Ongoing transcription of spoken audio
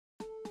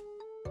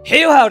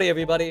Hey howdy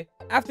everybody!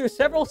 After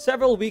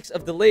several weeks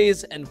of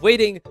delays and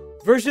waiting,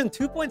 version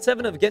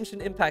 2.7 of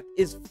Genshin Impact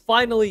is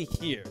finally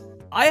here.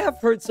 I have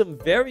heard some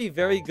very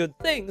good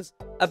things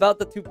about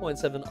the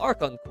 2.7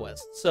 Archon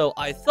Quest, so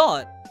I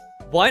thought,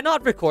 why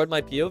not record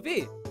my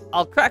POV?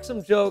 I'll crack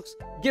some jokes,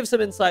 give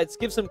some insights,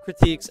 give some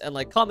critiques, and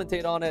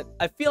commentate on it.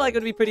 I feel like it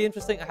would be pretty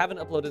interesting. I haven't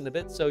uploaded in a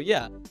bit, so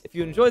yeah. If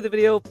you enjoyed the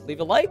video, leave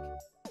a like.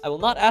 I will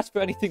not ask for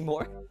anything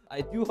more.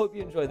 I do hope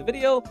you enjoy the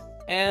video,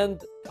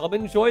 and come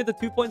enjoy the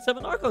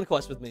 2.7 Archon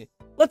Quest with me.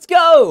 Let's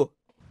go!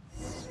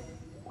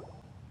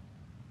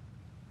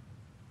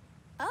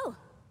 Oh,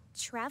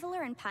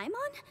 Traveler and Paimon?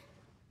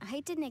 I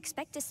didn't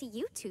expect to see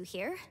you two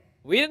here.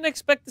 We didn't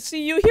expect to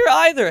see you here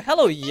either.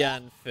 Hello,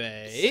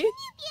 Yanfei. Shouldn't you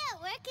be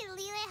at work in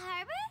Liyue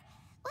Harbor?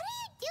 What are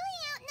you doing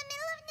out in the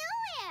middle of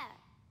nowhere?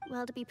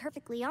 Well, to be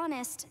perfectly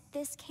honest,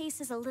 this case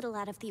is a little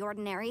out of the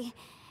ordinary.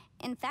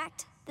 In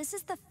fact, this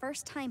is the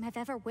first time I've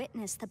ever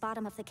witnessed the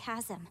bottom of the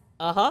chasm.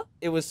 Uh-huh.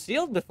 It was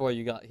sealed before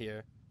you got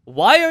here.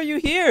 Why are you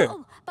here?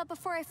 Oh, but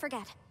before I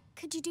forget,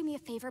 could you do me a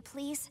favor,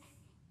 please?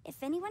 If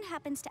anyone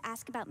happens to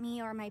ask about me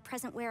or my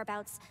present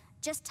whereabouts,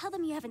 just tell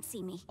them you haven't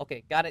seen me.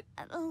 Okay, got it.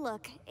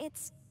 Look,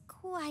 it's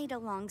quite a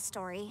long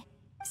story.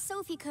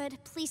 So if you could,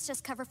 please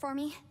just cover for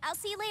me. I'll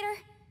see you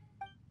later.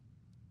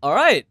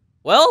 Alright.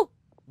 Well,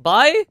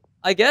 bye,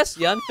 I guess,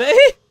 Yanfei.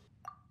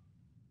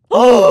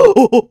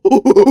 Oh!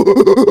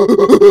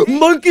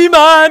 Monkey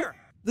Man!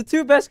 The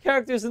two best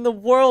characters in the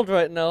world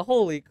right now.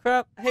 Holy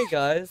crap. Hey,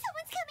 guys.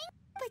 Someone's coming,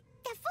 but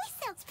that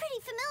voice sounds pretty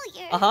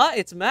familiar. Uh-huh,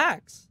 it's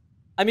Max.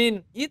 I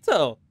mean,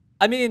 Itto.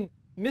 I mean,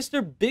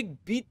 Mr.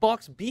 Big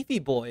Beatbox Beefy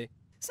Boy.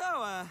 So,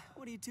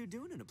 what are you two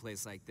doing in a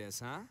place like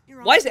this, huh?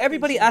 Why is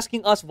everybody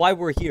asking us why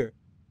we're here?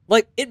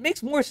 Like, it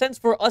makes more sense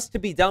for us to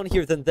be down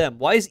here than them.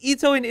 Why is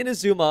Itto in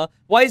Inazuma?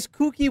 Why is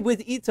Kuki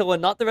with Itto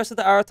and not the rest of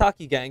the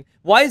Arataki gang?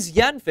 Why is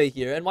Yanfei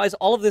here? And why is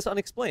all of this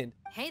unexplained?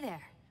 Hey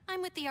there,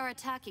 I'm with the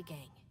Arataki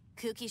gang.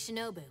 Kuki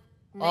Shinobu.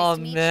 Oh, Nice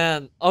to meet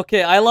man.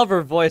 Okay, I love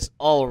her voice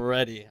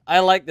already. I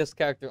like this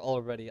character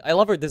already. I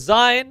love her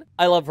design.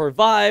 I love her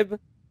vibe.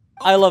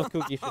 I love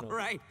Kuki Shinobu.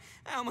 Right.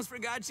 I almost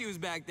forgot she was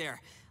back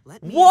there.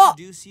 Let me What?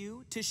 introduce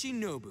you to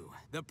Shinobu,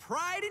 the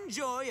pride and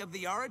joy of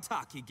the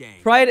Arataki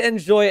gang. Pride and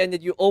joy, and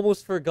yet you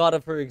almost forgot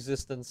of her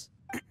existence.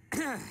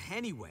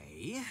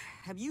 Anyway,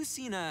 have you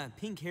seen a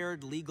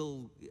pink-haired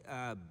legal,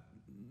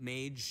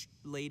 mage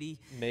lady?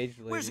 Mage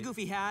lady. Wears a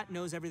goofy hat,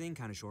 knows everything,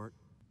 kind of short.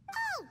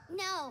 Oh,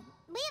 no.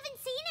 We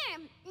haven't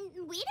seen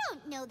her. We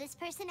don't know this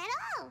person at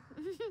all.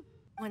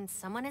 When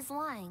someone is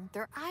lying,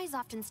 their eyes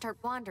often start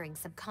wandering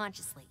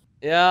subconsciously.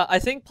 Yeah, I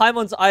think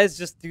Paimon's eyes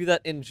just do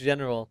that in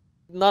general.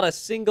 Not a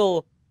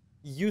single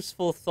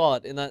useful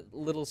thought in that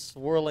little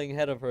swirling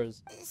head of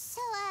hers. So,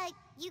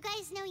 you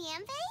guys know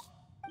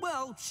Yanfei?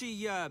 Well,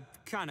 she,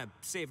 kind of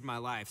saved my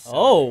life, so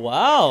Oh,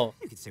 wow.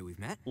 you could say we've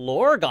met.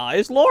 Lore,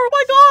 guys. Lore, oh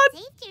my god!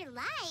 Saved your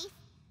life?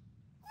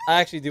 I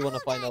actually do want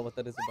to Hold find on. out what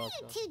that is What about, are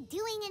you though. two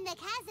doing in the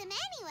chasm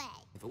anyway?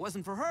 If it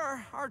wasn't for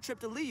her, our trip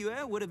to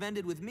Liyue would have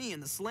ended with me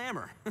in the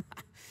slammer.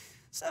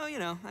 So, you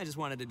know, I just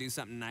wanted to do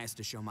something nice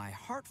to show my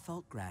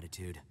heartfelt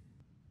gratitude.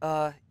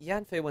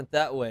 Yanfei went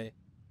that way.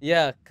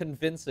 Yeah,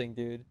 convincing,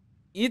 dude.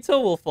 Itto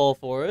will fall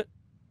for it.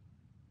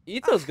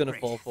 Itto's gonna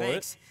Great, fall for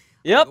thanks.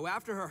 it. Yep. Go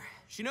after her.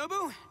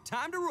 Shinobu,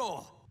 time to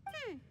roll.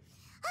 Alright,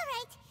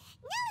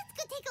 now let's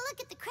go take a look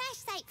at the crash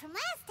site from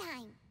last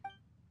time.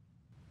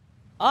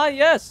 Ah,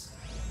 yes.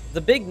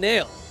 The big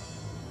nail.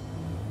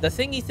 The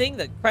thingy thing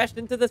that crashed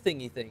into the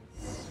thingy thing.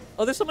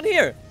 Oh, there's someone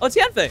here. Oh, it's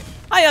Yanfei.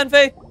 Hi,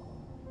 Yanfei.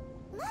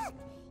 Look,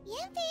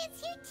 Yanfei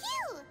is here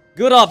too.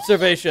 Good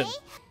observation.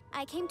 Yanfei?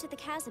 I came to the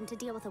chasm to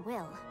deal with a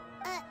will.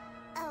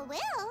 A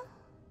will?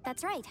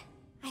 That's right.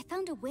 I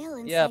found a will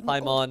inside Yeah, an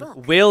old Paimon.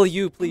 book. Will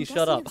you please I'm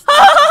shut up? guessing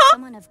it's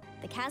someone of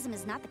the chasm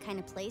is not the kind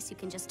of place you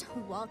can just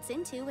waltz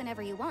into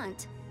whenever you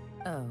want.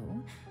 Oh?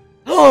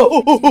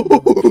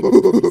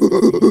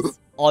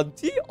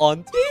 Auntie?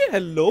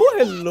 Hello?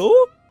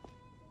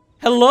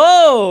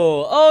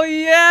 Hello! Oh,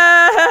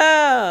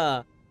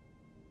 yeah!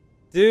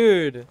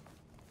 Dude.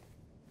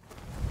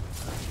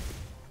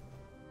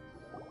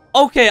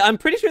 Okay, I'm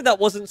pretty sure that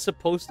wasn't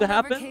supposed to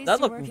happen.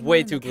 That looked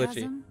way too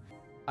glitchy.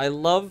 I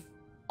love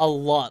a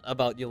lot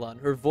about Yelan.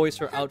 Her voice,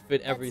 her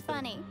outfit, That's everything.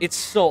 funny. It's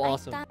so I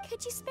awesome. thought,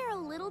 could you spare a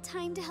little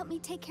time to help me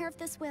take care of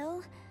this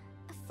will?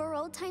 For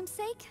old time's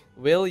sake?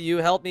 Will you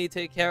help me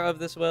take care of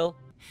this, Will?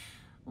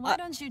 Why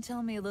don't you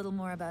tell me a little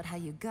more about how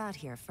you got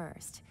here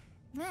first?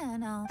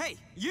 Then I'll... Hey,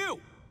 you!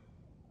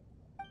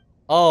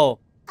 Oh.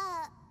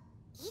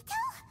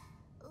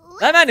 Itto?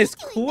 That man is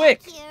What's he doing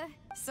quick. back here?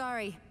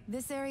 Sorry,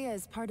 this area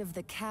is part of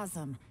the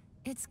chasm.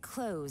 It's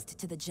closed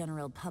to the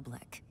general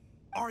public.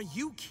 Are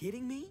you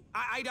kidding me?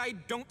 I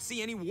don't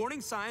see any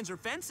warning signs or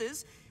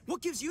fences.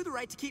 What gives you the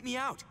right to keep me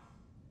out?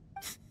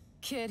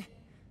 Kid,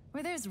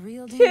 where there's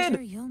real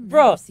danger, you'll never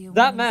Bro, see a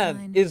that warning man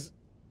sign. is...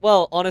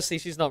 Well, honestly,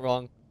 she's not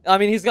wrong. I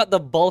mean, he's got the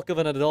bulk of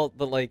an adult,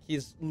 but,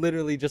 he's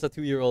literally just a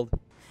 2-year-old.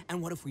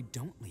 And what if we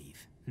don't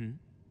leave?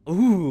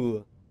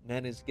 Ooh.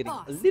 Man is getting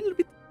Boss. a little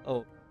bit...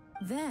 Oh.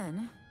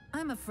 Then,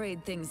 I'm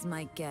afraid things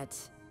might get...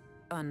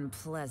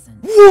 unpleasant.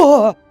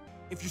 Whoa!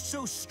 If you're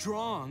so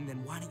strong,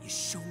 then why don't you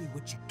show me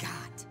what you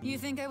got? You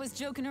think I was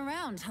joking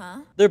around, huh?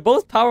 They're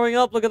both powering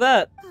up. Look at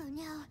that. Oh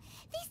no,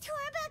 these two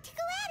are about to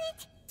go at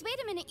it. Wait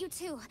a minute, you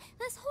two.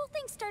 This whole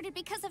thing started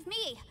because of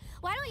me.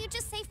 Why don't you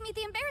just save me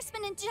the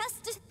embarrassment and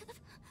just...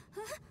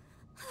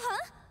 Huh?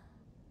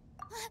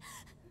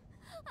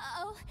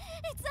 Oh,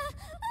 it's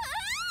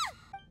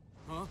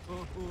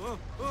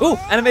a... Ooh,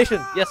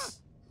 animation.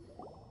 Yes.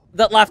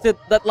 That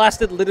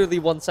lasted literally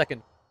 1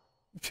 second.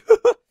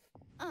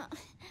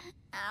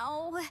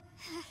 Ow.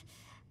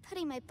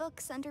 Putting my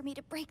books under me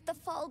to break the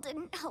fall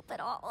didn't help at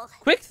all.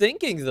 Quick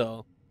thinking,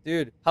 though.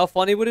 Dude, how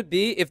funny would it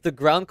be if the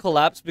ground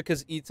collapsed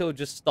because Itto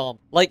just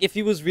stomped? Like, if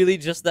he was really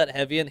just that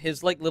heavy and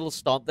his, like, little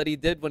stomp that he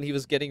did when he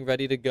was getting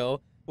ready to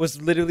go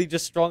was literally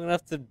just strong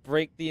enough to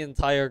break the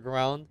entire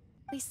ground.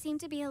 We seem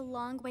to be a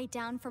long way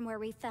down from where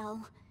we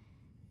fell.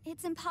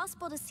 It's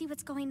impossible to see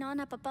what's going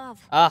on up above.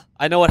 Ah,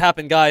 I know what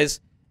happened,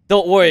 guys.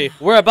 Don't worry,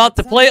 we're about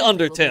to play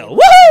Undertale.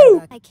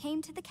 Woo! I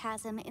came to the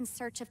chasm in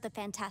search of the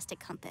fantastic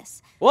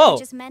compass, Whoa.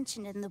 which is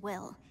mentioned in the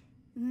will.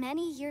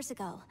 Many years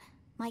ago,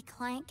 my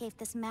client gave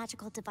this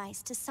magical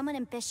device to someone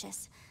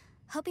ambitious,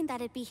 hoping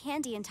that it'd be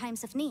handy in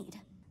times of need.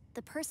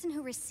 The person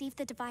who received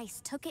the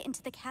device took it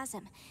into the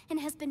chasm and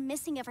has been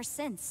missing ever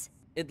since.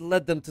 It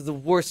led them to the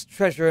worst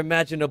treasure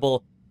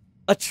imaginable.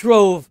 A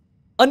trove.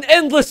 An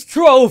endless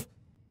trove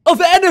of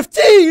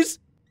NFTs!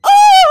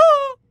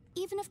 Ah!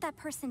 Even if that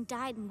person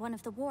died in one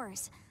of the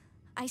wars,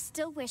 I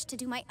still wish to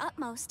do my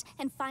utmost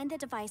and find the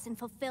device and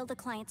fulfill the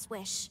client's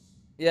wish.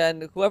 Yeah,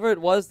 and whoever it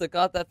was that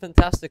got that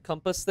fantastic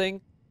compass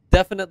thing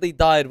definitely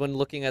died when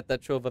looking at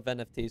that trove of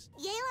NFTs.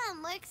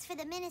 Yelan works for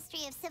the Ministry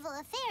of Civil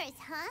Affairs,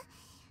 huh?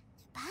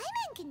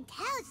 Paimon can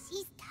tell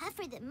she's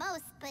tougher than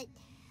most, but...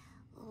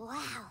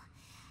 wow.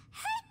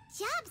 Her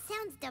job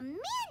sounds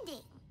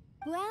demanding.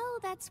 Well,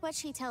 that's what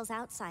she tells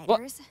outsiders.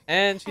 What?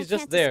 And she's I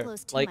just can't there,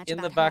 disclose too like much in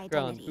the about her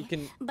background, who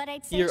identity, can but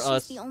I'd say hear she's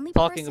us the only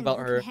talking person about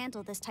who her. can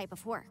handle this type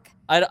of work.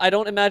 I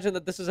don't imagine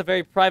that this is a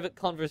very private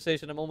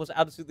conversation. I'm almost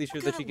absolutely sure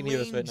What that kind she can of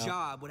hear us lame right now. Oh,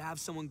 job would have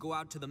someone go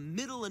out to the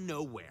middle of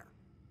nowhere?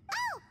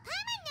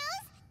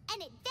 Paimon knows!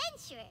 An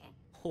adventurer.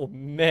 Oh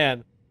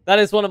man, that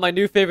is one of my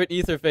new favorite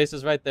ether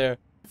faces right there.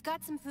 I've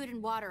got some food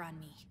and water on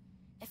me.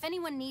 If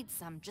anyone needs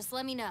some, just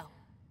let me know.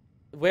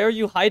 Where are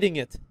you hiding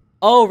it?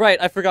 Oh right,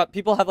 I forgot.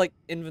 People have like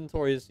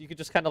inventories. You could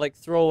just kind of like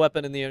throw a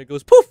weapon in the air and it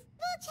goes poof.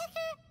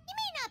 Woolchucker, you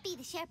may not be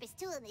the sharpest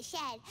tool in the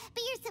shed,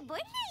 but your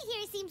subordinate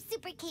here seems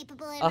super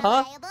capable and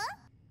Uh-huh. reliable.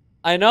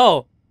 I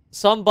know.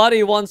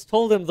 Somebody once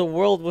told him the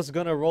world was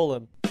gonna roll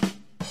him.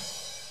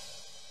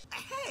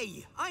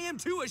 Hey, I am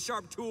too a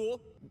sharp tool.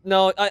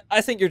 No,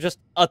 I think you're just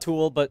a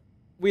tool, but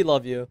we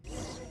love you.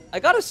 I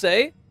gotta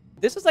say,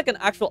 this is like an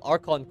actual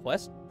Archon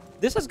Quest.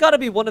 This has got to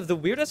be one of the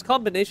weirdest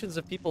combinations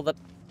of people that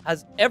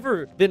has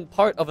ever been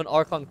part of an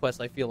Archon Quest,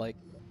 I feel like.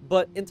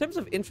 But in terms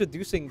of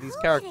introducing these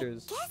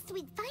characters,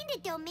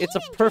 it's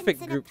a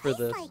perfect group for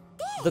this.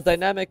 The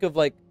dynamic of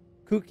like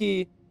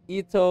Kuki,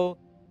 Itto,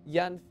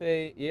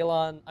 Yanfei,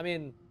 Yelan, I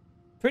mean,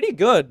 pretty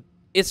good.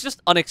 It's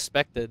just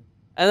unexpected.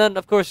 And then,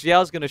 of course,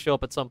 Xiao's gonna show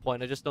up at some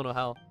point. I just don't know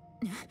how.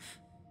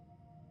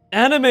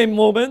 Anime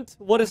moment?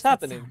 What is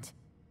happening?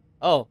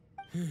 Oh.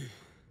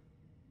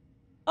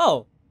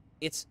 Oh.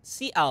 It's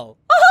Xiao.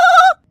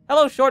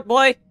 Hello, short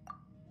boy.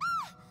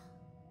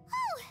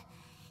 Oh,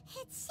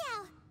 it's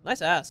Xiao.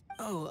 Nice ass.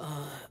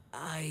 Oh,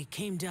 I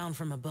came down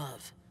from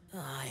above.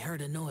 I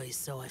heard a noise,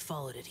 so I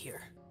followed it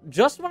here.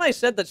 Just when I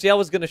said that Xiao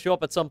was gonna show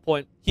up at some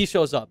point, he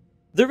shows up.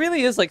 There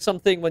really is like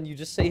something when you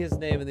just say his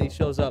name and then he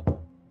shows up.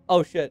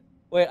 Oh shit.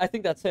 Wait, I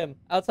think that's him.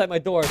 Outside my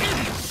door.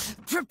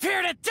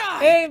 Prepare to die!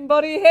 Hey,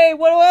 buddy. Hey,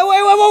 wait.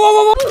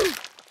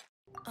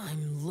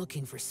 I'm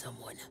looking for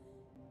someone.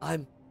 I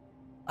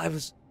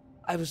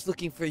was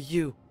looking for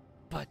you,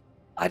 but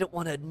I don't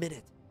want to admit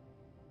it.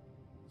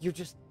 You're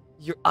just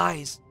your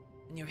eyes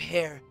and your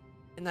hair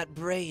and that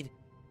braid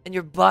and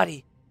your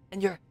body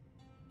and your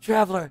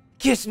traveler.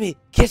 Kiss me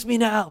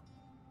now.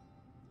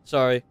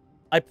 Sorry.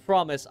 I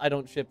promise I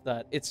don't ship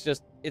that. It's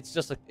just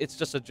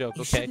a joke,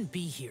 You okay? shouldn't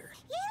be here.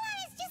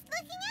 Yelan is just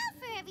looking out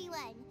for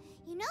everyone.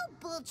 You know,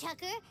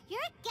 Bullchucker, you're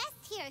a guest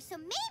here, so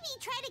maybe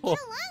try to get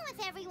Oh. along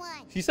with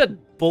everyone. She said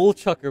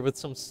bullchucker with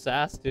some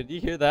sass, dude.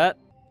 You hear that?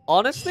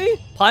 Honestly,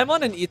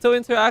 Paimon and Itto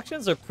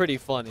interactions are pretty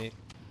funny.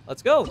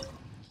 Let's go.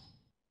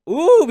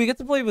 Ooh, we get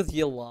to play with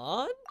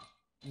Yelan?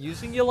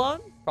 Using Yelan?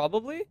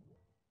 Probably.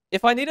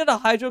 If I needed a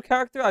Hydro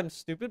character, I'm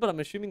stupid, but I'm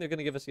assuming they're going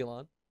to give us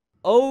Yelan.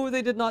 Oh,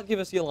 they did not give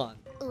us Yelan.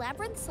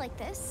 Labyrinths like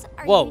this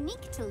are Whoa.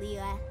 unique to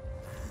Liyue.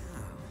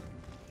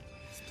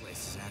 This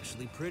place is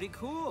actually pretty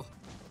cool.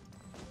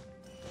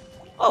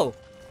 Oh,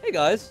 hey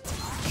guys.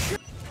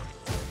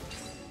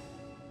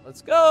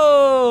 Let's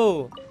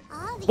go.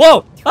 All the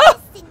Whoa!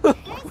 Ah! twists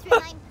and turns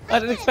remind I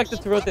didn't Paimon expect of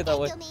it to rotate that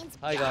way. domain's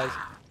Hi power. guys.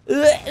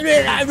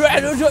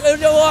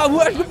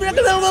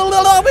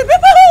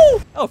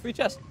 Oh, free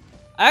chest.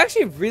 I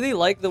actually really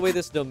like the way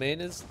this domain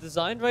is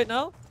designed right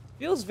now.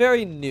 Feels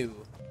very new.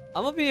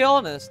 I'm gonna be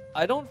honest,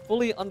 I don't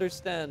fully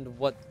understand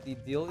what the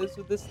deal is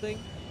with this thing.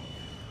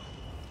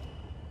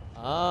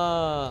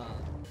 Ah.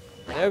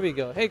 There we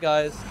go. Hey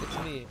guys,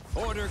 it's me.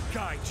 Order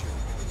guide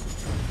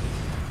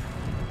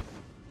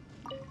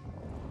you.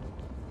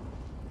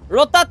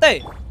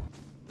 Rotate!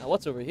 Now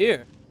what's over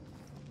here?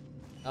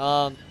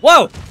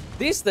 Whoa!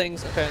 These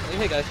things, apparently.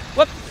 Hey guys.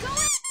 What?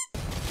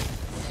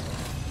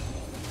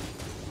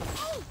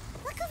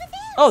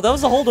 Oh, that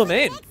was the whole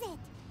domain.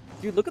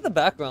 Dude, look at the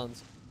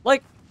backgrounds.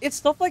 Like, it's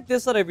stuff like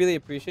this that I really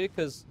appreciate,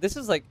 because this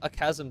is like a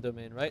chasm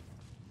domain, right?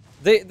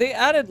 They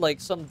added like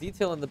some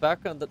detail in the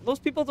background that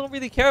most people don't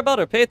really care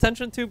about or pay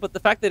attention to, but the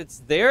fact that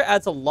it's there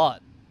adds a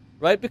lot,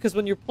 right? Because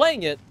when you're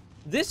playing it,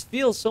 this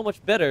feels so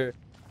much better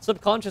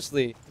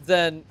subconsciously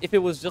than if it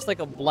was just like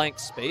a blank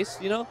space,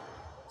 you know?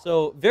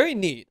 So, very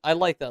neat. I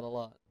like that a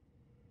lot.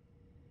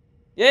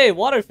 Yay,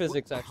 water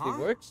physics actually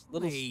works.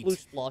 Little sploosh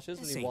splashes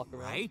when you walk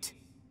around. Right?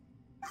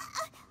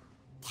 How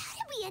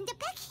did we end up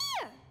back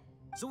here?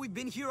 So we've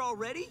been here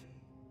already?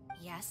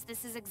 Yes,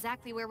 this is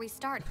exactly where we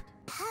started.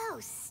 How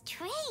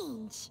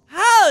strange.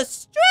 How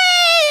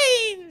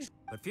strange!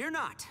 But fear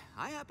not,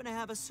 I happen to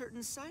have a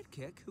certain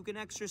sidekick who can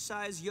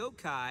exercise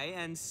yokai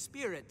and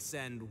spirits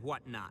and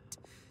whatnot.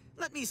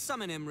 Let me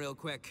summon him real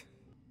quick.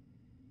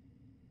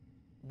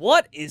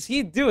 What is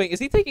he doing? Is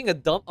he taking a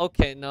dump?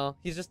 Okay, no.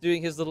 He's just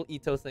doing his little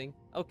Itto thing.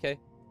 Okay.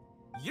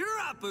 You're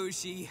up,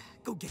 Ushi.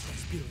 Go get that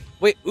spirit.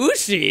 Wait,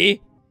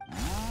 Ushi?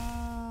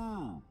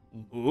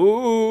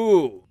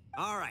 Ooh.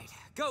 All right,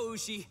 go,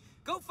 Ushi.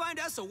 Go find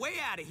us a way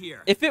out of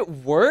here. If it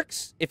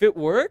works,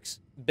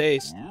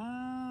 based.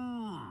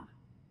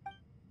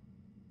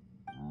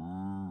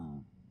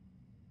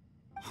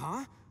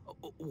 Huh?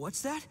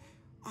 What's that?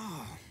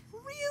 Oh,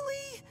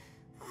 really?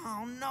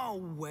 Oh, no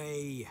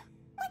way.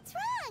 What's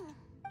wrong?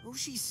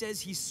 Ushi says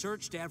he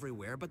searched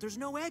everywhere, but there's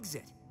no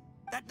exit.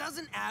 That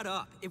doesn't add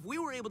up. If we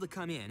were able to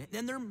come in,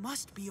 then there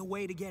must be a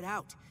way to get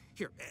out.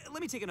 Here,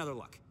 let me take another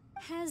look.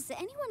 Has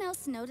anyone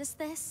else noticed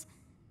this?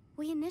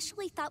 We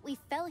initially thought we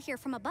fell here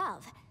from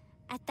above.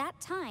 At that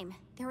time,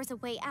 there was a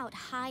way out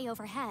high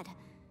overhead.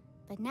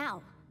 But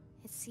now,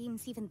 it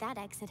seems even that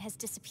exit has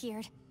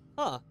disappeared.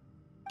 Huh.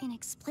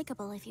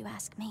 Inexplicable, if you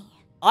ask me.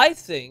 I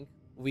think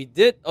we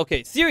did...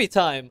 Okay, theory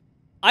time.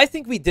 I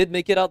think we did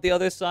make it out the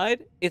other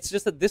side. It's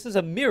just that this is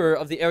a mirror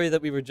of the area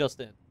that we were just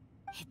in.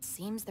 It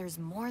seems there's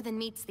more than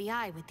meets the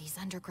eye with these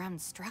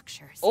underground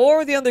structures.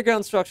 Or the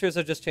underground structures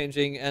are just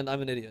changing and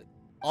I'm an idiot.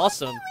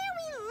 Awesome. Everywhere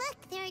we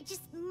look, there are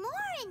just more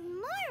and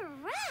more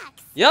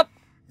rocks. Yep,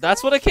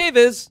 that's what a cave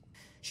is.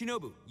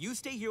 Shinobu, you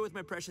stay here with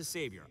my precious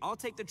savior. I'll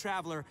take the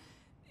Traveler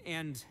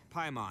and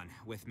Paimon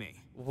with me.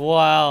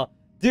 Wow.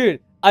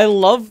 Dude, I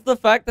love the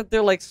fact that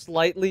they're like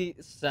slightly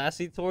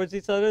sassy towards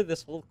each other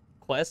this whole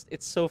quest.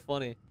 It's so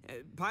funny.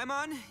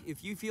 Paimon,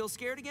 if you feel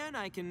scared again,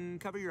 I can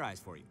cover your eyes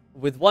for you.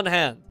 With one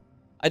hand.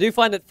 I do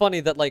find it funny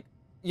that, like,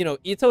 you know,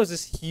 Itto is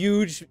this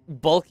huge,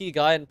 bulky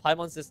guy and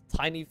Paimon's this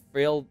tiny,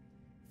 frail,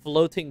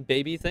 floating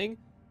baby thing.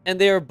 And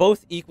they are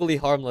both equally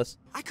harmless.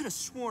 I could have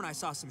sworn I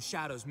saw some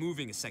shadows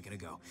moving a second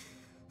ago.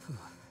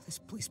 This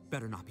place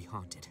better not be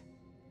haunted.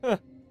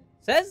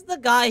 Says the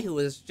guy who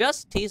was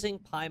just teasing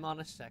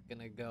Paimon a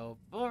second ago.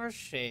 For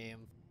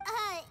shame.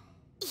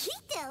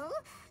 Itto,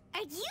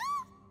 are you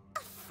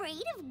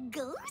afraid of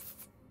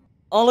ghosts?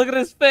 Oh, look at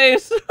his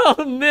face.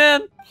 Oh,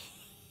 man. Looking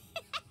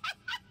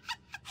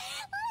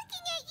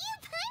at you,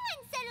 Paimon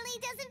suddenly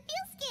doesn't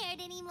feel scared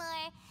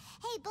anymore.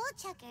 Hey,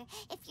 Bullchucker,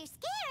 if you're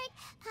scared,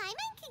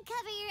 Paimon can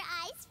cover your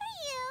eyes for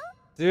you.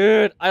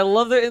 Dude, I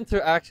love their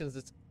interactions.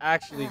 It's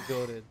actually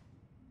goated.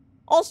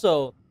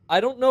 Also, I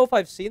don't know if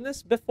I've seen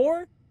this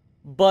before,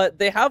 but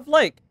they have,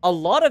 like, a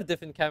lot of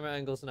different camera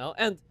angles now.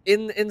 And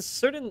in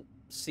certain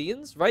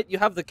scenes, right, you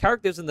have the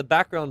characters in the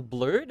background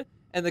blurred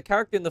and the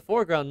character in the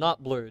foreground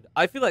not blurred.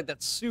 I feel like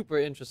that's super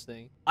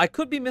interesting. I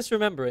could be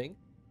misremembering,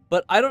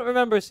 but I don't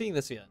remember seeing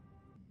this yet.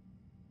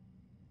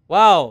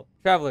 Wow,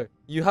 Traveler,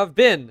 you have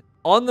been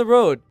on the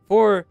road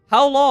for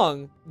how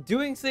long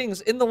doing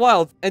things in the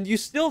wild and you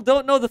still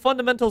don't know the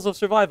fundamentals of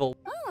survival?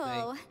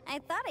 Oh, I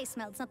thought I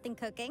smelled something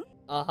cooking.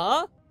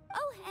 Uh-huh.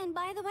 Oh, and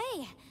by the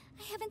way,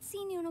 I haven't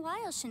seen you in a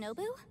while,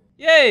 Shinobu.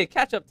 Yay,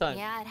 catch-up time.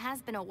 Yeah, it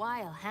has been a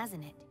while,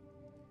 hasn't it?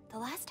 The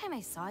last time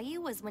I saw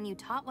you was when you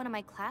taught one of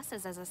my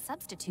classes as a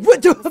substitute.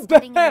 What I was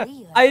studying in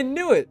Liyue. I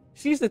knew it.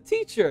 She's a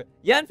teacher.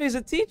 Yanfei's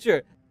a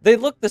teacher. They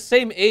look the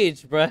same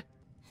age, bruh.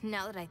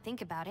 Now that I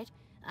think about it,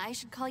 I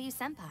should call you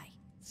Senpai.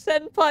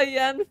 Senpai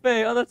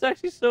Yanfei. Oh, that's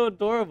actually so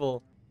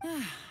adorable.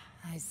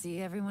 I see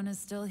everyone is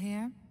still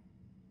here.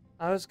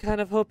 I was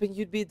kind of hoping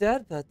you'd be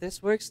dead, but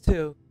this works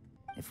too.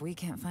 If we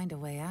can't find a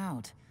way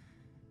out,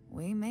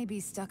 we may be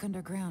stuck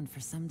underground for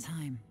some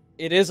time.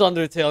 It is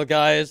Undertale,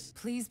 guys.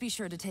 Please be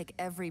sure to take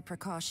every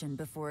precaution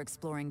before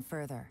exploring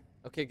further.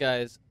 Okay,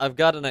 guys, I've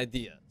got an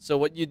idea. So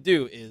what you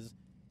do is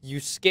you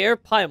scare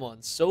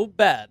Paimon so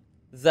bad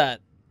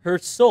that her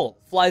soul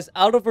flies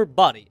out of her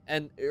body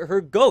and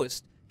her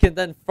ghost can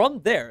then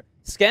from there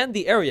scan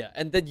the area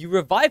and then you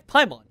revive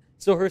Paimon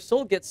so her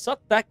soul gets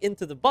sucked back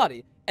into the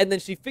body and then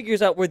she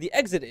figures out where the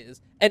exit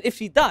is, and if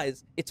she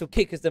dies, it's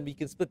okay because then we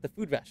can split the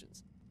food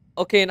rations.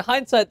 Okay, in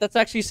hindsight, that's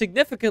actually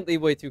significantly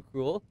way too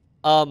cruel.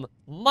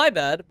 My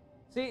bad.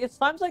 See, it's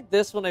times like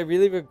this when I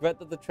really regret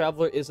that the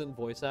Traveler isn't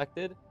voice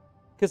acted.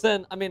 Because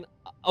then, I mean,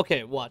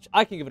 okay, watch.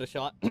 I can give it a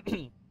shot.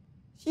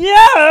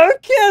 Yeah,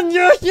 can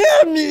you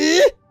hear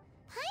me?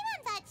 Paimon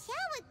thought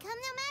Xiao would come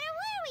no matter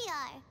where we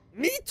are.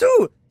 Me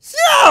too.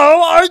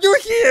 Xiao, are you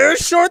here,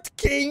 Short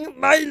King,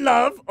 my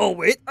love? Oh,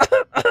 wait.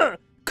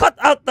 Cut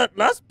out that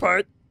last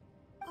part.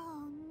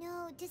 Oh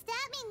no, does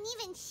that mean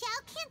even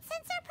Xiao can't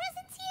sense our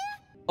presence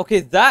here?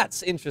 Okay,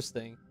 that's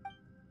interesting.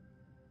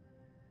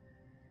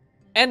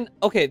 And,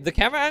 okay, the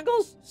camera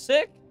angle's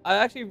sick. I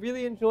actually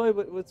really enjoy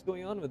what's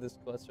going on with this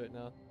quest right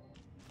now.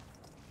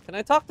 Can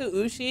I talk to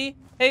Ushi?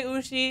 Hey,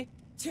 Ushi.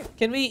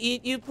 Can we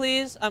eat you,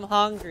 please? I'm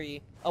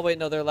hungry. Oh, wait,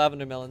 no, they're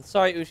lavender melons.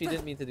 Sorry, Ushi,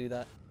 didn't mean to do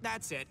that.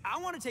 That's it. I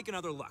want to take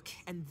another look.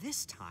 And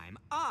this time,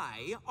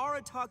 I,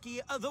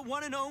 Arataki, the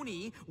one and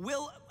only,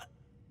 will...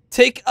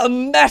 Take a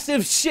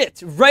massive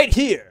shit right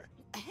here.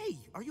 Hey,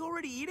 are you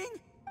already eating?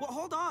 Well,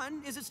 hold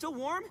on. Is it still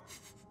warm?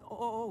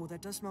 Oh,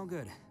 that does smell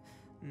good.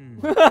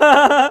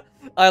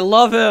 I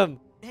love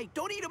him. Hey,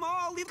 don't eat them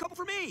all. Leave a couple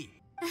for me.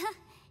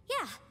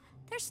 Yeah,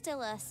 there's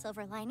still a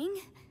silver lining,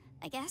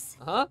 I guess.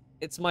 Huh?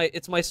 It's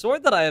my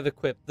sword that I have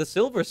equipped, the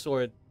silver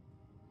sword.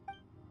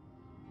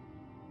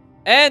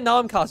 And now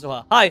I'm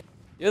Kazuha. Hi.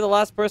 You're the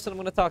last person I'm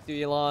gonna talk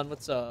to, Elon.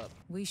 What's up?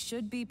 We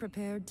should be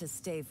prepared to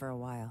stay for a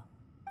while.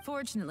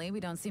 Fortunately, we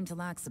don't seem to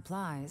lack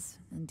supplies,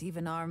 and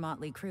even our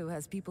motley crew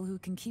has people who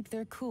can keep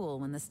their cool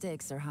when the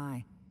stakes are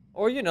high.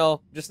 Or, you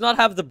know, just not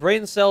have the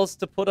brain cells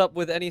to put up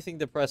with anything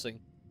depressing.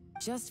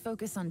 Just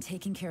focus on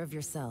taking care of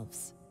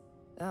yourselves.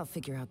 I'll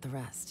figure out the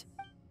rest.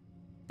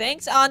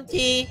 Thanks,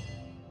 Auntie!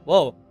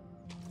 Whoa.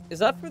 Is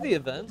that for the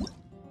event?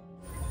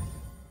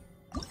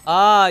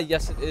 Ah,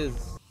 yes it is.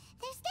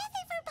 There's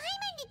nothing for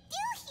Paimon to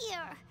do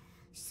here.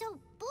 So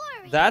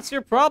boring. That's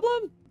your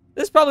problem?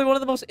 This is probably one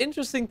of the most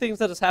interesting things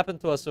that has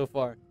happened to us so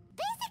far.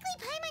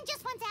 Basically, Paimon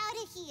just wants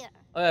out of here.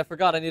 Oh yeah, I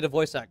forgot I need a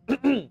voice act.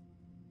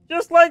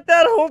 Just like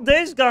that whole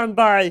day's gone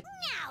by.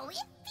 No, it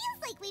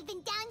feels like we've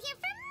been down here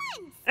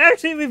for months.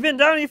 Actually, we've been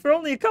down here for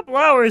only a couple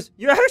hours.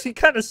 You're actually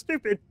kind of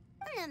stupid.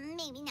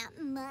 Maybe not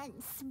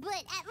months, but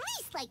at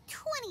least like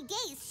 20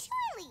 days,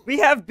 surely. We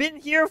have been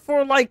here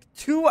for like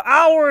 2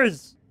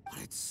 hours.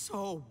 But it's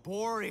so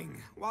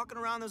boring. Walking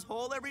around this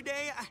hole every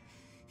day.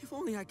 If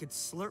only I could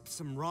slurp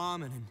some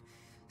ramen and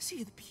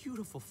see the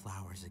beautiful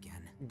flowers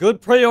again.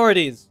 Good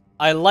priorities.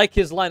 I like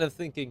his line of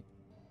thinking.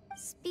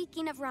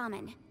 Speaking of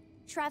ramen,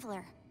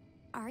 Traveler,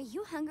 are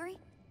you hungry?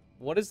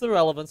 What is the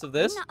relevance of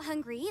this? I'm not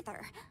hungry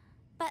either.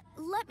 But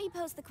let me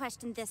pose the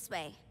question this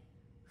way.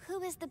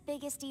 Who is the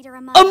biggest eater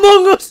among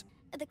us?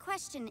 The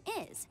question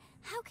is,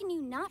 how can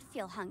you not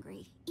feel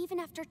hungry, even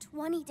after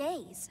 20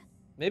 days?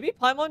 Maybe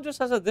Paimon just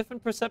has a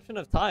different perception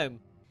of time.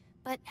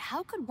 But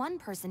how could one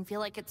person feel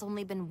like it's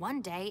only been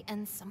 1 day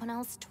and someone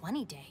else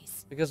 20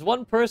 days? Because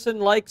one person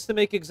likes to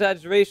make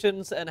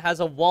exaggerations and has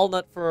a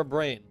walnut for a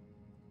brain.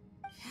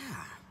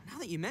 Yeah, now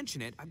that you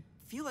mention it, I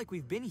feel like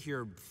we've been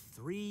here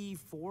 3,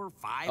 4,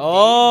 5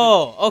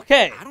 Oh, days,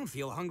 okay. I don't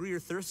feel hungry or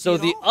thirsty So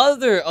at the all.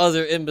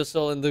 other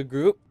imbecile in the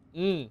group.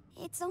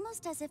 It's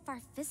almost as if our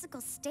physical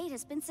state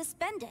has been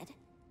suspended.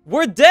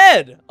 We're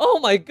dead! Oh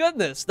my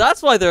goodness,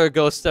 that's why there are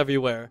ghosts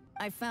everywhere.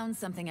 I found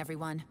something,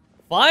 everyone.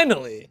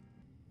 Finally!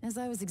 As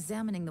I was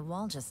examining the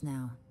wall just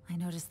now, I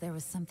noticed there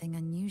was something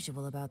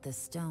unusual about this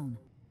stone.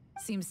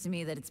 Seems to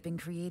me that it's been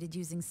created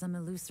using some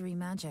illusory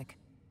magic.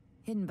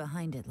 Hidden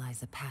behind it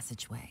lies a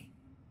passageway.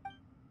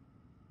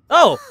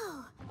 Oh!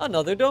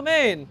 Another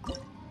domain!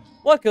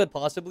 What could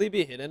possibly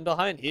be hidden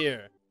behind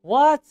here?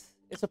 What?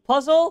 It's a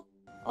puzzle?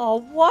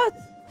 Oh, what?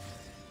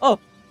 Oh!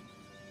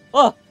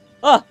 Oh!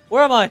 Ah!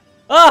 Where am I?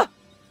 Ah!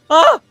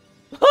 Ah!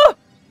 Ah!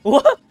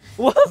 What?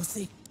 What?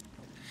 Lofi,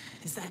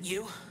 is that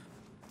you?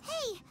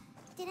 Hey,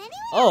 did anyone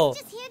Oh, else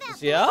just hear that?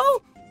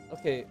 Xiao?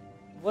 Okay,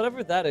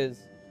 whatever that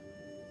is.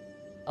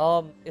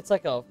 It's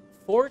like a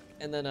fork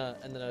and then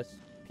a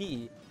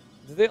P.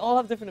 Do they all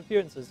have different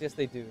appearances? Yes,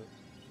 they do.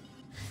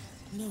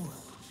 No.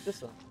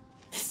 This one.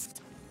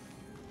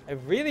 I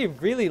really,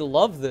 really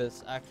love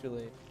this,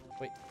 actually.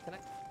 Wait, can I?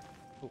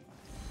 Ooh.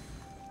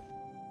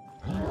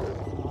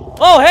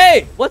 Oh,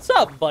 hey! What's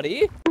up,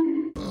 buddy?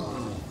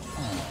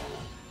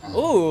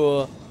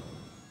 Ooh.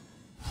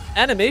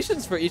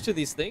 Animations for each of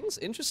these things?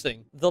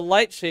 Interesting. The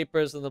light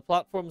shapers and the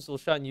platforms will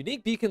shine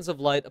unique beacons of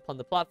light upon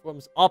the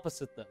platforms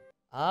opposite them.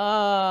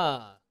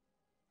 Ah.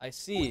 I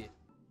see.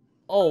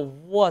 Oh,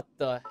 what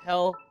the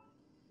hell?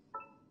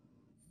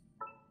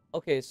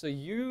 Okay, so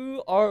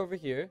you are over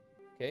here.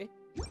 Okay.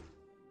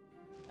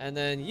 And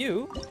then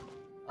you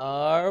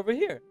are over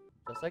here.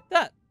 Just like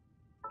that.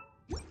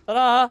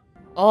 Ta-da!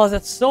 Oh,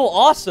 that's so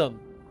awesome.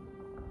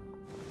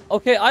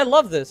 Okay, I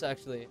love this,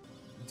 actually.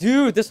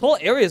 Dude, this whole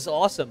area is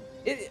awesome.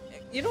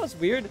 You know what's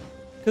weird?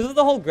 Because of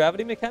the whole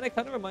gravity mechanic,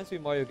 kind of reminds me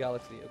of Mario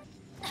Galaxy.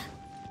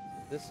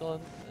 This one,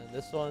 and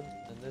this one,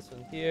 and this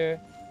one here.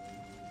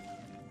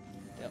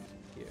 Yep,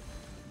 here.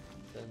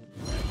 Then...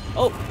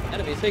 Oh,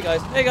 enemies. Hey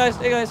guys, hey guys,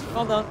 hey guys.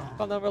 Calm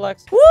down,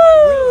 relax.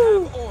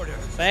 Woo!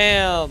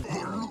 Bam!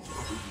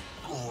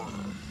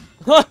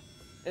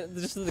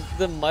 Just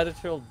the Mighty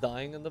Turtle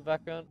dying in the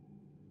background.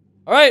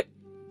 Alright.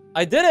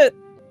 I did it.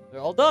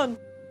 They're all done.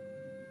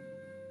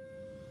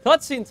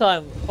 Cutscene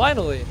time.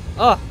 Finally.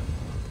 Ugh.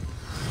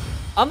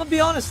 I'm gonna be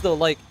honest though,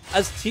 like,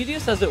 as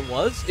tedious as it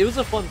was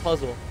a fun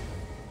puzzle.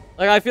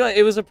 Like, I feel like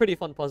it was a pretty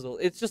fun puzzle.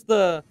 It's just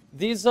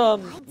these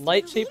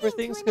light shaper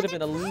things could have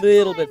been a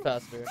little bit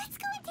faster.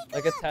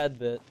 Like a tad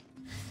bit.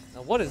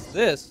 Now what is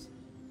this?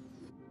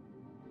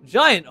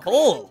 Giant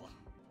hole!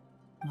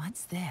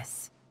 What's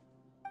this?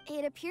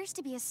 It appears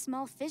to be a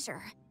small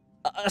fissure.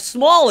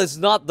 Small is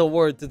not the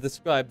word to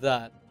describe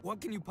that. What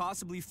can you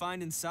possibly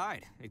find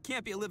inside? It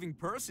can't be a living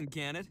person,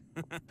 can it?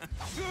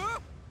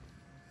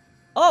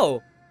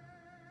 Oh!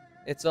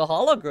 It's a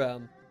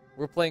hologram.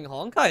 We're playing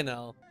Honkai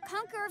now.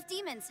 Conqueror of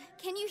Demons,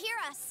 can you hear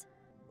us?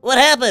 What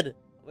happened?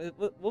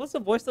 What was the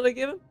voice that I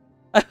gave him?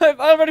 I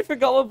already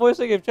forgot what voice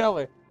I gave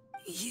Chandler.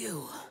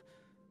 You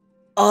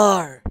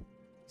are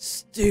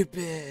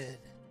stupid.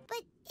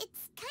 But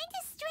it's kind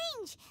of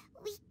strange.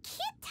 We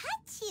can't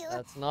touch you.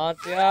 That's not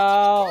How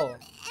Xiao. did it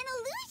become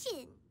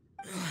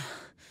an illusion?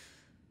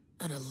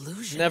 an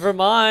illusion. Never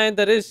mind,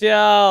 that is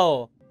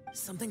Xiao.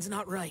 Something's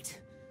not right.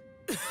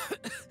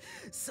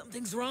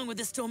 Something's wrong with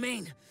this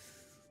domain.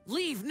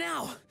 Leave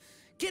now.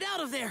 Get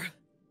out of there.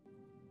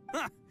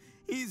 Huh.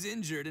 He's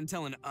injured and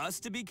telling us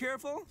to be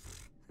careful?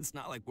 It's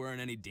not like we're in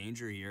any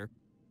danger here.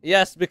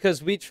 Yes,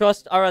 because we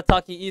trust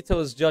Arataki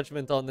Itto's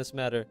judgment on this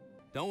matter.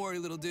 Don't worry,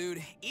 little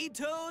dude.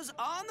 Itto's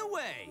on the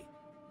way.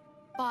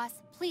 Boss,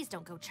 please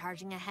don't go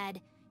charging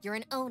ahead. You're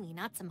an Oni,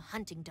 not some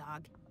hunting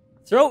dog.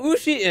 Throw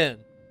Ushi in.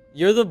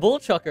 You're the bull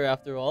chucker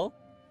after all.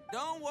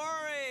 Don't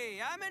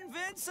worry, I'm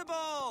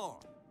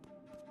invincible.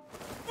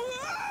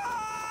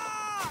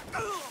 Ah!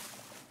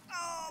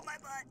 Oh, my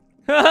butt.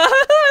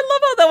 I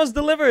love how that was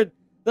delivered.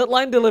 That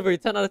line delivery,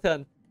 10 out of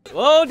 10.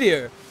 Oh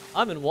dear.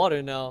 I'm in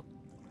water now.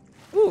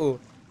 Ooh.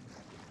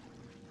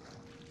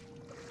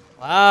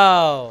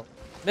 Wow.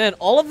 Man,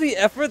 all of the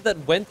effort that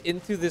went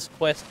into this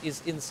quest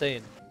is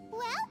insane.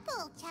 Well,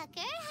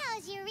 Bullchucker,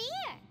 how's your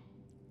ear?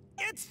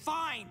 It's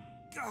fine.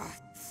 Ugh.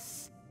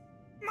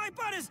 My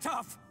butt is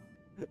tough.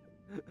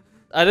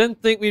 I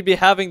didn't think we'd be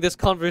having this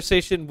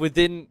conversation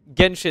within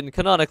Genshin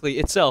canonically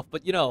itself,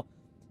 but you know,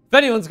 if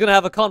anyone's gonna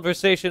have a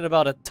conversation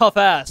about a tough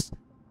ass,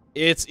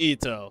 it's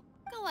Itto.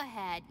 Go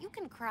ahead, you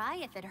can cry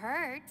if it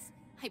hurts.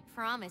 I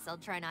promise I'll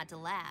try not to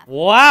laugh.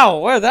 Wow,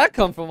 where'd that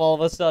come from all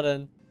of a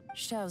sudden?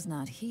 Xiao's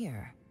not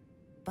here,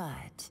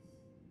 but...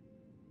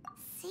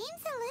 Seems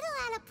a little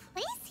out of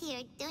place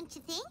here, don't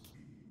you think?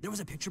 There was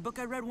a picture book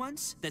I read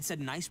once that said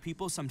nice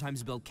people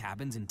sometimes build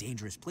cabins in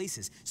dangerous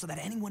places so that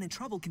anyone in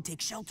trouble can take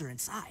shelter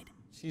inside.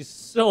 She's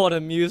so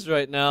unamused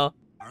right now.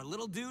 Our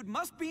little dude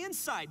must be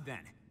inside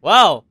then.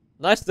 Wow,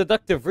 nice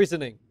deductive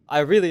reasoning. I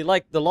really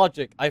like the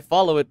logic. I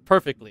follow it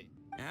perfectly.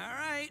 All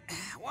right,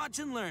 watch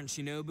and learn,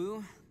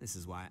 Shinobu. This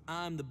is why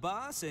I'm the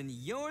boss and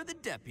you're the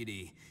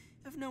deputy.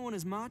 If no one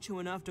is macho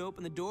enough to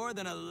open the door,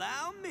 then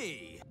allow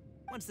me.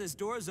 Once this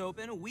door's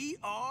open, we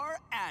are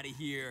out of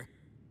here.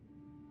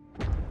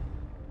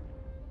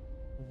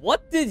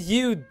 What did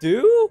you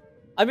do?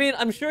 I mean,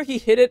 I'm sure he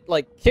hit it,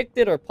 like, kicked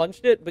it or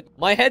punched it, but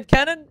my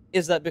headcanon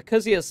is that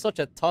because he has such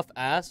a tough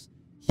ass,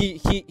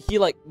 he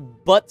like,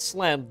 butt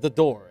slammed the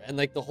door, and,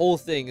 like, the whole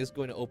thing is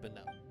going to open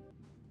now.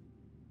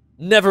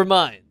 Never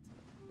mind.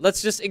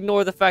 Let's just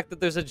ignore the fact that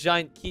there's a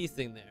giant key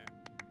thing there.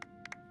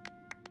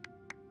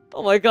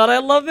 Oh my god, I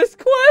love this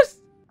quest!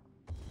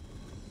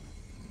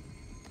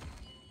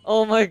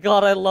 Oh my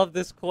god, I love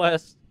this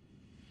quest.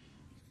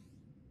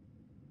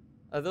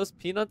 Are those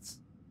peanuts?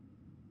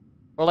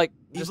 Or like,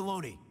 just...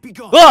 Ivaloni, be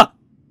gone! Ah!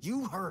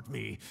 You heard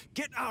me.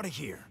 Get out of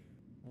here.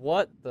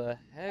 What the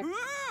heck?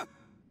 Ah!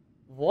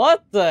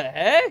 What the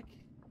heck?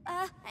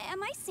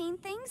 Am I seeing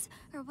things?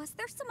 Or was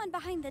there someone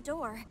behind the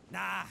door?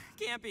 Nah,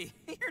 can't be.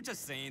 You're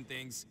just saying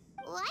things.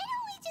 Why don't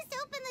we just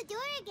open the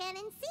door again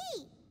and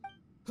see?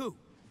 Who?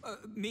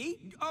 Me?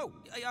 Oh,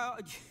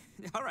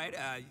 all right,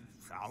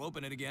 I'll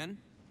open it again.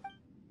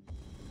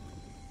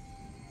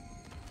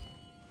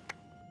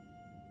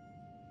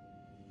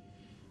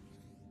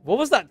 What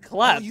was that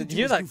clap? All you Did do you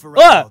hear is that? goof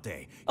around all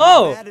day. You're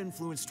Oh! a bad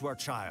influence to our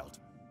child.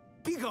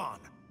 Be gone.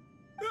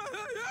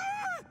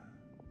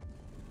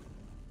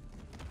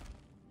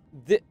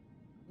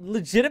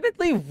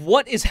 Legitimately,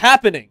 what is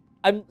happening?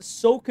 I'm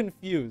so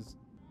confused.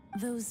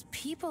 Those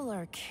people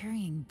are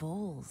carrying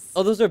bowls.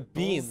 Oh, those are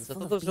beans. I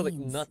Full thought of those were like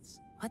beans. nuts.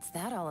 What's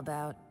that all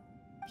about?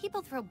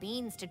 People throw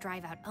beans to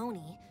drive out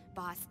Oni.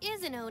 Boss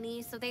is an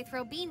Oni, so they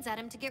throw beans at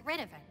him to get rid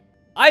of him.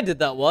 I did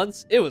that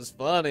once. It was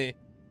funny.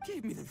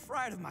 Gave me the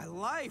fright of my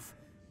life.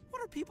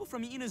 What are people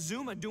from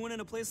Inazuma doing in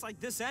a place like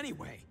this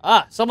anyway?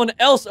 Ah, someone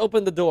else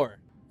opened the door.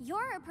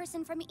 You're a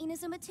person from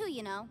Inazuma too,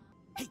 you know.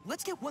 Hey,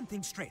 let's get one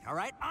thing straight, all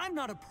right? I'm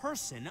not a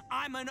person,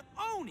 I'm an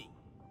Oni.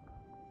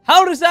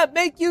 How does that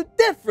make you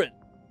different?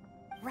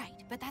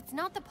 Right, but that's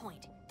not the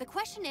point. The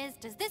question is,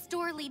 does this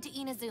door lead to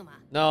Inazuma?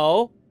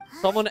 No.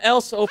 Someone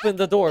else open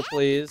the door,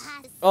 please.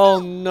 Oh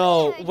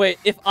no. Wait,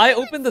 if I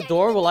open the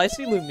door, will I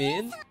see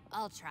Lumine?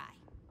 I'll try.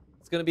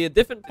 It's gonna be a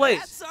different place.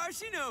 That's our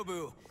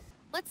Shinobu.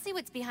 Let's see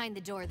what's behind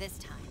the door this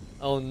time.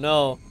 Oh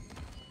no.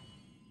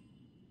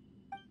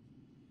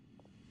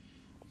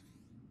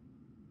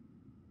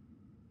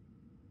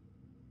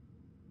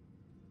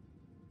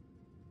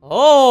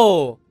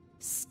 Oh!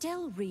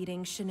 Still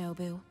reading,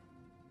 Shinobu.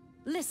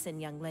 Listen,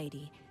 young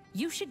lady.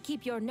 You should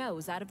keep your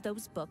nose out of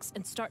those books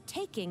and start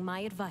taking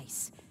my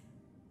advice.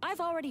 I've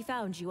already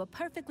found you a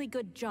perfectly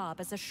good job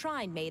as a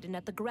shrine maiden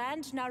at the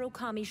Grand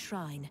Narukami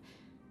Shrine.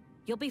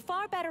 You'll be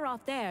far better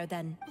off there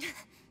than...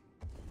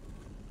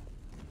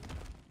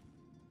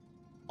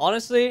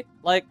 Honestly,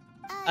 like,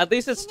 at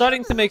least it's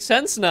starting to make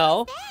sense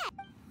now.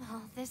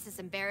 Oh, this is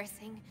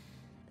embarrassing.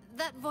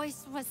 That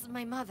voice was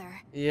my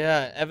mother.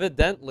 Yeah,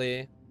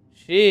 evidently.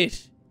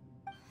 Sheesh.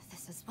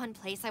 This is one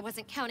place I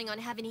wasn't counting on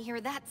having to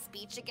hear that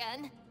speech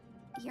again.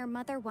 Your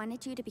mother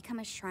wanted you to become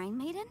a shrine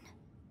maiden?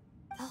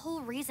 The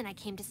whole reason I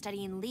came to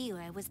study in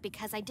Liyue was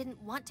because I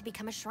didn't want to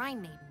become a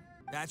shrine maiden.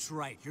 That's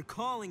right. Your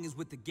calling is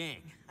with the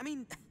gang. I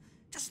mean,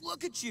 just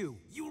look at you.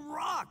 You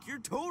rock. You're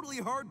totally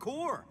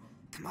hardcore.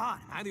 Come on,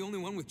 am I the only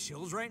one with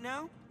chills right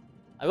now?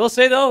 I will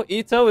say though,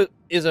 Itto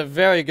is a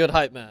very good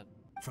hype man.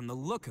 From the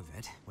look of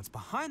it, what's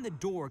behind the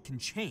door can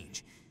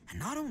change. And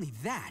not only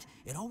that,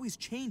 it always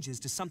changes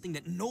to something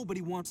that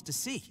nobody wants to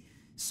see.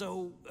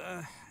 So,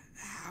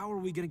 how are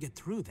we gonna get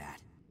through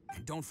that?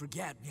 And don't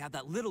forget, we have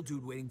that little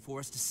dude waiting for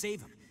us to save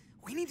him.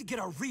 We need to get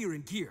our rear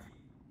in gear.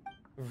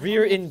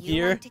 Rear in You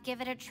gear? want to give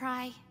it a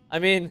try? I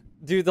mean,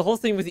 dude, the whole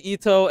thing with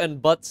Itto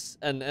and butts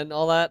and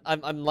all that,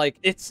 I'm like,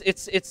 it's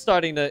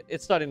starting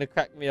to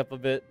crack me up a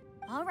bit.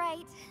 All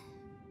right,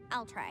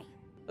 I'll try.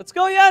 Let's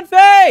go,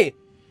 Yanfei!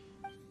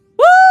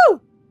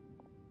 Woo!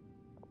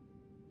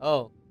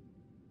 Oh.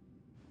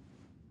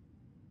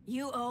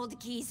 You old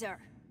geezer.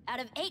 Out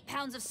of 8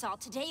 pounds of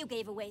salt, today you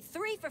gave away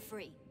 3 for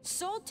free,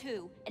 sold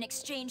 2, and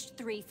exchanged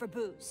 3 for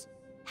booze.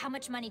 How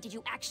much money did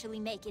you actually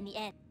make in the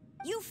end?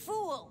 You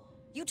fool!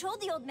 You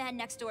told the old man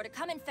next door to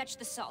come and fetch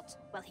the salt.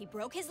 Well, he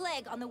broke his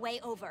leg on the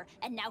way over,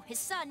 and now his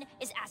son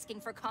is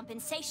asking for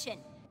compensation.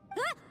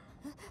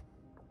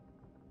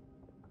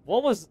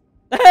 What was...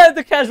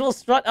 the casual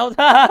strut out.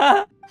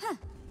 Huh.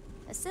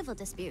 A civil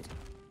dispute.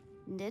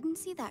 Didn't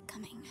see that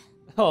coming.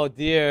 Oh,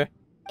 dear.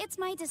 It's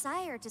my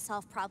desire to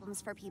solve problems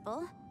for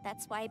people.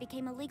 That's why I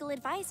became a legal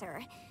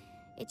advisor.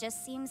 It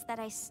just seems that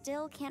I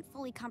still can't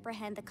fully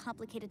comprehend the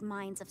complicated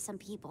minds of some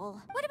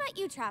people. What about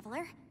you,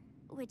 Traveler?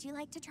 Would you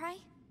like to try?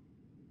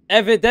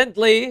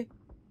 Evidently,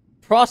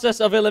 process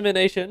of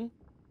elimination.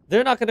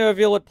 They're not going to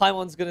reveal what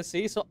Paimon's going to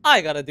see, so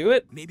I got to do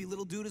it. Maybe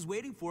little dude is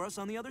waiting for us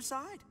on the other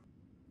side.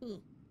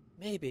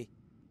 Maybe.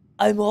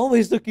 I'm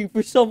always looking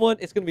for someone.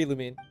 It's going to be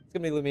Lumine. It's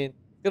going to be Lumine.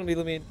 It's going to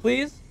be Lumine.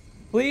 Please?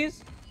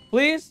 Please?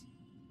 Please?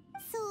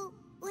 So,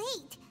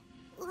 wait.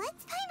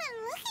 What's Paimon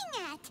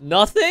looking at?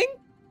 Nothing?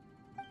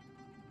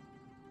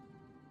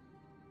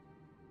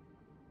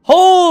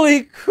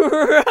 Holy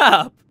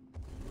crap!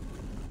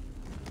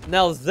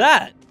 Now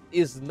that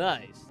is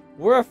nice.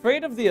 We're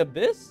afraid of the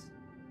abyss?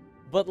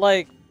 But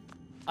like,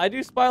 I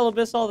do spiral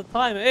abyss all the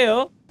time.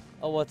 Ayo.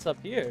 Oh, what's up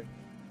here?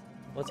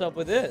 What's up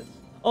with this?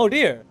 Oh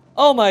dear.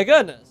 Oh my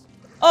goodness.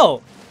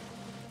 Oh.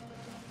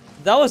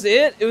 That was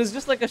it? It was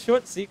just like a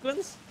short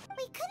sequence?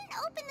 We couldn't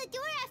open the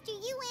door after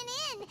you went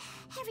in.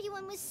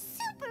 Everyone was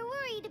super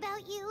worried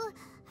about you.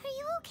 Are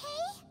you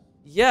okay?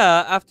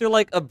 Yeah, after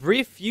like a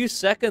brief few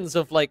seconds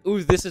of like,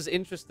 ooh, this is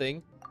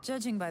interesting.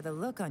 Judging by the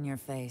look on your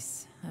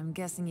face, I'm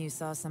guessing you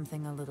saw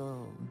something a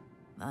little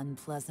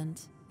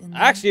unpleasant in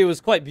there? Actually, it was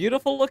quite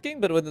beautiful looking,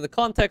 but within the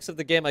context of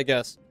the game, I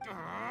guess.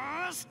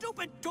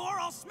 Stupid door,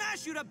 I'll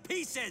smash you to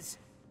pieces!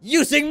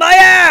 Using my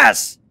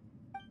ass!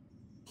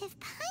 If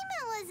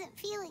Paimon wasn't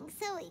feeling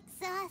so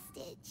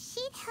exhausted,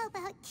 she'd help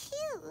out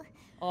too.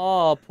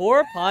 Oh,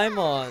 poor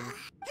Paimon.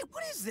 Hey,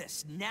 what is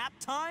this? Nap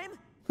time?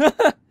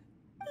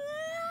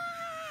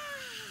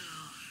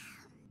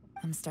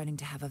 I'm starting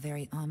to have a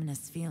very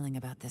ominous feeling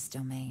about this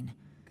domain.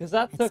 Because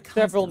that It's took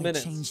several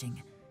constantly minutes.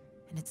 changing,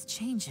 and its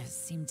changes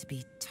seem to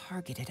be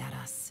targeted at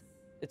us.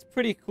 It's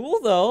pretty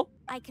cool, though.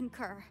 I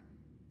concur.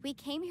 We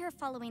came here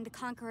following the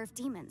Conqueror of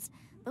Demons,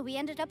 but we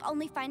ended up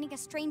only finding a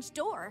strange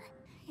door.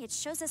 It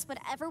shows us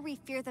whatever we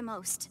fear the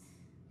most.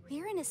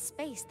 We're in a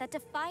space that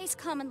defies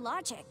common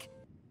logic.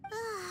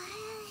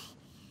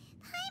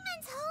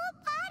 Paimon's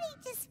whole body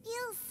just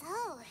feels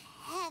so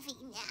heavy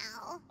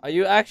now. Are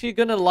you actually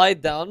gonna lie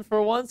down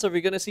for once? Are we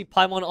gonna see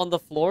Paimon on the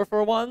floor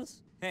for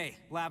once? Hey,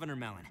 Lavender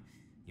Melon.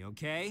 You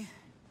okay?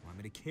 Want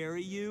me to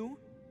carry you?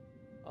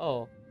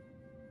 Oh.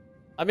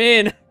 I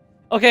mean,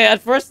 okay,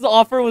 at first the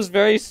offer was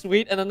very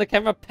sweet, and then the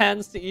camera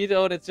pans to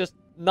Itto, and it's just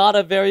not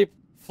a very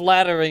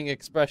flattering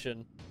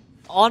expression.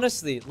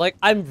 Honestly, like,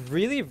 I'm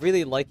really,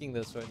 really liking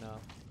this right now.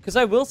 Because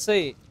I will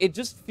say, it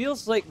just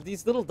feels like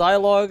these little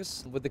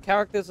dialogues with the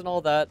characters and all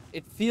that,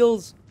 it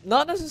feels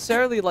not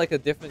necessarily like a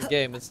different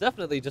game. It's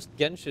definitely just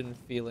Genshin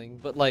feeling,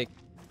 but like,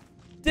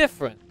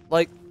 different.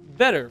 Like,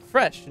 better,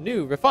 fresh,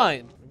 new,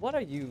 refined. What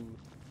are you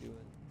doing?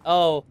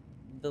 Oh,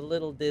 the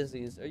little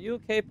dizzies. Are you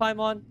okay,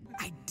 Paimon?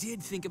 I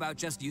did think about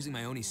just using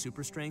my Oni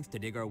super strength to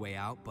dig our way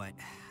out, but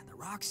the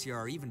rocks here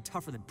are even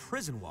tougher than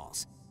prison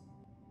walls.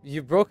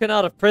 You've broken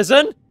out of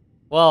prison?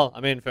 Well,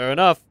 I mean, fair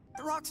enough.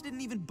 The rocks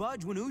didn't even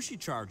budge when Ushi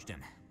charged him.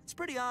 It's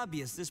pretty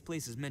obvious this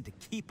place is meant to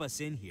keep us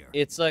in here.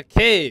 It's a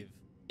cave.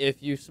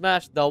 if you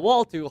smash the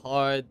wall too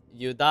hard,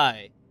 you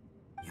die.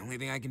 The only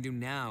thing I can do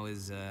now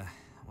is,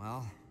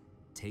 well,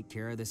 take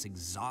care of this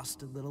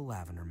exhausted little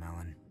lavender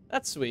melon.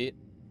 That's sweet.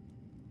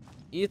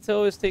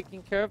 Itto is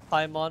taking care of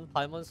Paimon.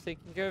 Paimon's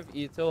taking care of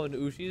Itto, and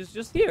Ushi is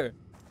just here.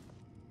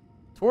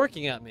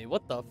 Twerking at me.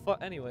 What the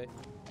fuck? Anyway.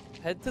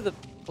 Head to the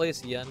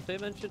place Yanfei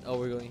mentioned. Oh,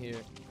 we're going here.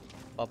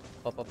 Up,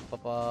 up, up,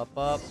 up, up,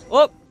 up.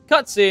 Oh!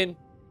 Cutscene!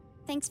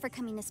 Thanks for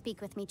coming to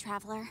speak with me,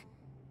 Traveler.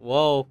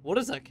 Whoa, what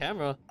is that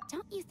camera?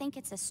 Don't you think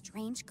it's a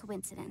strange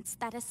coincidence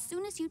that as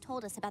soon as you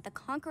told us about the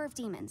Conqueror of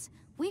Demons,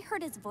 we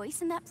heard his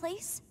voice in that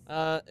place?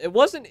 It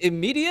wasn't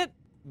immediate,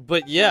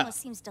 but It yeah.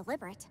 almost seems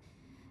deliberate.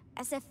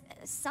 As if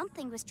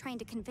something was trying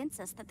to convince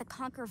us that the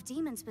Conqueror of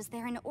Demons was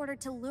there in order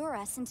to lure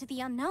us into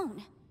the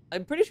unknown.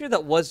 I'm pretty sure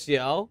that was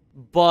Xiao,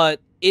 but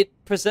it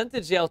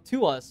presented Xiao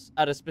to us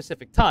at a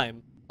specific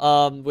time,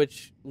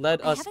 which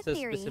led us to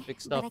theory, specific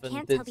but stuff I and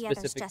can't did tell the others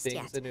specific just things,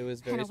 yet. and it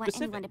was I very don't want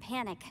specific. anyone to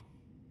panic.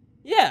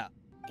 Yeah.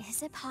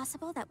 Is it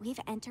possible that we've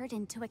entered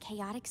into a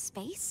chaotic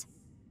space?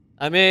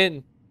 I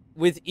mean,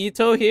 with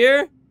Itto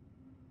here?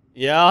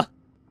 Yeah.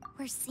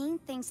 We're seeing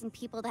things in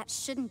people that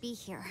shouldn't be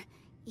here.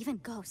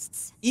 Even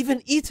ghosts. Even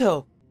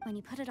Itto! When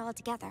you put it all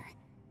together,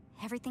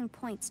 everything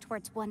points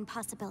towards one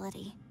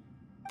possibility.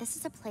 This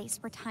is a place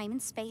where time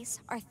and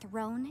space are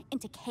thrown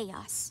into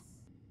chaos.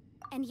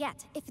 And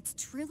yet, if it's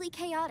truly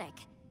chaotic,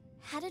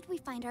 how did we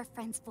find our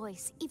friend's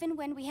voice even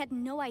when we had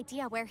no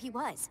idea where he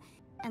was?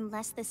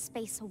 Unless this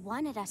space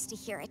wanted us to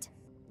hear it.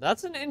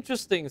 That's an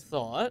interesting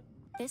thought.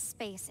 This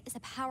space is a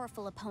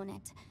powerful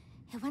opponent.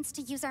 It wants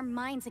to use our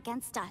minds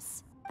against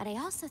us. But I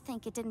also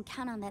think it didn't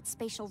count on that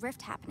spatial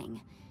rift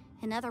happening.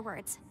 In other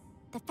words,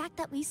 the fact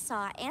that we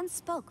saw and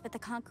spoke with the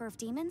Conqueror of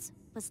Demons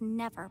was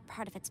never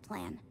part of its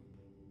plan.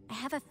 I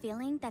have a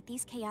feeling that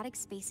these chaotic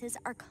spaces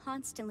are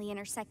constantly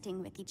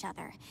intersecting with each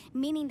other,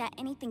 meaning that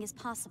anything is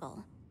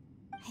possible.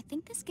 I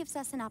think this gives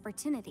us an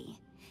opportunity.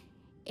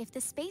 If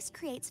the space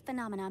creates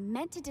phenomena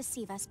meant to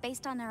deceive us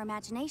based on our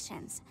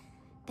imaginations,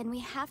 then we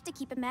have to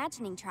keep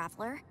imagining,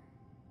 Traveler.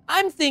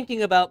 I'm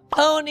thinking about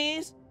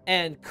ponies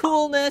and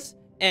coolness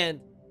and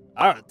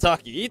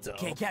Arataki Itto.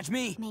 Can't catch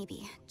me.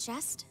 Maybe,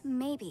 just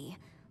maybe,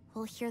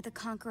 we'll hear the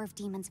Conqueror of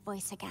Demons'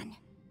 voice again.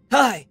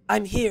 Hi,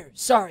 I'm here.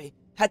 Sorry,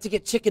 had to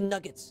get chicken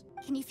nuggets.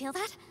 Can you feel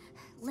that?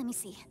 Let me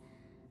see.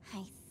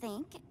 I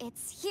think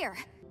it's here.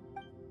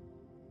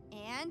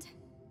 And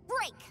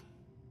break!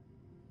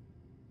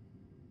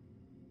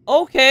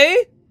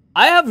 Okay.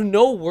 I have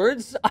no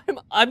words.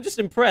 I'm just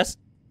impressed.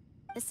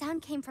 The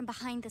sound came from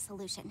behind this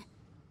illusion.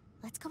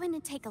 Let's go in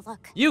and take a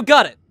look. You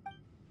got it.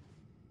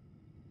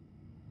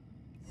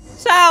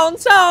 Sound,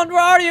 where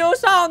are you?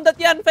 Sound that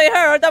Yanfei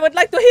heard. I would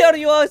like to hear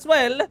you as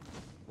well.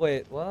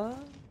 Wait,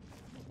 what?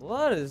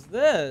 What is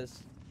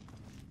this?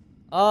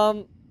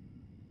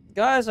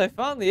 Guys, I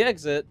found the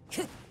exit.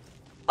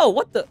 Oh,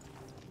 what the?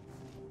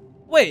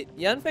 Wait,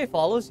 Yanfei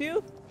follows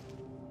you?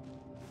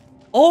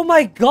 Oh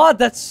my god,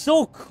 that's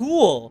so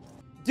cool.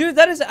 Dude,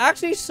 that is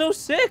actually so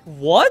sick.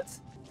 What?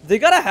 They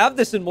gotta have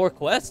this in more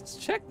quests.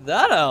 Check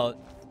that out.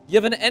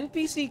 You have an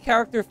NPC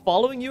character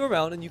following you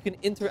around and you can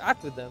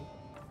interact with them.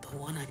 The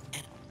one I...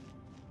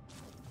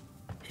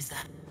 Is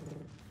that...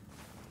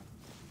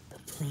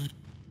 the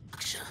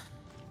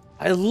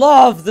I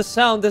love the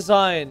sound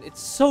design.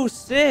 It's so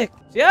sick.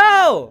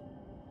 Xiao!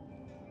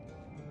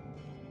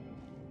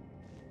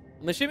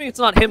 I'm assuming it's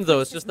not him though,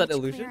 it's just that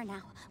illusion.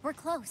 Now. We're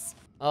close.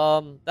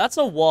 That's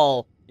a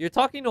wall. You're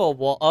talking to a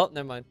wall. Oh,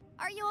 never mind.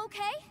 Are you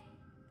okay?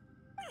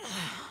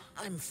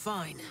 I'm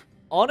fine.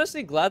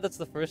 Honestly, glad that's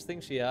the first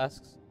thing she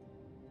asks.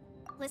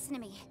 Listen to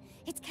me.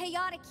 It's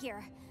chaotic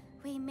here.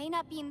 We may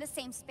not be in the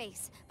same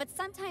space, but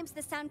sometimes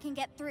the sound can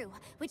get through,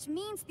 which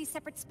means these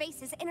separate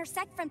spaces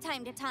intersect from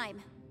time to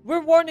time.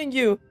 We're warning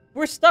you.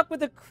 We're stuck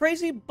with a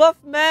crazy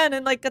buff man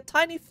and like a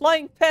tiny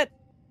flying pet.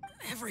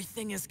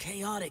 Everything is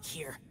chaotic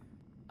here.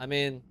 I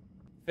mean,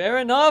 fair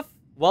enough.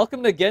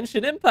 Welcome to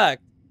Genshin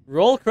Impact.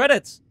 Roll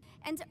credits.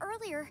 And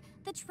earlier,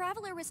 the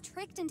Traveler was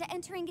tricked into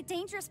entering a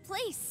dangerous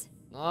place.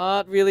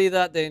 Not really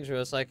that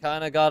dangerous. I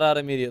kind of got out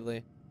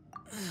immediately.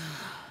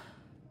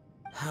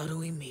 How do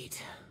we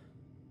meet?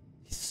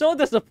 He's so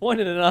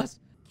disappointed in us.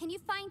 Can you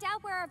find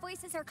out where our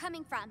voices are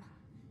coming from?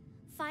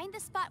 Find the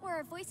spot where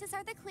our voices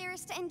are the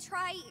clearest and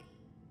try...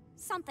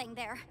 something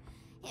there.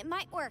 It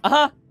might work.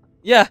 Uh-huh.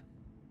 Yeah.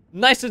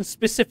 Nice and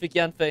specific,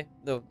 Yanfei.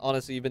 Though,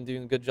 honestly, you've been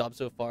doing a good job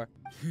so far.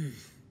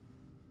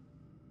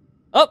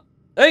 Oh,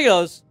 there he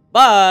goes.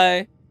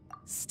 Bye.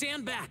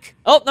 Stand back.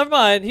 Oh, never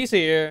mind. He's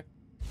here.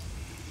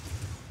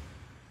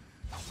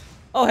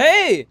 Oh,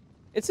 hey.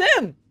 It's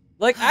him.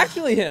 Like,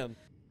 actually him.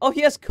 Oh,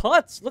 he has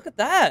cuts. Look at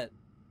that.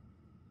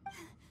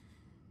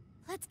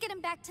 Let's get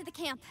him back to the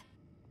camp.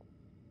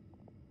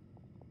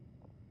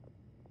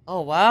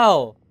 Oh,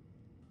 wow.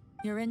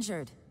 You're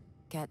injured.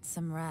 Get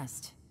some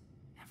rest.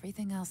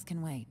 Everything else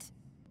can wait.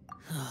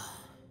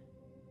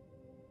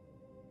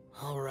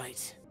 All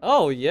right.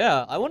 Oh,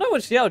 yeah. I wonder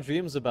what Xiao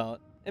dreams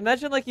about.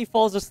 Imagine, like, he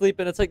falls asleep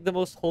and it's, like, the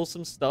most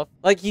wholesome stuff.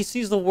 Like, he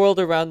sees the world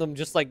around him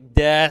just, like,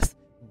 death,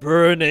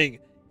 burning,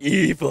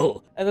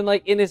 evil. And then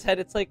like in his head,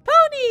 it's like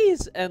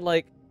ponies and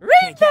like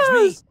Can't catch me.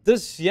 rainbows.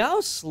 Does Xiao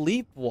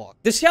sleepwalk?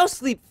 Does Xiao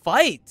sleep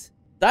fight?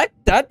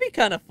 That'd be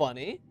kind of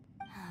funny.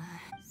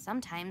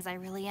 Sometimes I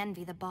really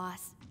envy the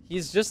boss.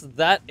 He's just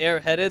that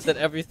airheaded that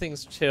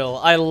everything's chill.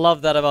 I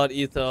love that about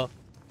Itto.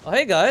 Oh,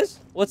 hey guys,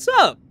 what's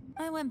up?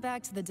 I went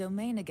back to the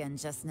domain again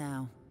just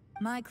now.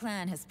 My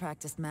clan has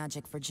practiced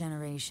magic for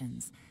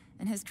generations,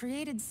 and has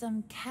created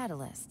some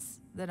catalysts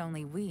that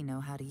only we know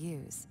how to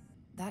use.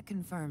 That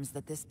confirms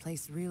that this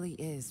place really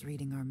is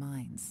reading our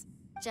minds.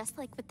 Just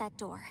like with that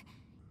door.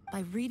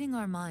 By reading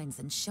our minds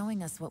and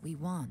showing us what we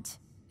want,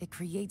 it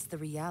creates the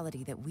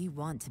reality that we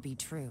want to be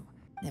true.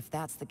 If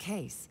that's the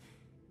case,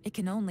 it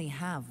can only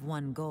have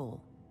one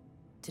goal: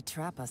 to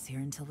trap us here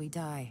until we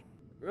die.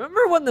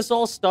 Remember when this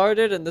all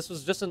started and this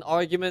was just an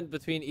argument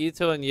between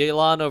Itto and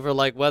Yelan over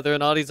like whether or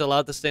not he's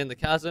allowed to stay in the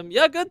chasm?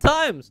 Yeah, good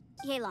times.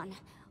 Yelan,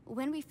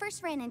 when we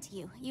first ran into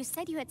you, you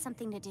said you had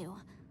something to do.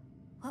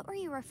 What were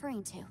you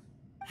referring to?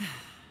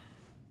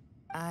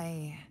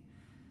 I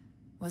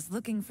was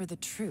looking for the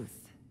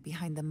truth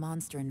behind the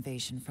monster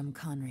invasion from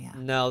Conria.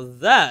 Now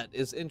that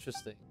is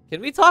interesting.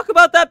 Can we talk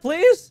about that,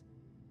 please?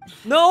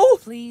 No?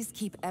 Please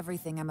keep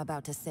everything I'm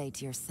about to say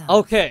to yourself.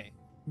 Okay.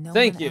 No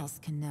Thank one you. else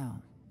can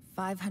know.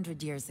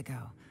 500 years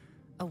ago,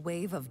 a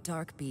wave of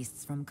dark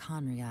beasts from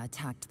Conria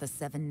attacked the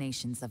 7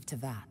 nations of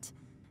Tevat.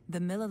 The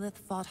Millelith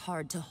fought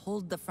hard to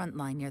hold the front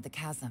line near the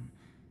chasm.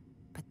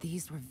 But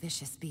these were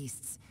vicious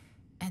beasts,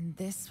 and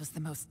this was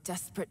the most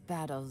desperate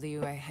battle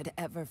Liyue had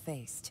ever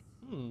faced.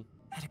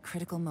 At a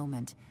critical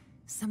moment,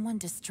 someone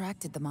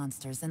distracted the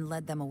monsters and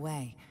led them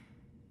away.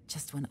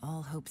 Just when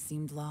all hope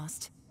seemed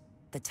lost,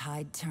 the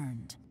tide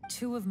turned.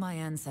 2 of my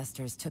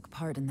ancestors took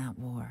part in that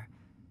war,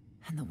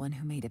 and the one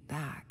who made it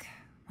back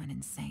went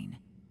insane.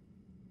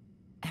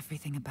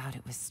 Everything about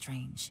it was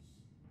strange.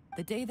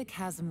 The day the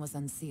chasm was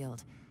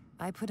unsealed,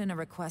 I put in a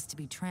request to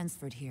be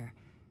transferred here,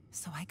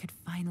 so I could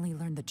finally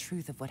learn the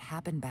truth of what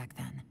happened back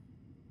then.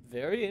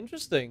 Very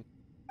interesting.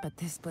 But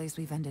this place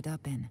we've ended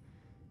up in,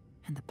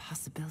 and the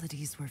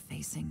possibilities we're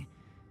facing,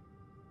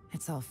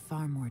 it's all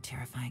far more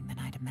terrifying than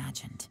I'd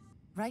imagined.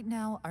 Right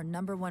now, our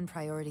 #1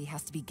 priority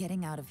has to be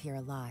getting out of here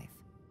alive.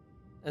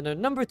 And our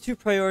 #2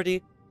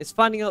 priority is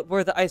finding out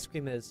where the ice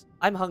cream is.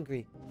 I'm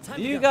hungry.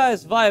 You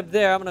guys vibe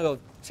there. I'm gonna go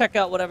check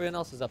out what everyone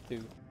else is up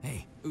to.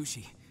 Hey,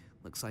 Ushi.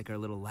 Looks like our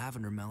little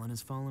lavender melon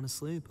has fallen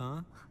asleep,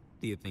 huh?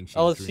 Do you think she's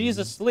Oh, dreaming? she's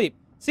asleep.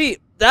 See,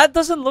 that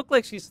doesn't look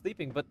like she's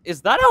sleeping, but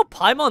is that how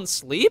Paimon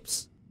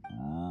sleeps?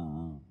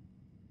 Man,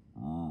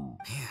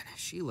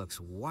 she looks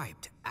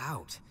wiped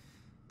out.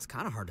 It's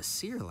kind of hard to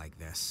see her like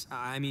this.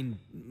 I mean,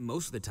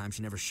 most of the time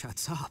she never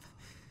shuts up.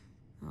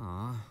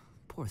 Aw,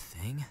 poor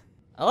thing.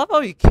 I love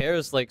how he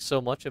cares like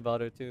so much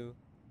about her too.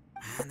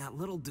 Man, that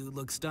little dude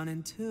looks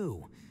stunning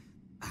too.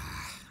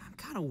 I'm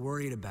kind of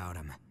worried about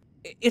him.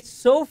 It's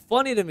so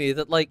funny to me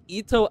that like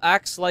Itto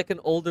acts like an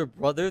older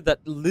brother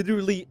that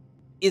literally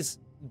is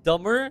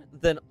dumber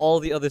than all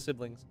the other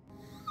siblings.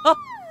 Oh.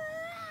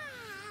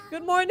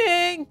 Good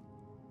morning!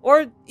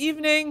 Or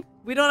evening.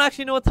 We don't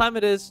actually know what time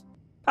it is.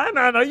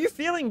 Paimon, are you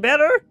feeling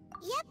better?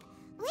 Yep,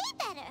 way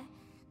better.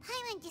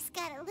 Paimon just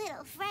got a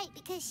little fright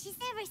because she's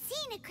never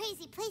seen a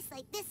crazy place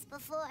like this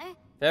before.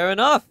 Fair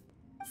enough.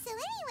 So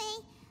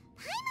anyway,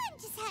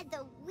 Paimon just had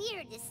the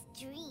weirdest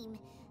dream.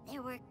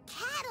 There were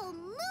cattle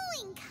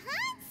mooing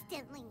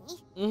constantly.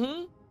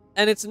 Mm-hmm.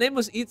 And its name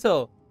was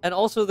Itto. And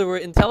also there were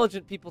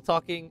intelligent people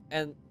talking,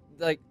 and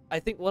like I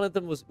think one of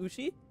them was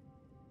Ushi.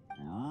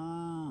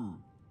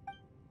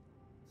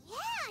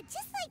 Yeah,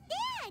 just like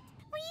that.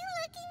 Were you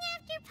looking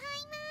after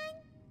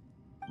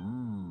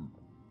Paimon?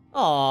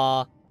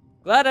 Aww.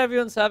 Glad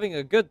everyone's having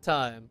a good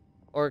time.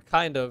 Or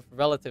kind of,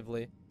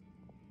 relatively.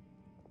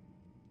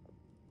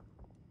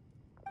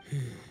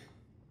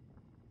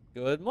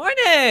 Good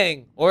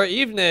morning! Or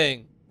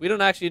evening. We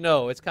don't actually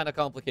know. It's kind of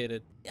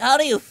complicated. How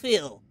do you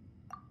feel?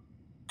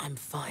 I'm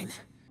fine.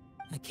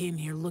 I came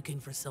here looking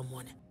for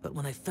someone, but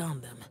when I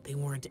found them, they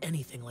weren't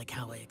anything like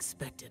how I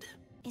expected.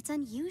 It's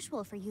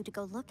unusual for you to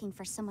go looking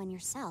for someone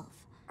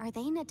yourself. Are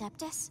they an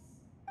Adeptus?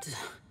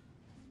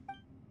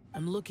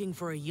 I'm looking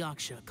for a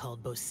Yaksha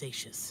called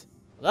Bosacius.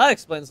 Well, that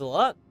explains a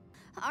lot.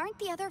 Aren't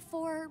the other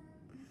 4...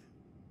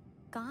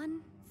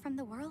 gone from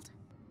the world?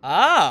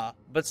 Ah,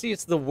 but see,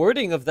 it's the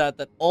wording of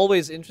that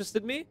always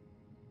interested me.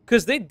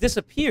 Because they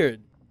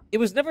disappeared. It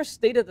was never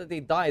stated that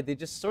they died. They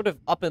just sort of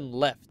up and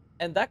left.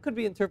 And that could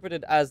be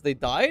interpreted as they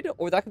died,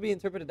 or that could be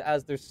interpreted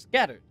as they're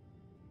scattered.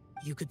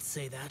 You could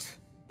say that,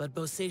 but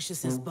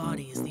Bosacius's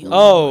body is the only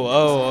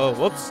Oh,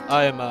 whoops.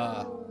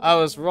 I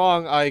was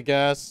wrong, I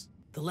guess.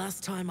 The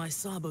last time I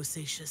saw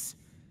Bosacius,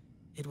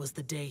 it was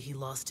the day he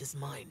lost his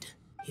mind.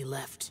 He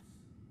left.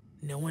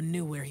 No one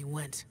knew where he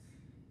went,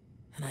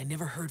 and I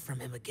never heard from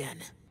him again.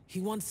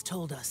 He once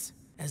told us,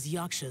 as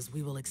Yakshas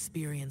we will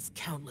experience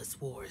countless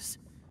wars.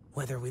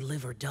 Whether we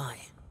live or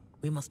die,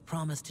 we must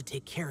promise to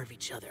take care of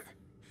each other,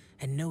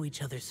 and know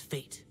each other's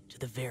fate to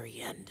the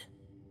very end.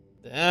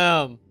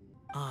 Damn.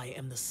 I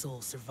am the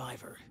sole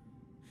survivor,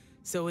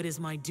 so it is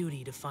my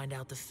duty to find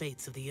out the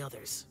fates of the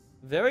others.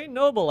 Very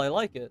noble, I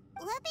like it.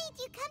 What made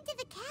you come to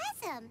the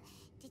chasm?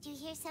 Did you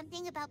hear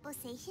something about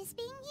Bosacius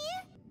being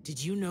here?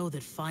 Did you know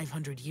that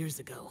 500 years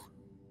ago,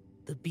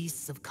 the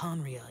beasts of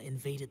Conria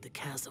invaded the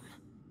chasm?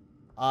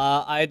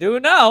 I do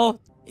now.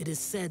 It is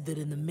said that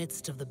in the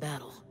midst of the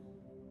battle,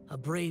 a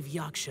brave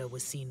Yaksha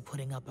was seen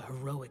putting up a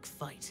heroic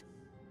fight.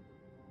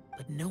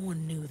 But no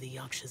one knew the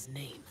Yaksha's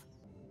name.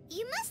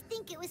 You must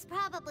think it was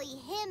probably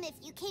him if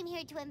you came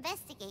here to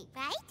investigate,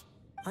 right?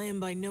 I am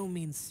by no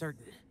means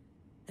certain,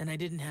 and I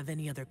didn't have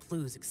any other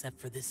clues except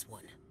for this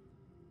one.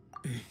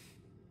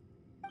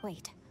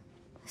 Wait,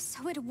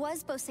 so it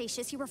was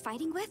Bosacius you were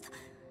fighting with?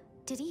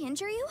 Did he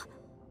injure you?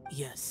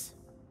 Yes.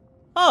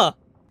 Huh.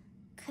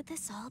 Could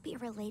this all be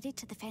related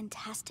to the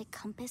fantastic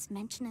compass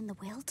mentioned in the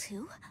will,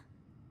 too?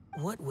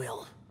 What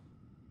will?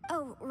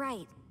 Oh,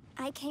 right.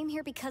 I came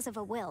here because of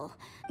a will.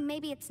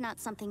 Maybe it's not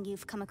something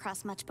you've come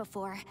across much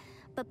before,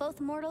 but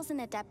both mortals and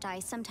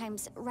adepti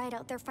sometimes write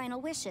out their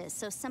final wishes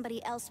so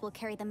somebody else will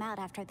carry them out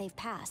after they've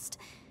passed.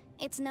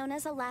 It's known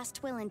as a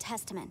last will and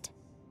testament.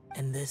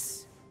 And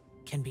this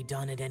can be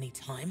done at any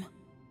time?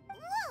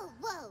 Whoa,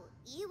 whoa.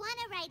 You want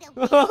to write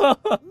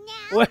a will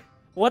now?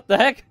 What the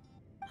heck?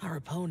 Our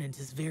opponent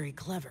is very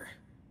clever.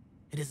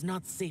 It is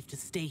not safe to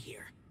stay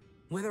here.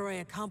 Whether I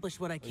accomplish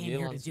what I came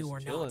here to do or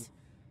not,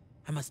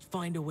 I must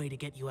find a way to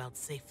get you out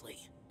safely.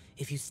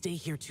 If you stay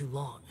here too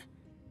long,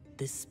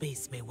 this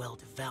space may well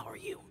devour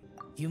you.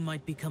 You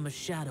might become a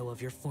shadow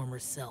of your former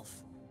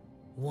self,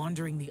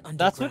 wandering the underground.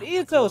 That's what like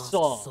a Itto lost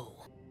saw.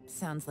 soul.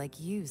 Sounds like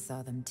you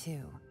saw them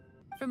too.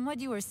 From what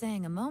you were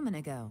saying a moment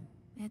ago,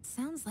 it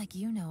sounds like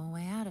you know a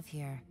way out of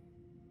here.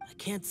 I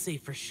can't say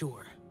for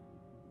sure.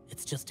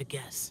 It's just a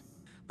guess.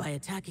 By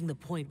attacking the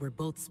point where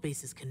both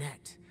spaces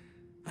connect,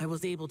 I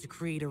was able to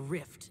create a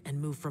rift and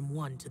move from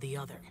one to the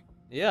other.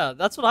 Yeah,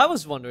 that's what I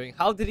was wondering.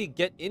 How did he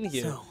get in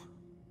here? So,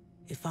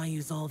 if I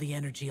use all the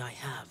energy I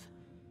have,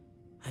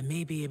 I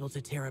may be able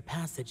to tear a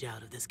passage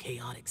out of this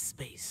chaotic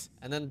space.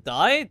 And then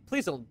die?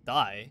 Please don't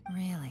die.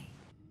 Really?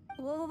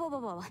 Whoa, whoa, whoa,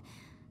 whoa.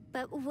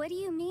 But what do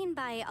you mean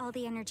by all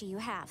the energy you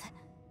have?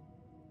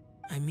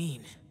 I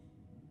mean,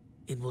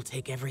 it will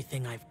take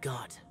everything I've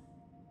got.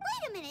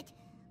 Wait a minute.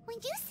 When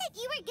you said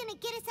you were gonna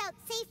get us out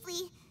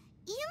safely,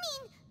 you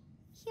mean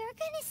you're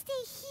gonna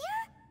stay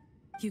here?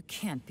 You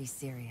can't be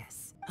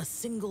serious. A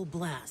single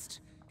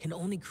blast can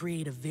only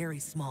create a very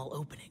small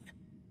opening.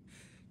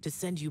 To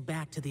send you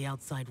back to the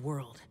outside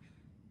world,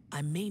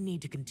 I may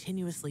need to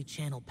continuously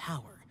channel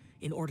power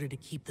in order to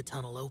keep the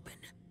tunnel open.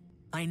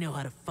 I know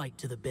how to fight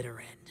to the bitter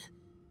end.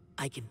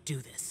 I can do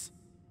this.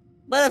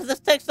 But if this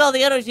takes all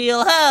the energy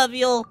you'll have,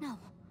 you'll... No.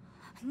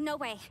 No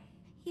way.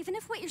 Even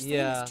if what you're saying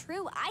Yeah. is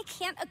true, I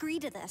can't agree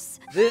to this.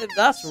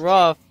 That's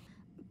rough.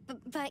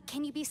 But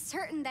can you be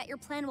certain that your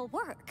plan will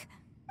work?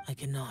 I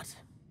cannot.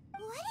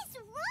 What is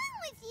wrong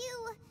with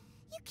you?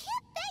 You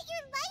can't bet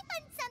your life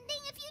on something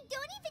if you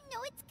don't even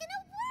know it's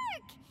gonna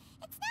work.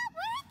 It's not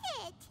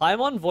worth it.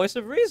 I'm on Voice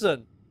of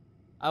Reason.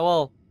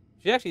 Well,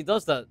 she actually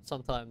does that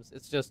sometimes.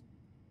 It's just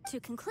To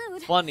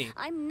conclude, funny.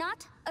 I'm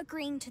not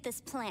agreeing to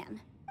this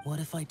plan. What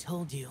if I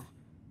told you?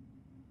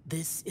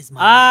 This is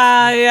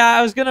my Yeah,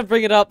 I was gonna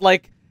bring it up,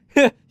 like,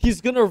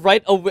 he's gonna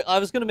write a will. I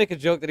was gonna make a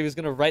joke that he was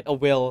gonna write a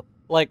will,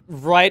 like,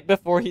 right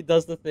before he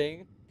does the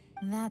thing.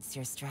 That's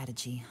your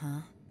strategy,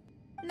 huh?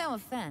 No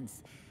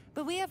offense,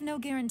 but we have no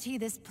guarantee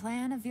this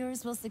plan of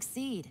yours will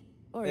succeed.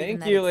 Or even Thank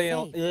that you,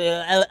 it's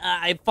Leo. safe.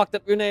 I fucked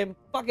up your name.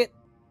 Fuck it.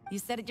 You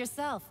said it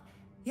yourself.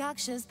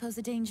 Yakshas pose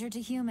a danger to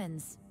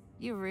humans.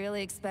 You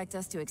really expect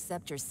us to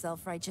accept your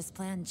self-righteous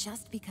plan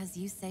just because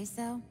you say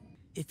so?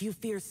 If you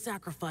fear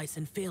sacrifice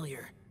and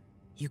failure,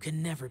 you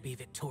can never be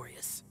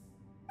victorious.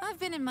 I've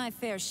been in my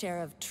fair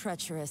share of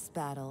treacherous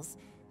battles,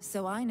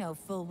 so I know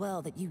full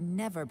well that you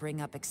never bring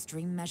up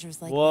extreme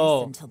measures like Whoa.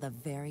 this until the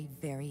very,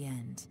 very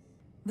end.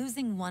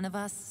 Losing one of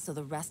us so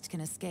the rest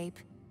can escape?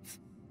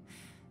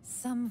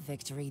 Some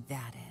victory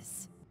that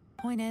is.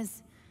 Point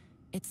is,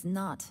 it's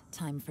not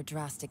time for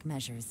drastic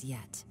measures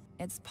yet.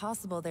 It's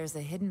possible there's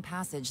a hidden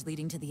passage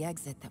leading to the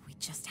exit that we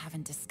just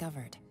haven't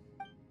discovered.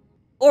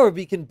 Or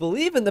we can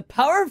believe in the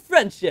power of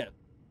friendship.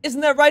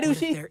 Isn't that right, What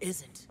Uchi? if there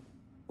isn't?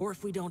 Or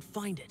if we don't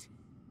find it?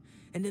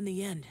 And in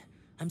the end,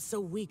 I'm so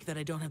weak that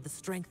I don't have the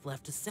strength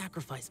left to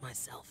sacrifice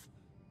myself.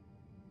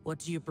 What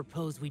do you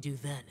propose we do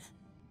then?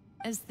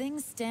 As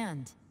things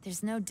stand,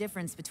 there's no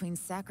difference between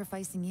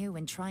sacrificing you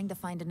and trying to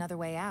find another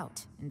way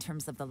out, in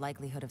terms of the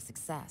likelihood of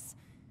success.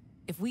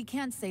 If we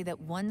can't say that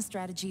one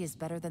strategy is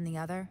better than the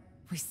other,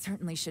 we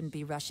certainly shouldn't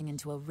be rushing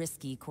into a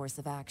risky course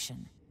of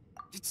action.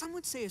 Did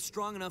someone say a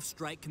strong enough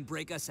strike can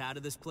break us out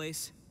of this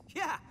place?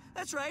 Yeah,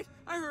 that's right.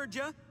 I heard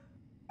ya.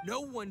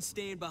 No one's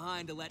staying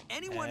behind to let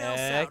anyone else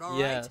out, all right?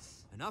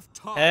 yes. Enough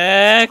talk.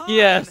 Heck Time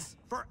yes.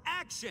 For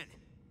action.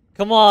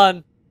 Come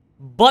on.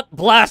 Butt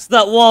blast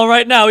that wall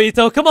right now,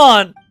 Itto. Come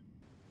on.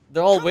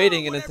 They're all Come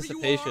waiting on, in whatever you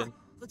anticipation. are.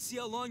 Let's see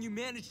how long you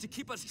manage to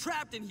keep us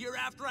trapped in here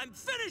after I'm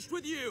finished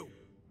with you.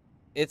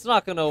 It's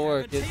not gonna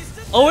work. Have a taste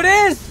of Oh, it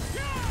is!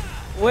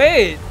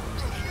 Wait.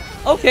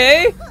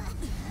 Okay.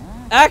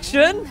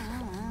 Action.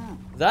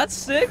 That's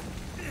sick.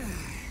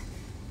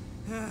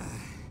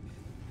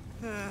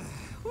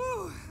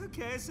 Whew,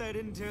 okay, so I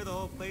didn't tear the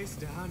whole place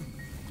down.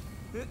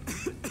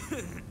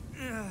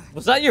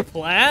 Was that your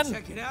plan?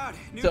 Check it out.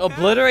 New To path.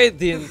 obliterate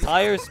the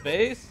entire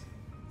space?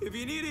 If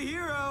you need a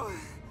hero,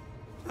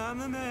 I'm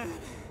the man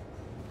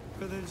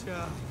for the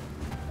job.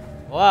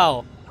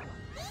 Wow.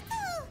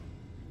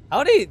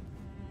 How'd he...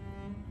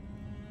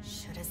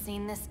 Should have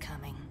seen this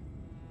coming.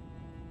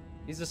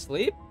 He's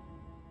asleep?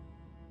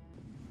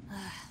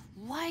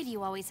 Why do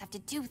you always have to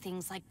do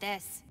things like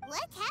this? What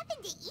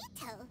happened to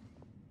Itto?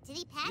 Did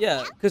he pass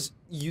Yeah, out? because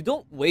you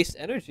don't waste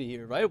energy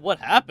here, right? What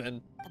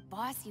happened? The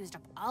boss used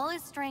up all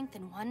his strength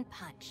in one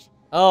punch.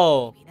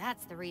 Oh. Maybe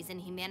that's the reason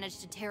he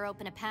managed to tear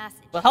open a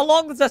passage. But how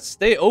long does that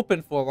stay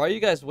open for? Why are you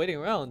guys waiting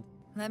around?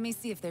 Let me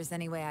see if there's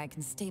any way I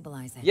can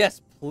stabilize it.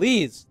 Yes,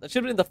 please. That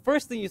should have been the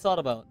first thing you thought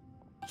about.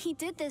 He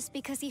did this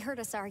because he heard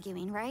us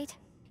arguing, right?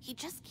 He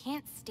just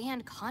can't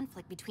stand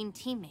conflict between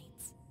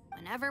teammates.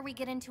 Whenever we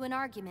get into an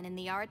argument in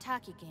the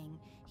Arataki gang,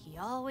 he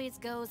always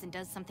goes and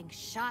does something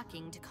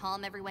shocking to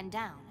calm everyone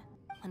down.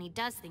 When he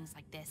does things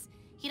like this,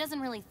 he doesn't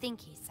really think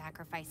he's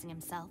sacrificing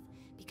himself,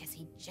 because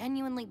he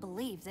genuinely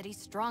believes that he's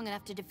strong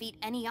enough to defeat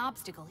any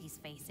obstacle he's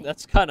facing.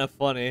 That's kind of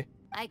funny.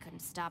 I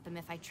couldn't stop him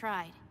if I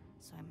tried,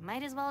 so I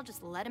might as well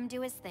just let him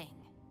do his thing.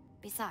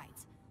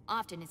 Besides,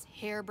 often his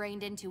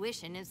harebrained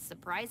intuition is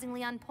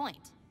surprisingly on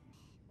point.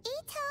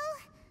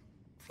 Itto,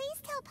 please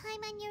tell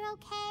Paimon you're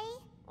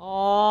okay.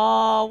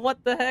 Aw,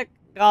 what the heck?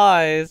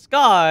 Guys,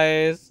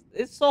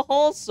 it's so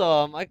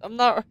wholesome. I'm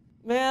not...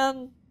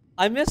 Man,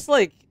 I miss,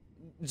 like,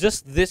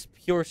 just this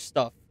pure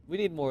stuff. We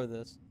need more of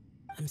this.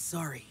 I'm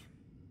sorry.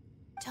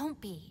 Don't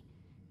be.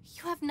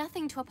 You have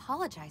nothing to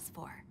apologize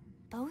for.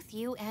 Both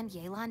you and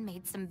Yelan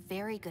made some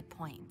very good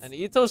points. And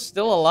Ito's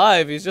still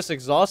alive. He's just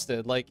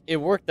exhausted. Like, it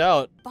worked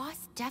out.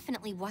 Boss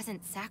definitely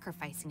wasn't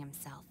sacrificing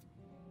himself.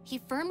 He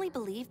firmly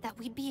believed that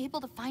we'd be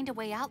able to find a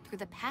way out through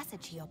the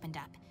passage he opened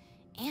up.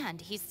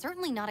 And he's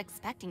certainly not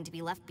expecting to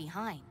be left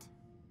behind.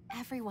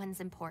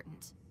 Everyone's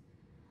important.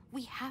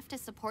 We have to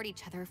support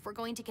each other if we're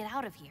going to get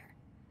out of here.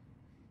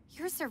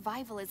 Your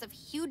survival is of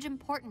huge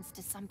importance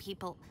to some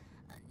people.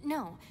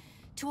 No,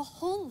 to a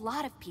whole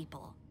lot of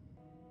people.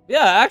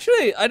 Yeah,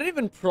 actually, I didn't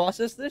even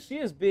process this. She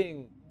is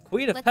being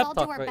queen of Let's pep all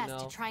talk do our right best now.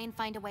 to try and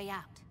find a way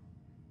out.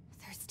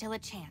 There's still a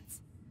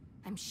chance.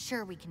 I'm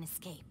sure we can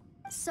escape.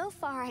 So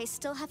far, I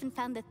still haven't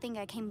found the thing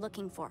I came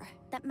looking for.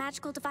 That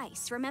magical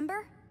device,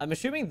 remember? I'm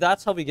assuming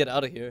that's how we get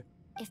out of here.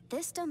 If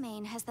this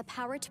domain has the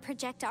power to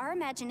project our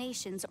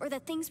imaginations or the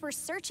things we're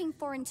searching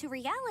for into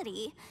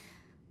reality,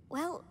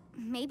 well,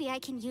 maybe I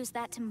can use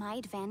that to my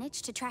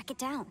advantage to track it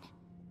down.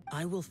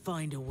 I will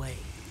find a way.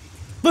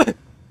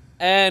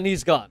 And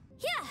he's gone.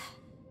 Yeah!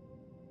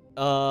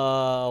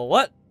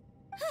 What?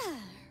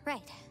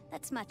 Right,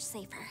 that's much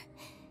safer.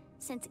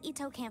 Since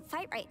Itto can't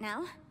fight right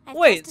now, I've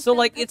Wait, cast a so spell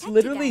like to it's protect you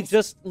literally guys.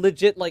 just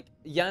legit like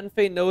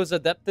Yanfei knows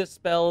Adeptus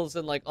spells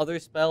and like other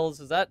spells.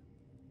 Is that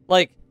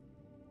like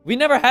we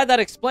never had that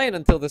explained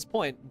until this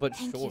point, but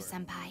Thank sure. you,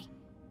 Senpai.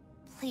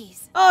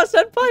 Please, Oh, be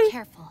Senpai!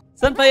 careful.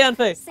 Senpai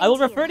Yanfei. Same I will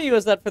to you. refer to you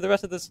as that for the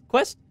rest of this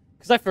quest,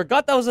 because I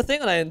forgot that was a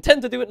thing and I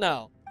intend to do it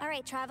now.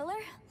 Alright, Traveler,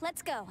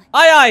 let's go.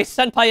 Aye aye,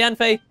 Senpai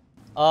Yanfei!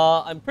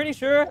 I'm pretty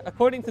sure,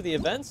 according to the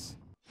events,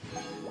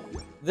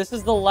 this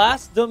is the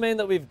last domain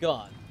that we've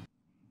got.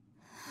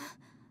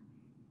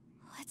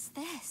 What's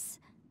this?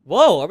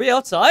 Whoa, are we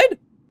outside?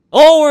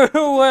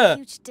 Oh,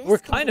 Huge disc we're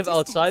in kind the of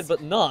outside, distance.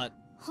 but not.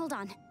 Hold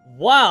on.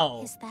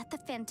 Wow. Is that the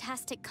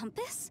fantastic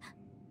compass?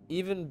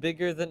 Even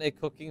bigger than a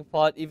cooking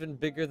pot, even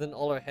bigger than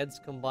all our heads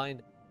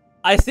combined.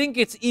 I think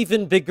it's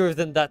even bigger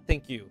than that,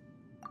 thank you.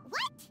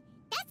 What?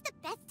 That's the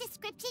best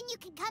description you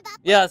can come up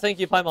Yeah, thank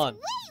you, Paimon.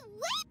 with?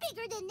 Way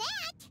bigger than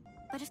that!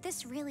 But if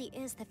this really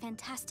is the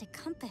fantastic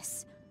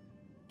compass,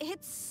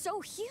 it's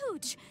so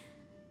huge.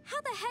 How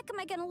the heck am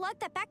I gonna lug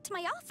that back to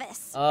my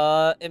office?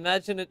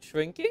 Imagine it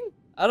shrinking?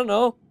 I don't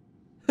know.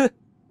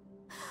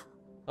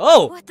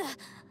 Oh! What the?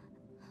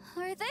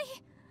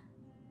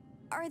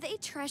 Are they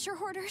treasure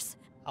hoarders?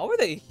 How are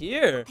they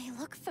here? They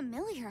look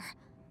familiar.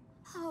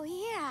 Oh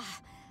yeah,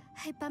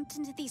 I bumped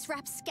into these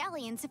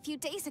rapscallions a few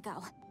days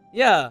ago.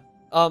 Yeah,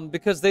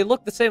 because they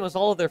look the same as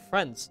all of their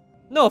friends.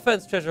 No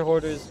offense, treasure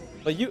hoarders,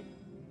 but you...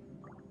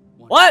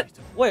 What?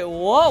 Wait,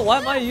 what? Why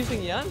am I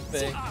using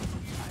Yanfei?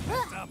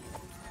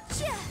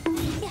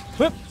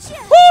 Whip.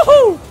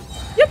 Woohoo!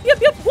 Yep,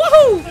 yep, yep,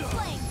 woohoo!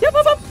 Yep,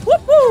 yep, yep,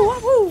 woohoo,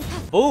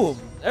 woohoo! Boom,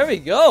 there we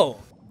go.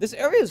 This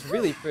area is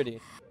really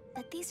pretty.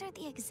 But these are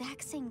the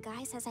exact same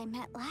guys as I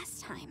met last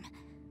time.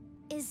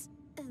 Is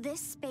this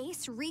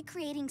space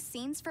recreating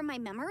scenes from my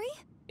memory?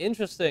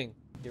 Interesting.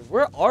 Here,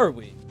 where are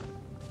we?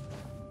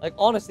 Like,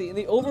 honestly, in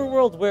the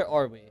overworld, where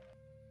are we?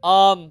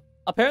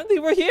 Apparently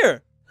we're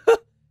here.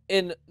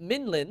 In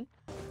Minlin.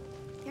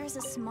 There's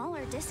a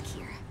smaller disc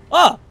here.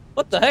 Ah!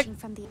 What the heck? Judging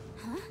from the...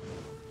 Huh?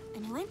 A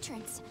new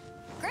entrance.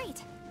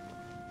 Great.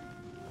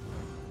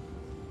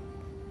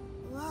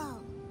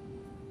 Whoa.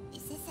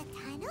 Is this a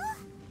tunnel?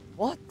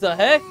 What the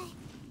heck?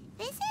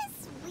 This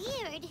is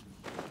weird.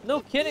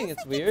 No kidding, Feels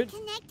it's like weird. It's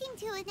connecting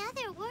to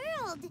another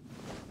world.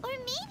 Or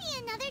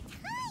maybe another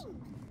time.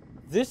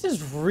 This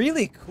is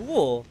really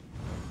cool.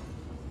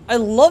 I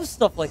love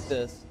stuff like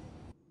this.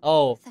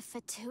 Oh. The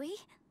Fatui?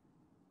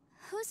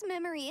 Whose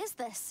memory is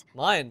this?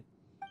 Mine.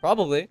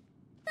 Probably.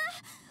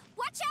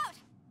 Watch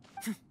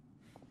out!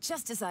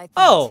 Just as I thought.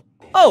 Oh!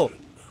 Oh!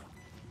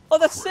 Oh,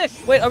 that's sick!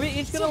 Wait, are we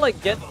each gonna,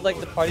 like, get, like,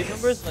 the party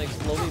members and, like,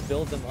 slowly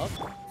build them up?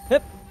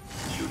 Hip!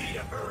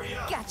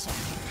 Gotcha.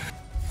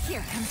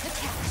 Here comes the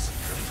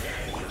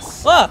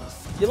catch. Ah!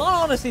 Yolanda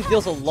honestly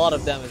deals a lot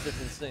of damage. It's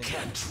insane.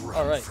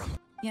 Alright.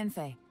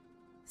 Yanfei,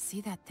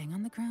 see that thing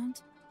on the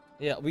ground?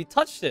 Yeah, we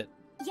touched it.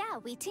 Yeah,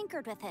 we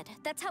tinkered with it.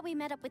 That's how we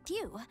met up with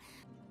you.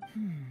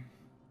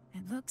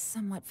 It looks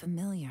somewhat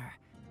familiar.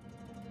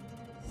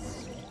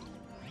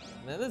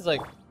 Man, this is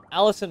like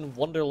Alice in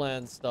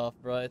Wonderland stuff,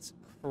 bro. It's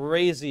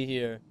crazy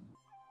here.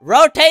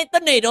 Rotate the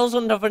needles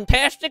on the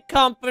fantastic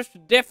compass to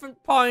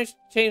different points to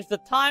change the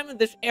time in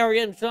this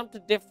area and jump to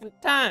different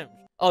times.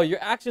 Oh, your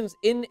actions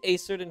in a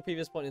certain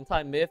previous point in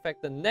time may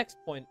affect the next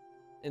point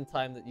in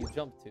time that you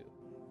jump to.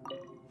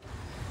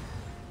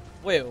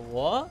 Wait,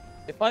 what?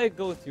 If I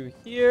go through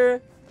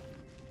here...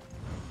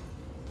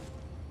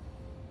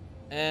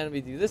 and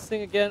we do this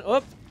thing again.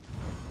 Oop!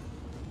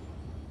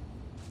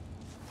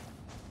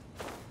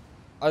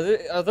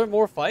 Are there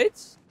more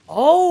fights?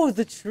 Oh,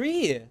 the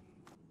tree!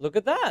 Look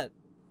at that!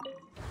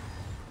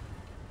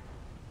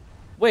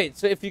 Wait,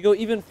 so if you go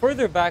even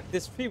further back,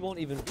 this tree won't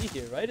even be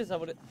here, right? Is that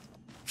what it...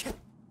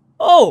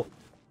 Oh!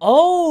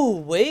 Oh,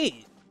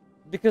 wait!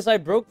 Because I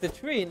broke the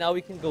tree, now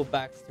we can go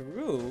back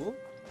through.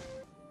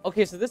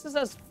 Okay, so this is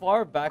as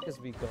far back as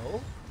we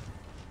go.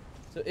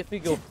 So if we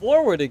go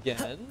forward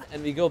again,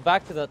 and we go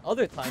back to that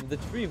other time, the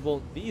tree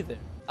won't be there.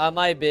 Am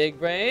I big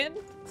brain?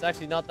 It's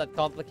actually not that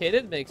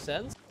complicated, makes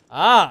sense.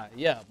 Ah,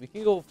 yeah, we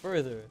can go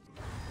further.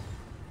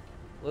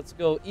 Let's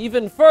go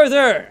even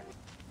further!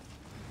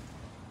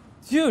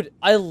 Dude,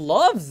 I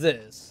love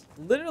this.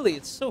 Literally,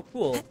 it's so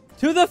cool.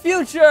 To the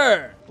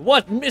future!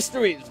 What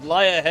mysteries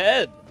lie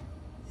ahead?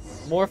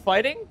 More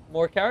fighting?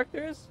 More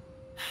characters?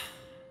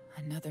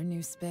 Another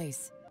new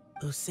space.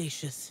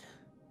 Osacious.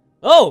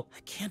 Oh! I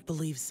can't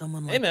believe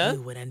someone Hey, like man.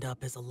 you would end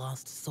up as a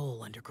lost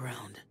soul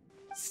underground.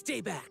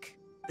 Stay back.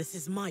 This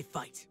is my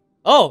fight.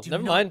 Oh, Do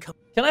never not mind. come-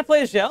 Can I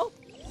play as Xiao?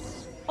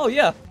 Oh,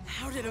 yeah.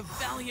 How did a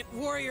valiant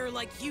warrior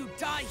like you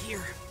die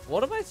here?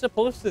 What am I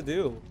supposed to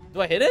do?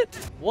 Do I hit it?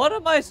 What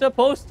am I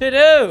supposed to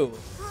do?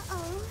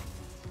 Uh-oh.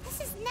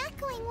 This is not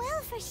going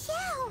well for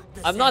Xiao.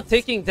 I'm not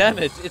taking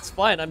damage. It's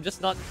fine. I'm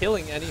just not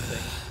killing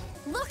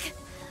anything. Look!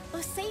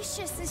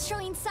 Osacious is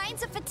showing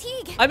signs of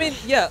fatigue. I mean,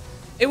 yeah.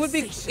 It would be...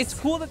 It's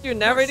cool that you're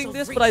narrating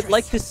this, but I'd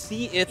like to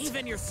see it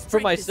Even your for strength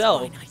is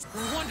myself. finite.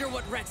 I wonder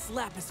what Rex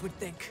Lapis would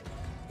think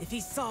if he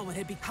saw what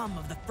had become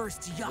of the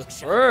first The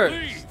Yaksha.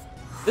 first.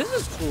 This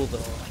is cool,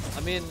 though.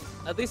 I mean,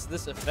 at least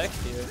this effect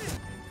here.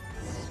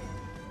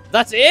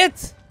 That's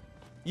it?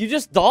 You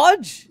just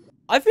dodge?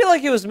 I feel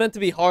like it was meant to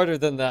be harder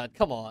than that.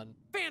 Come on.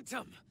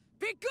 Phantom,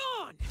 be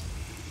gone!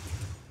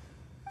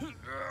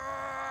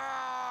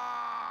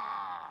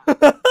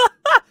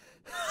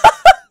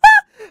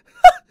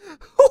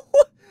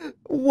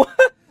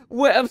 What?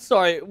 Wait, I'm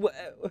sorry.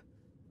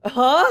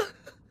 Huh?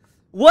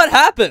 What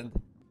happened?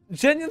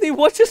 Genuinely,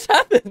 what just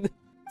happened?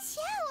 Xiao,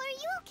 are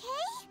you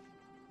okay?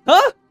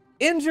 Huh?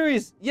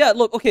 Injuries. Yeah,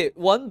 look, okay.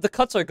 One, the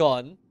cuts are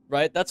gone,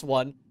 right? That's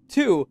one.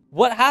 Two,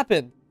 what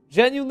happened?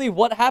 Genuinely,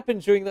 what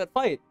happened during that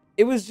fight?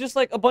 It was just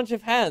like a bunch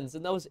of hands,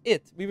 and that was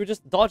it. We were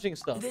just dodging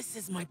stuff. This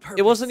is my purpose.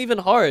 It wasn't even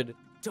hard.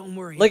 Don't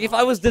worry. Like, if about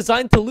I was it.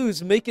 designed to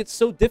lose, make it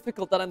so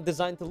difficult that I'm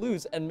designed to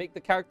lose, and make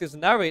the characters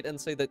narrate and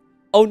say that,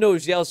 oh no,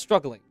 Xiao's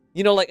struggling.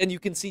 You know, like, and you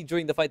can see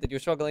during the fight that you're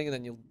struggling, and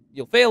then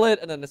you'll fail it,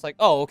 and then it's like,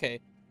 oh, okay,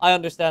 I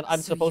understand, I'm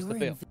So supposed to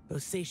you're fail.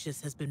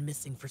 Osacious has been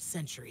missing for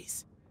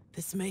centuries.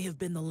 This may have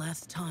been the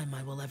last time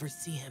I will ever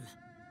see him.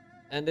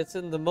 And it's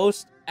in the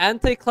most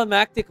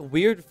anticlimactic,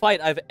 weird fight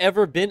I've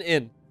ever been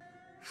in.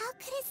 How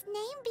could his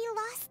name be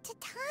lost to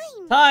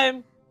time?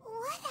 Time!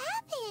 What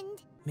happened?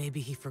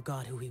 Maybe he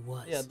forgot who he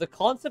was. Yeah, the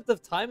concept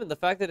of time and the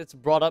fact that it's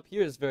brought up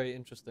here is very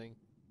interesting.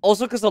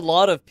 Also, because a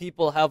lot of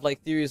people have,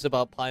 like, theories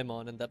about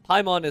Paimon, and that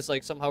Paimon is,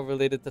 like, somehow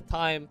related to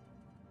time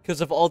because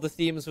of all the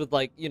themes with,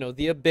 like, you know,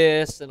 the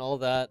Abyss and all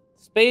that.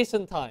 Space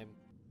and time.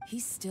 He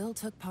still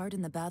took part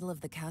in the Battle of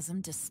the Chasm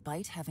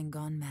despite having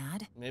gone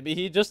mad? Maybe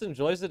he just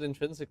enjoys it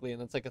intrinsically,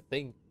 and it's like a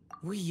thing.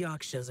 We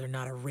Yakshas are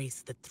not a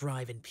race that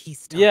thrive in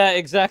peacetime. Yeah,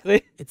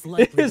 exactly. It's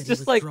likely It's that he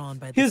just was like, drawn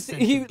by the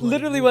scent he of bloody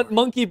literally war. went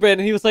monkey brain,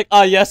 and he was like,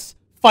 ah, yes,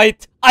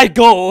 fight, I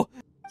go.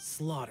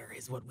 Slaughter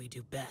is what we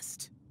do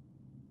best.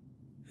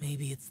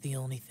 Maybe it's the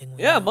only thing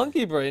we Yeah, know.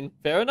 monkey brain,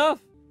 fair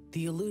enough.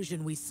 The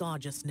illusion we saw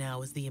just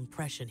now is the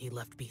impression he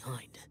left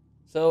behind.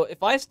 So,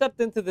 if I stepped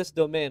into this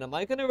domain, am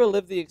I going to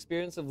relive the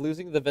experience of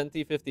losing the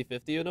Venti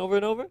 50-50 and over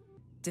and over?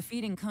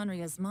 Defeating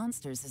Conria's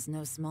monsters is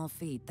no small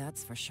feat,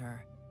 that's for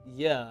sure.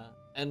 Yeah,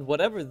 and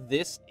whatever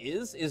this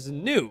is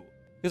new.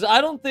 Because I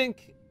don't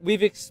think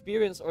we've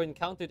experienced or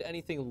encountered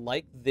anything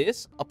like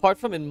this, apart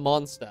from in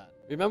Mondstadt.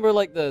 Remember,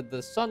 like,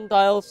 the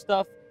sundial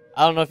stuff?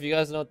 I don't know if you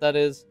guys know what that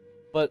is,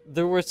 but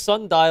there were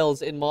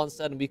sundials in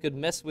Mondstadt and we could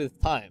mess with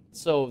time.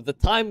 So, the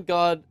time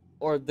god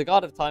or the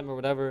god of time or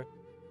whatever,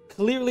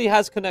 clearly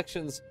has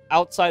connections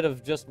outside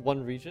of just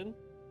one region.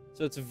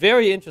 So it's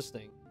very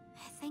interesting.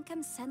 I think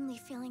I'm suddenly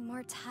feeling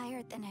more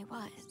tired than I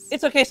was.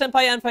 It's okay,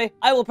 Senpai Anpei.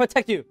 I will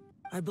protect you.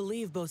 I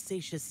believe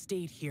Bosacius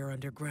stayed here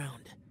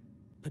underground.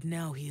 But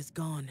now he is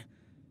gone,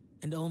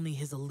 and only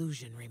his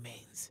illusion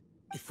remains.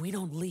 If we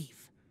don't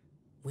leave,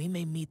 we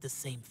may meet the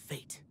same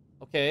fate.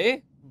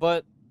 Okay,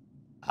 but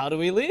how do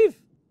we leave?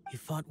 You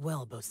fought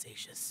well,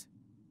 Bosacius.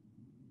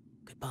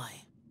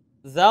 Goodbye.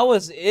 That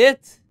was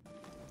it?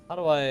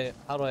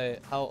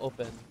 How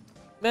open?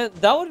 Man,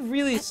 that would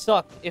really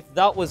suck if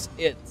that was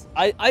it.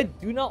 I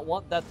do not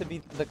want that to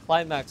be the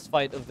climax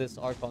fight of this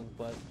Archon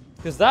Quest.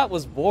 Because that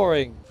was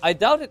boring. I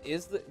doubt it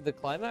is the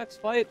climax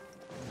fight,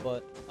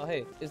 but... Oh,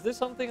 hey. Is there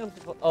something I'm...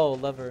 Oh,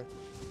 lever.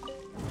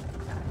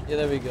 Yeah,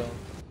 there we go.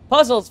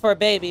 Puzzles for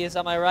babies,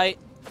 am I right?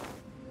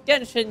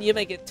 Genshin, you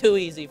make it too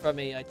easy for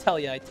me. I tell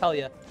ya, I tell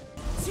ya.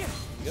 There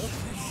we go.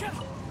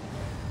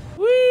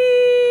 Whee!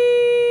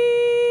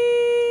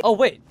 Oh,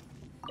 wait.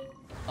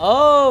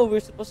 Oh,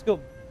 we're supposed to go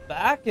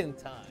back in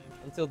time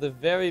until the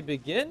very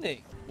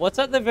beginning. What's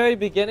at the very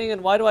beginning,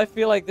 and why do I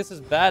feel like this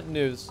is bad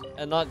news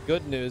and not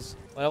good news?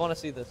 Wait, I want to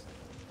see this.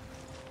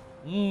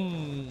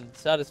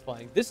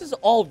 Satisfying. This is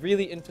all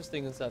really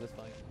interesting and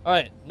satisfying. All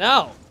right,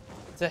 now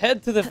to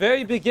head to the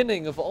very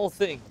beginning of all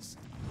things.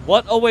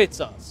 What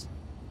awaits us?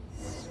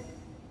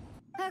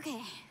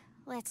 Okay,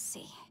 let's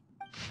see.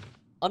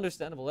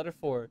 Understandable. Letter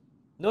 4.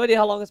 No idea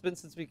how long it's been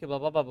since we blah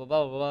blah blah blah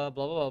blah blah blah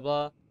blah blah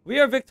blah. We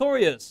are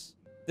victorious.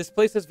 This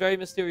place is very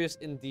mysterious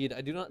indeed.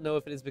 I do not know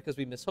if it is because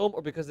we miss home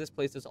or because this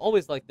place is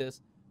always like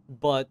this,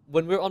 but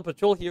when we're on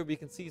patrol here, we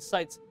can see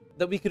sights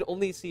that we could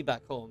only see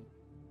back home.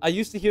 I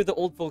used to hear the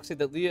old folks say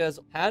that Leah has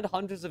had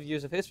hundreds of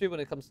years of history when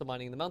it comes to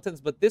mining in the mountains,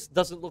 but this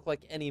doesn't look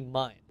like any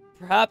mine.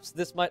 Perhaps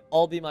this might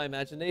all be my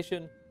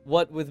imagination.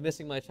 What with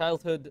missing my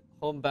childhood,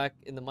 home back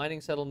in the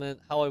mining settlement,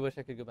 how I wish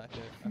I could go back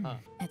there.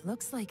 It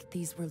looks like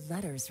these were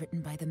letters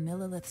written by the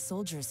Millilith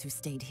soldiers who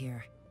stayed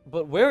here.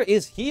 But where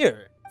is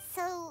here?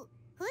 So,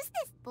 who's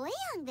this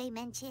Boyang they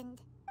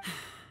mentioned?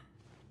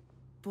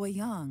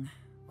 Boyang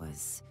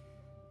was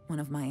one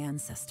of my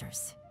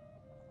ancestors.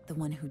 The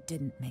one who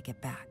didn't make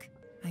it back.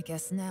 I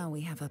guess now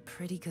we have a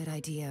pretty good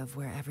idea of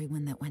where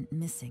everyone that went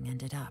missing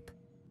ended up.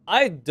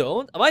 I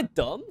don't? Am I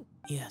dumb?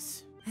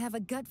 Yes. I have a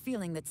gut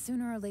feeling that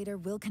sooner or later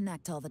we'll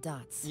connect all the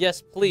dots.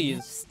 Yes,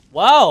 please.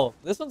 Wow,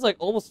 this one's like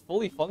almost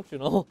fully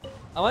functional.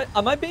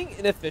 Am I being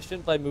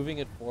inefficient by moving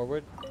it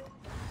forward?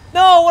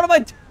 No, what am I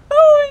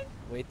doing?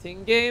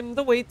 Waiting game,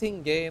 the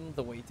waiting game,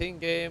 the waiting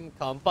game.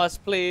 Compass,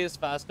 please,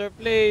 faster,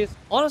 please.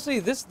 Honestly,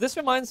 this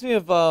reminds me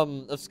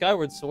of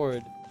Skyward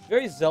Sword.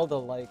 Very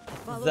Zelda-like.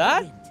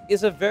 That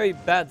is a very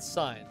bad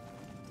sign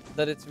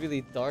that it's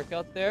really dark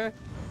out there.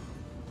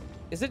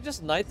 Is it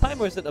just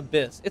nighttime or is it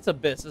Abyss? It's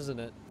Abyss, isn't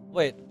it?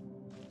 Wait.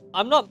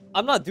 I'm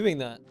not doing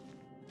that.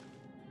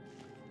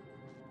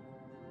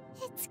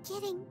 It's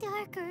getting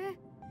darker.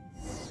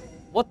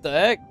 What the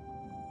heck?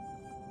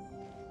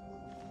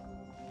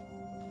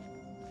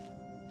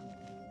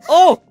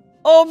 Oh!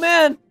 Oh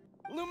man!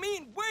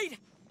 Lumine, wait!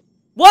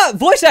 What?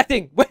 Voice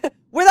acting!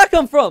 Where'd that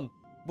come from?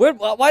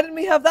 Why didn't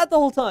we have that the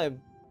whole time?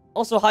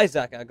 Also, hi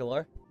Zach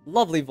Aguilar.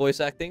 Lovely voice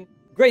acting.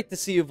 Great to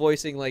see you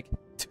voicing like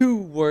 2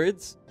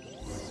 words.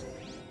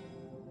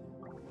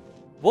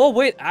 Whoa,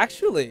 wait,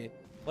 actually.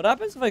 What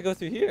happens if I go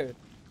through here?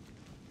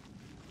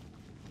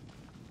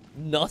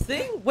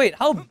 Nothing? Wait,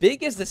 how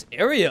big is this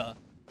area?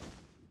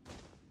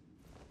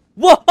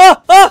 Whoa!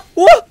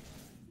 Whoa!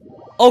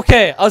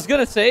 Okay, I was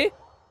gonna say,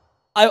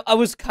 I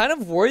was kind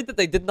of worried that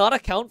they did not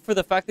account for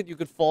the fact that you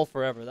could fall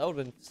forever. That would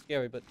have been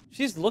scary, but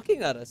she's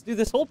looking at us. Dude,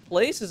 this whole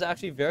place is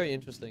actually very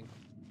interesting.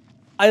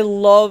 I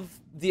love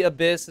the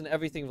abyss and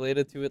everything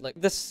related to it. Like,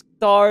 the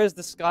stars,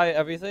 the sky,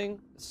 everything.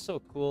 It's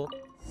so cool.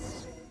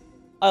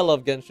 I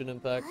love Genshin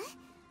Impact.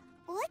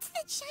 What? What's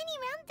that shiny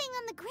round thing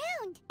on the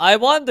ground? I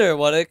wonder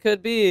what it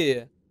could be.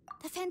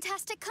 The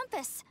fantastic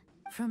compass.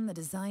 From the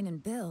design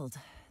and build,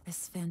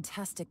 this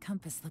fantastic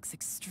compass looks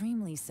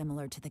extremely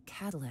similar to the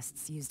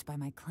catalysts used by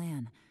my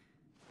clan.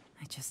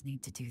 I just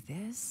need to do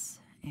this,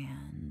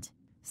 and...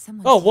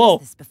 Someone's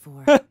used this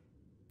before.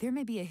 There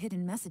may be a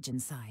hidden message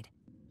inside.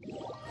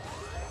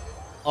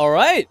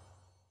 Alright.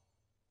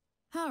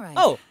 Alright.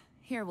 Oh.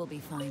 Here we'll be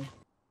fine.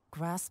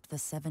 Grasp the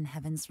 7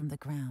 heavens from the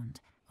ground.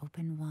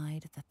 Open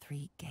wide the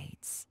 3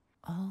 gates.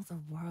 All the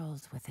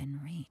world within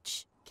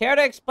reach. Care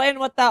to explain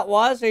what that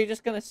was, or are you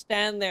just gonna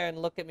stand there and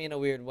look at me in a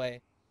weird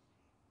way?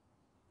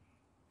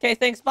 Okay,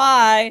 thanks,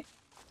 bye!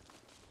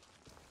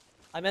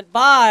 I meant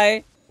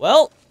bye!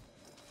 Well,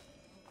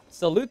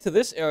 salute to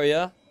this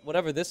area,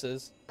 whatever this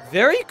is.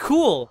 Very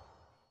cool!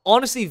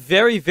 Honestly,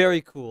 very,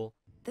 very cool.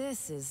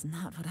 This is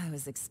not what I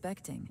was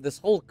expecting. This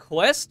whole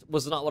quest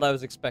was not what I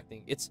was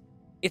expecting. It's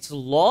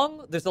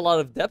long, there's a lot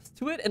of depth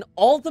to it, and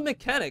all the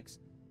mechanics,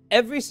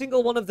 every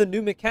single one of the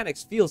new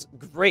mechanics feels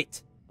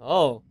great.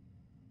 Oh.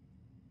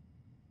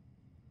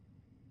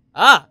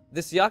 Ah,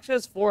 this Yaksha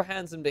has 4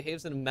 hands and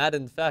behaves in a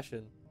maddened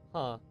fashion.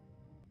 Huh.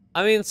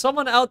 I mean,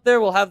 someone out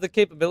there will have the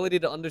capability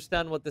to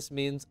understand what this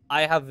means.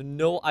 I have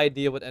no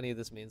idea what any of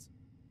this means.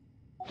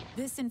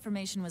 This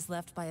information was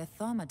left by a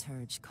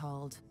thaumaturge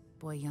called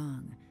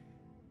Boyang.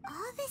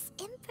 All this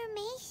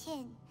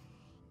information,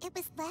 it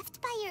was left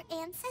by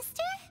your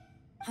ancestor?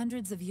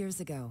 Hundreds of years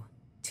ago,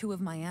 2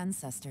 of my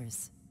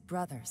ancestors,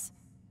 brothers,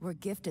 were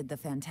gifted the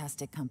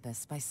fantastic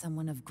compass by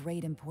someone of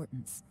great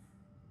importance.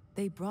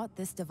 They brought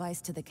this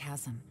device to the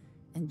chasm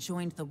and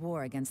joined the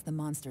war against the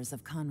monsters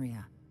of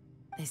Conria.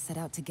 They set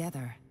out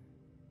together,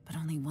 but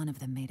only one of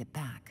them made it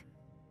back.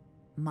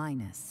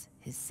 Minus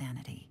his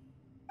sanity.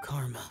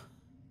 Karma.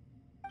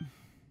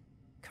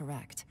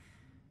 Correct.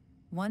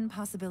 One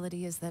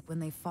possibility is that when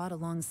they fought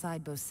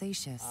alongside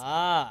Bosacius,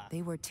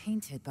 they were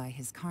tainted by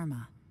his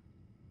karma.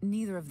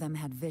 Neither of them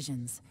had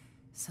visions,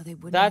 so they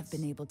wouldn't have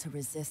been able to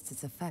resist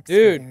its effects for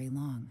very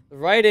long. The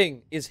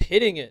writing is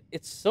hitting it.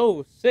 It's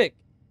so sick.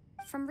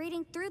 From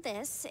reading through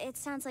this, it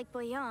sounds like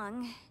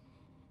Boyang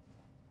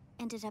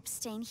ended up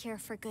staying here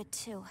for good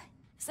too.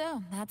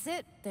 So, that's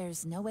it.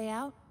 There's no way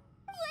out?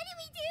 What do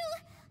we do?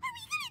 Are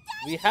we gonna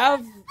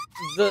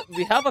die?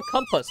 We have a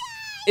compass.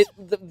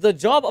 The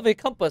job of a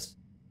compass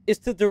is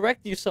to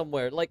direct you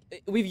somewhere. Like,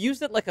 we've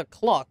used it like a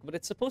clock, but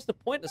it's supposed to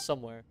point us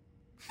somewhere.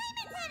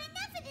 I've had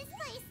enough of this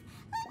place.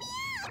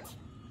 Let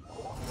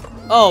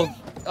me out.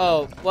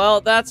 Oh,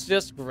 well, that's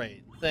just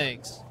great.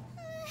 Thanks.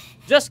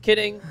 Just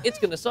kidding. It's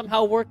gonna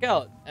somehow work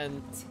out.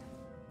 And,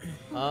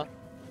 huh?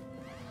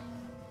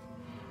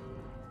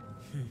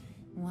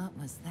 What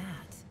was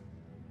that?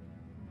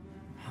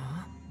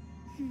 Huh?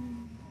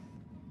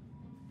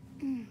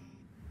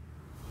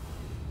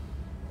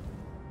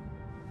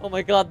 Oh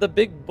my god, the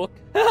big book.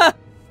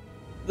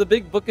 The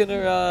big book in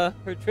her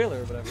trailer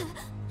or whatever.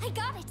 I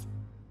got it!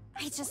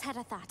 I just had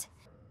a thought.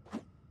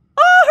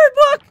 Oh,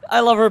 her book! I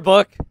love her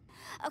book.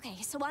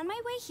 Okay, so on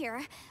my way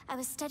here, I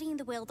was studying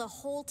the will the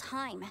whole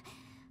time.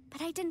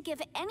 But I didn't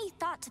give any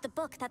thought to the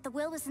book that the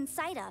will was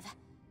inside of.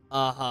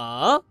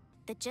 Uh-huh.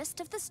 The gist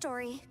of the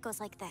story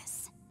goes like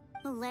this.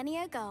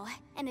 Millennia ago,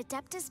 an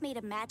Adeptus made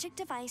a magic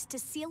device to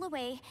seal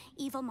away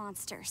evil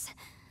monsters.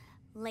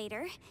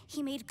 Later,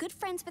 he made good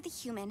friends with a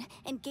human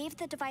and gave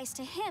the device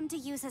to him to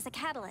use as a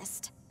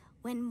catalyst.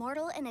 When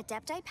mortal and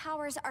Adepti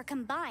powers are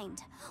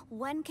combined,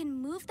 one can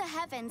move the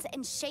heavens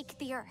and shake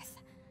the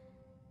earth.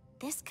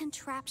 This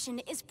contraption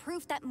is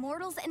proof that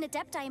mortals and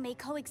Adepti may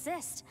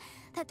coexist,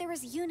 that there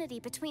is unity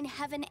between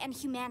heaven and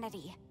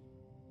humanity.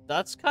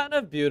 That's kind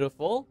of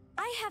beautiful.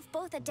 I have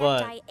both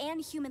Adepti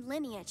and human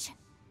lineage.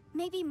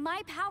 Maybe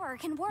my power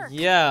can work.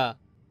 Yeah.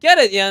 Get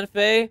it,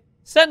 Yanfei.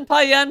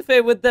 Senpai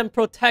Yanfei with them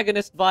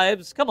protagonist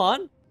vibes. Come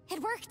on.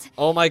 It worked.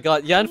 Oh my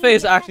god, Yanfei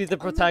is actually the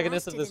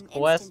protagonist of this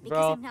quest,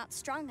 bro.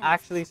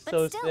 Actually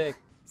so sick.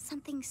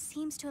 Something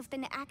seems to have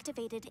been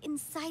activated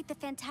inside the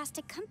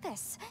fantastic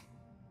compass.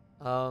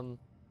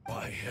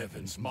 By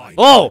heavens, my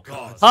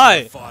gods hi.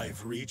 of the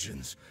 5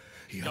 regions.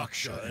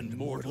 Yaksha and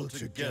mortal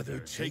together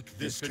take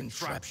this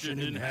contraption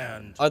in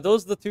hand. Are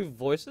those the 2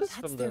 voices That's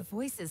from their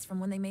voices from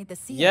when they made the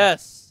seal.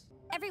 Yes.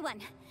 Everyone,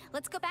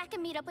 let's go back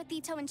and meet up with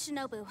Itto and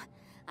Shinobu.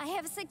 I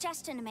have a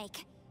suggestion to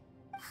make.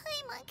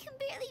 Paimon can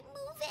barely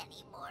move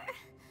anymore.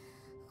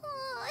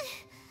 Oh,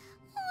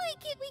 why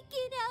can't we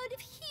get out of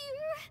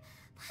here?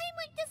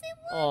 Paimon doesn't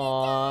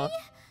want to die.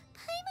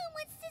 Paimon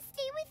wants to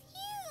stay with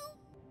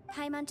you.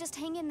 Paimon, just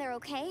hang in there,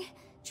 okay?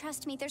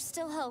 Trust me, there's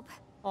still hope.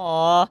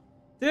 Aww.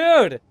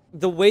 Dude!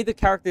 The way the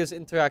characters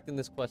interact in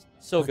this quest,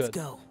 so good. Let's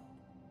go.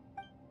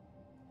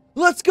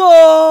 Let's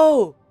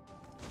go!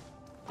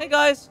 Hey,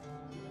 guys.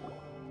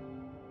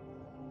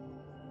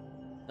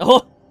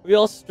 Oh, we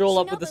all stroll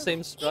up with the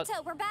same strut.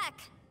 Itto, we're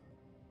back.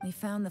 We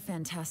found the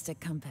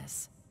fantastic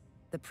compass.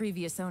 The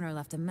previous owner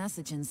left a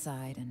message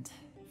inside, and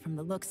from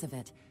the looks of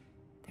it,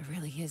 there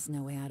really is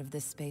no way out of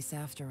this space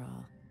after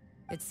all.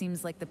 It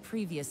seems like the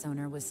previous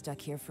owner was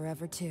stuck here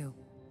forever too.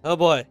 Oh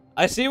boy,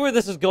 I see where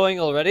this is going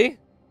already.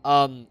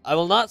 I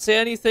will not say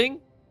anything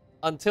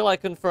until I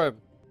confirm.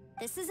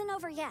 This isn't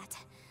over yet.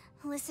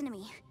 Listen to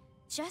me.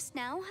 Just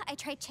now, I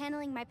tried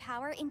channeling my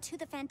power into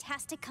the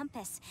fantastic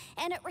compass,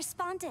 and it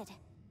responded.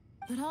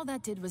 But all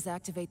that did was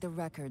activate the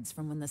records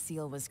from when the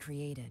seal was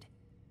created.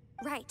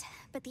 Right,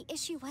 but the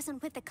issue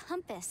wasn't with the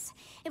compass.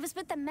 It was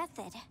with the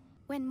method.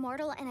 When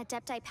mortal and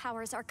Adepti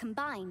powers are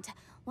combined,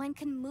 one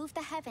can move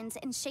the heavens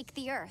and shake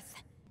the earth.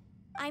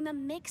 I'm a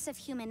mix of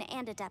human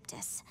and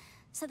Adeptus.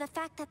 So the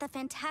fact that the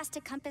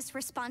fantastic compass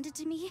responded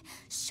to me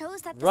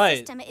shows that the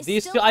system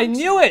is still I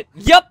knew it!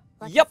 Yep!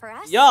 Lucky Yep! for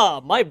us, Yeah,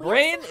 my we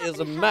brain also is happen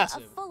to have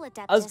massive. a full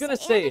Adeptus I was gonna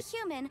say, and a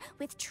human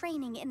with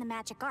training in the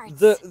magic arts.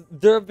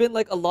 there have been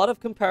like a lot of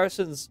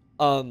comparisons,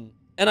 and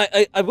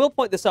I will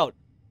point this out.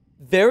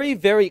 Very,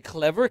 very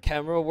clever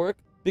camera work,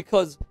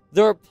 because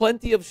there are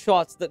plenty of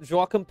shots that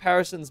draw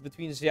comparisons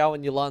between Xiao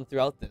and Yulan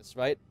throughout this,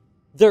 right?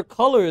 Their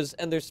colors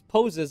and their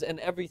poses and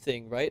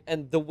everything, right?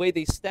 And the way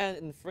they stand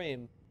in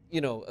frame, you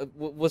know,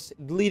 was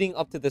leading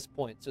up to this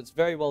point. So it's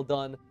very well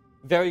done.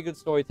 Very good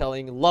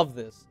storytelling. Love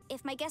this.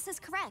 If my guess is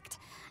correct,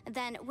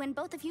 then when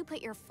both of you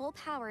put your full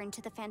power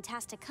into the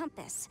fantastic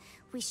compass,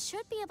 we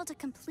should be able to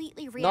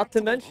completely reactivate Not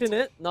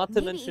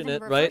to mention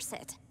it, right? reverse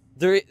it.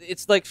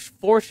 It's like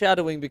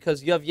foreshadowing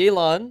because you have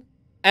Yelan,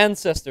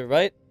 Ancestor,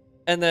 right?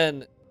 And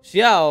then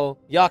Xiao,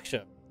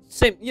 Yaksha.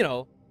 Same, you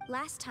know.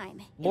 Last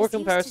time, more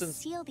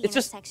comparisons. It's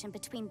just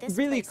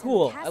really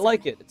cool. I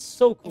like it. It's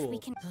so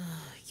cool.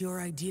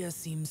 Your idea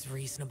seems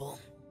reasonable.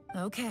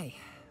 Okay,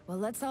 well,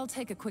 let's all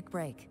take a quick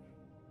break.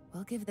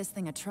 We'll give this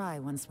thing a try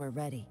once we're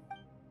ready.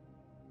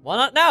 Why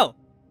not now?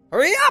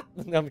 Hurry up!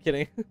 No, I'm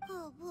kidding.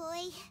 Oh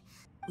boy.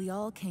 We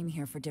all came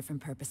here for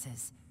different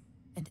purposes,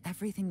 and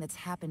everything that's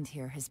happened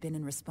here has been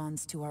in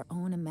response to our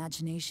own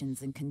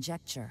imaginations and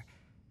conjecture.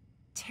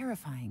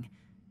 Terrifying,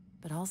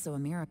 but also a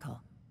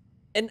miracle.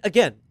 And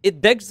again, it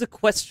begs the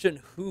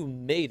question, who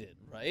made it,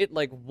 right?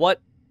 Like,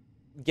 what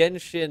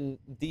Genshin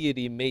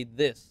deity made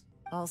this?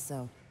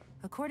 Also,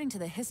 according to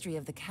the history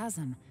of the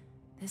chasm,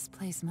 this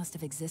place must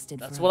have existed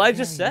That's for what a I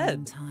just very said.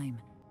 long time.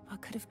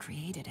 What could have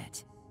created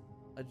it?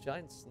 A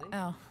giant snake?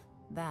 Oh,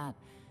 that.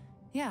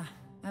 Yeah,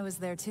 I was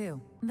there too.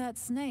 That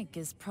snake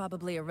is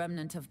probably a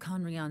remnant of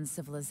Conrion's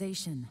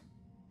civilization,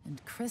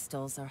 and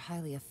crystals are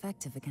highly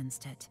effective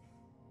against it.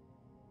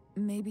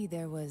 Maybe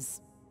there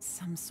was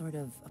some sort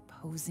of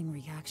opposing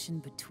reaction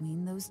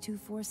between those two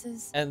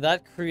forces? And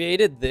that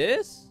created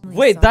this? Really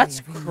Wait, sorry, that's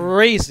everyone.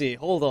 crazy.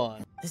 Hold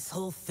on. This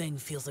whole thing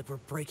feels like we're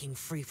breaking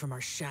free from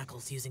our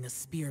shackles using a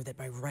spear that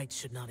by rights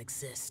should not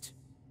exist.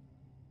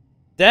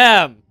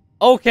 Damn.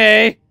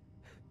 Okay.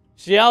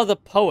 Xiao the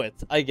poet,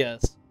 I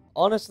guess.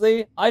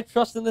 Honestly, I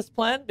trust in this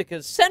plan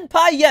because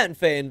Senpai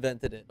Yanfei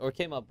invented it, or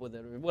came up with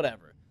it, or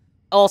whatever.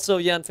 Also,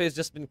 Yanfei's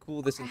just been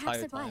cool this Perhaps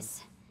entire it time.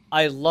 was.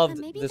 I loved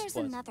But maybe this there's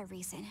quest. another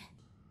reason.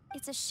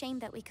 It's a shame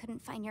that we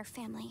couldn't find your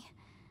family.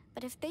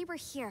 But if they were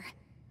here,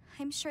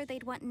 I'm sure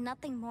they'd want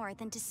nothing more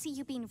than to see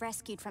you being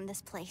rescued from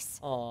this place.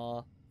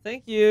 Aw,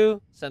 thank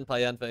you,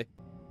 Senpai Yanfei.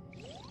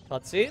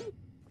 Cutscene?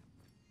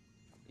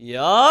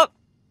 Yup.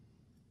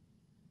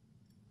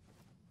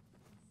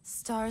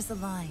 Stars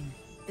align,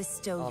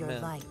 bestow Oh, your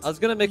man. light. I was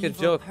gonna make a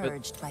Evil joke, but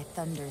purged by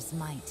thunder's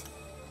might.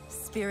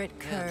 Spirit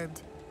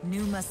curbed,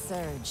 pneuma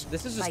surge.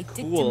 This is just by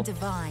cool. dictum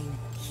divine,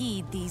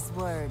 heed these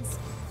words.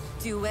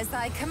 Do as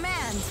I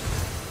command.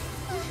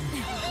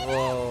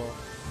 Whoa.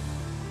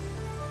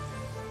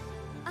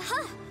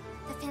 Aha!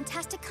 The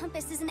fantastic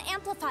compass is an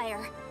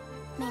amplifier.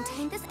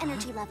 Maintain this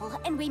energy level,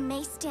 and we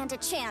may stand a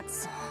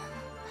chance.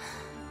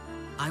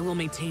 I will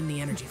maintain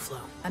the energy flow.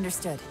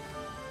 Understood.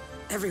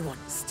 Everyone,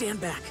 stand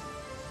back.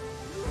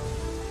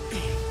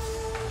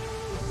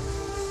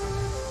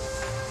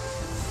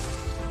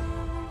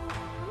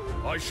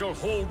 I shall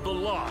hold the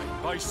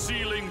line by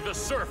sealing the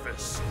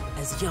surface.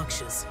 As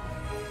Yakshas,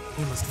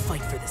 we must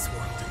fight for this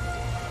world.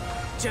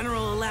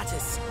 General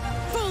Alatus,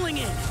 falling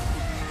in!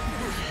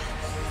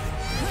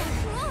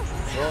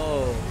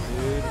 Whoa,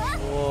 dude.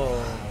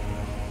 Whoa.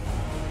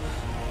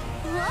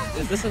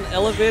 Is this an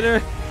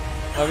elevator?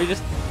 Are we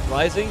just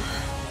rising?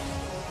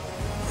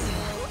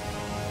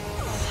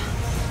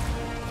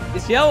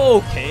 Is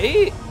Xiao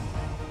okay?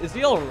 Is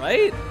he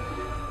alright?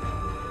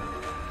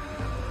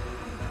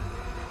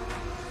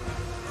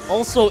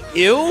 Also,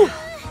 ew?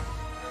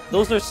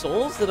 Those are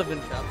souls that have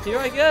been trapped here,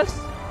 I guess?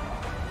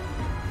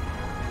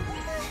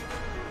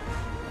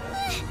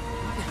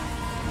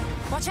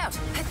 Watch out!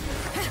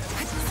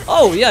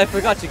 Oh, yeah, I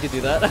forgot you could do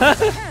that.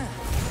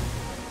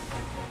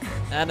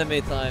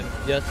 Anime time.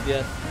 Yes,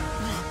 yes.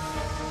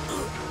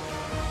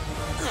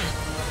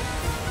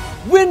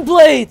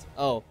 Windblade!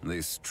 Oh.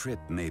 This trip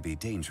may be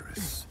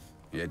dangerous,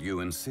 yet you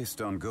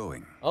insist on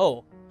going.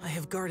 Oh. I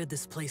have guarded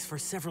this place for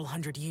several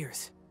hundred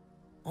years.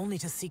 Only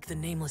to seek the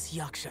nameless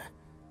Yaksha,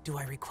 do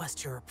I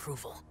request your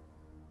approval.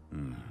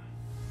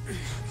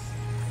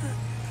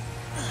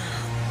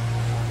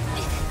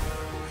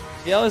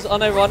 Yeah, I was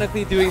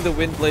unironically doing the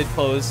Windblade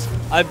pose.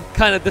 I'm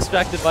kind of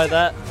distracted by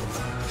that.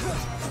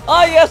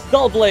 Ah, yes,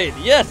 Dull Blade,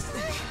 yes!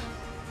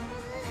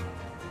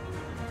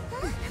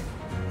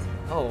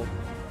 Oh.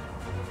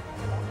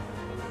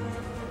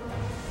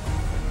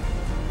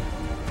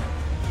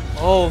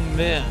 Oh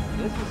man,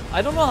 this is,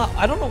 I don't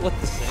know what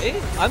to say.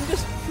 I'm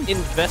just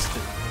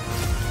invested.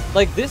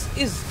 Like, this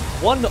is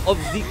one of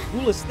the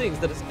coolest things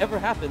that has ever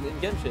happened in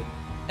Genshin.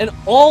 And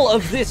all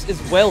of this is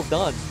well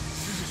done.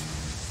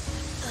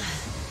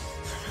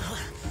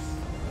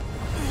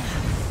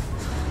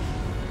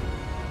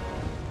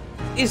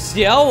 Is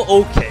Xiao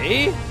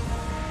okay?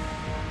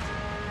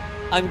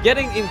 I'm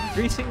getting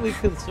increasingly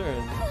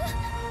concerned.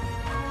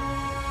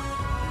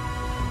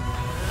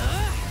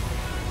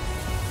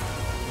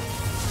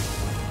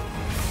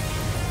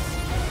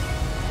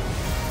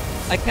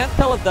 I can't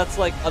tell if that's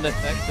like an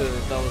effect or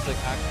if that was like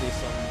actually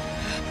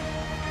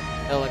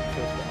some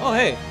electricity. Oh,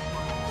 hey.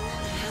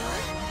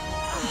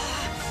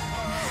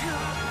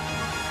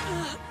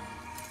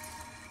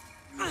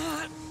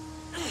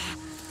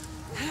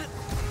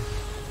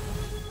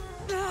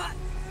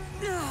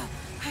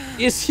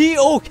 Is he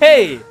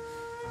okay?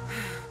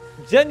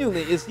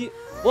 Genuinely, is he...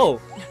 Whoa.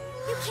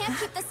 You can't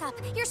keep this up.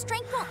 Your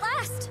strength won't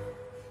last.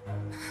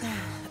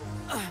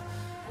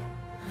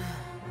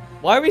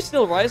 Why are we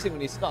still rising when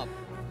he stopped?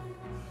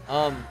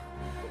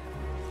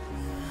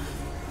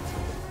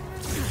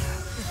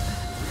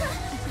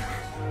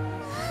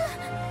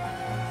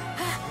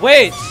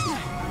 Wait!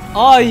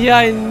 Oh yeah,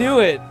 I knew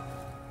it!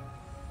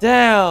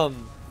 Damn!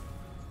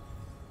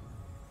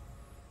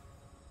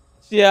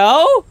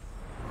 Xiao?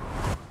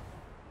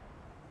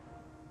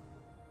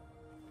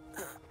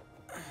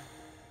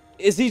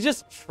 Is he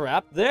just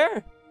trapped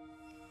there?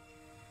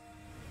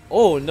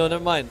 Oh, no,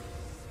 never mind.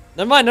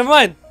 Never mind, never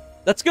mind!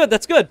 That's good,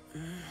 that's good!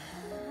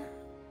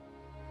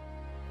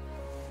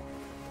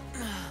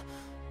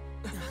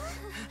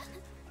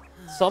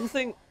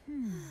 Something...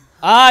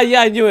 Ah,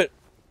 yeah, I knew it!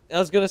 I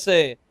was gonna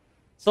say,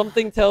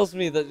 something tells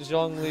me that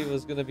Zhongli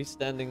was gonna be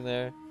standing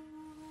there.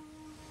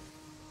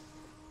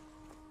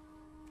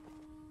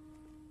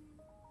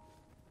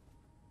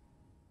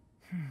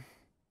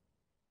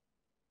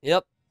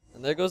 Yep,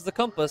 and there goes the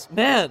compass.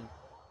 Man,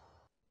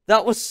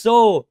 that was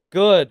so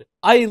good.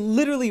 I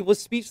literally was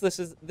speechless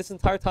this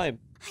entire time.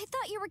 I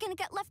thought you were gonna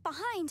get left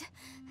behind.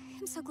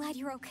 I'm so glad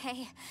you're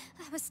okay.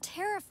 That was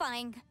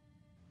terrifying.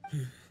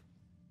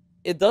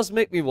 It does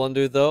make me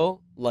wonder,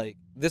 though, like,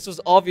 this was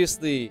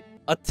obviously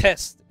a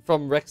test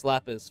from Rex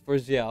Lapis for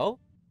Xiao.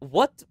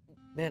 What?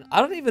 Man,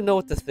 I don't even know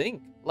what to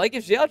think. Like,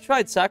 if Xiao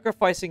tried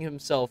sacrificing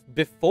himself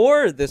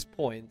before this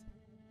point,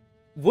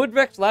 would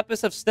Rex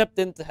Lapis have stepped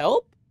in to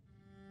help?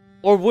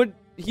 Or would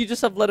he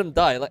just have let him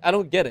die? Like, I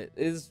don't get it.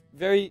 It is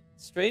very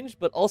strange,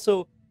 but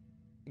also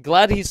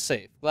glad he's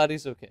safe. Glad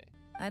he's okay.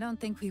 I don't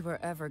think we were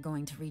ever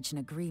going to reach an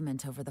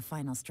agreement over the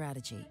final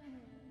strategy.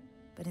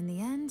 But in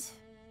the end,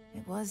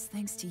 it was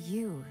thanks to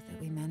you that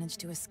we managed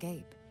to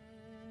escape.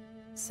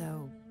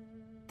 So,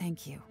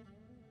 thank you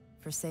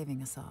for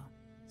saving us all.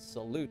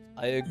 Salute.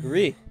 I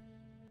agree.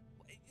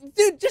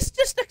 Dude,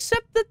 just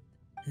accept it.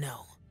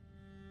 No.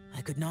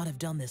 I could not have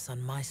done this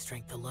on my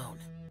strength alone.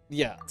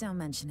 Yeah. Don't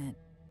mention it.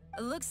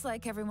 It looks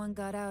like everyone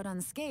got out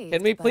unscathed.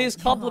 Can we please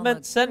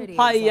compliment Senpai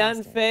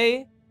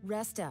Yanfei,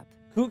 Rest up.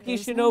 Kuki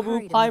There's no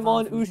hurry Shinobu, to move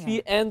on Paimon, from Ushi,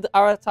 here. and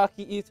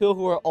Arataki Itto,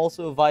 who are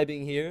also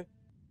vibing here?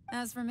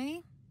 As for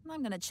me,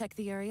 I'm gonna check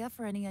the area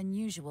for any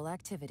unusual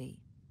activity.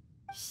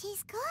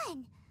 She's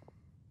gone.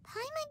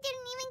 Paimon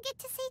didn't even get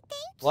to say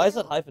thank you. Why is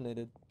that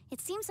hyphenated? It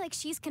seems like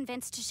she's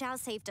convinced Xiao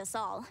saved us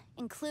all,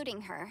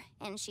 including her,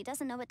 and she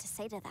doesn't know what to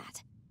say to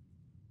that.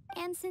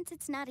 And since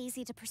it's not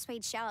easy to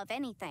persuade Xiao of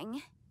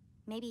anything,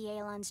 maybe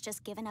Yelan's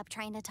just given up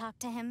trying to talk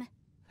to him.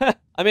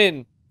 I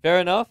mean, fair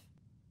enough.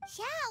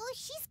 Xiao,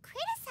 she's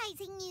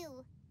criticizing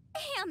you.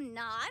 I am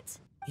not.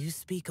 You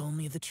speak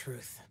only the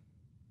truth.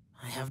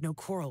 I have no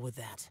quarrel with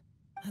that.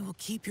 I will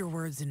keep your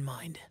words in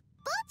mind.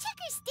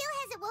 Bullchecker still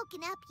hasn't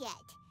woken up yet.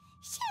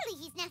 Surely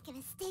he's not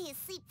gonna stay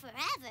asleep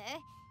forever.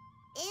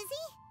 Is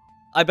he?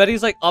 I bet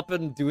he's like up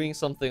and doing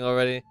something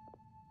already.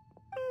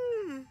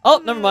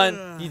 Oh, never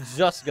mind. He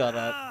just got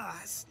up.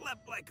 I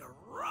slept like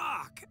a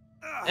rock.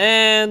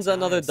 And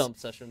another dump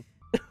session.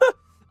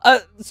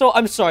 So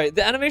I'm sorry.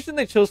 The animation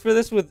they chose for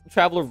this with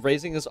Traveler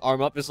raising his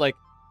arm up is like,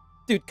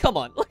 dude, come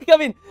on. Like, I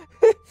mean,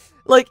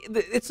 like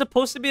it's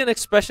supposed to be an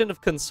expression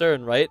of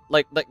concern, right?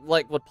 Like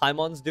what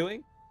Paimon's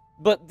doing,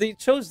 but they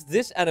chose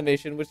this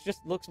animation, which just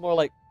looks more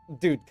like,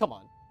 dude, come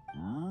on.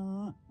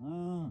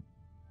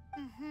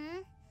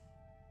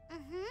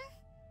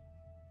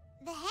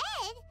 The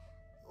head?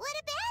 What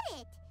about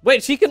it?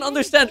 Wait, she can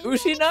understand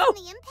Ushi now? From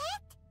the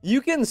impact?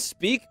 You can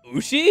speak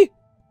Ushi?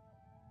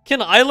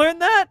 Can I learn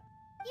that?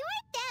 You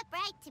weren't that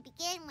bright to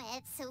begin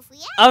with, so if we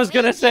I was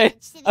gonna add say.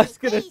 radiance to the I was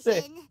gonna say.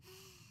 equation-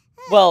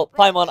 Well,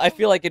 Paimon, I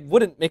feel like it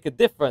wouldn't make a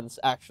difference,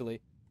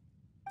 actually.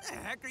 The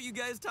heck are you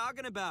guys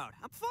talking about?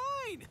 I'm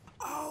fine.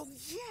 Oh,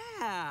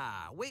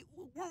 yeah. Wait,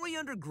 weren't we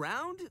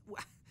underground?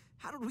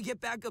 How did we get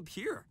back up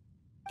here?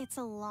 It's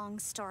a long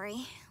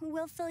story.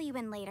 We'll fill you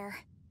in later.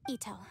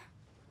 Itto,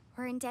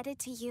 we're indebted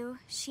to you,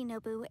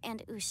 Shinobu,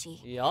 and Ushi.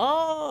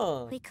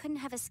 Yeah. We couldn't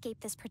have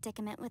escaped this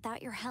predicament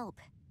without your help.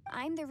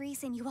 I'm the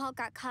reason you all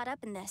got caught up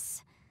in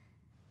this.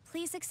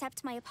 Please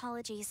accept my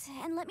apologies,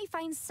 and let me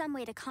find some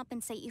way to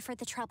compensate you for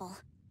the trouble.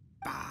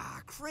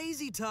 Ah,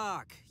 crazy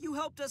talk. You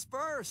helped us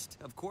first.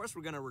 Of course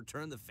we're gonna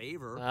return the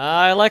favor.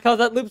 I like how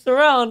that loops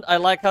around. I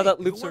like how that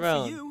Hey, loops it worked for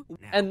around. you.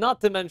 Now, And not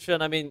to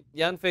mention, I mean,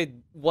 Yanfei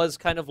was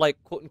kind of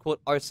like,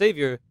 quote-unquote, our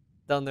savior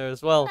down there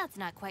as well. That's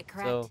not quite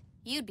correct. So-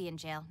 You'd be in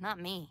jail, not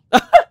me.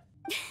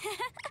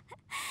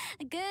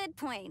 Good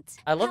point.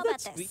 I love How that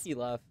about this? squeaky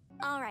laugh.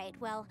 All right,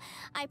 well,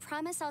 I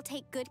promise I'll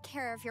take good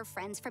care of your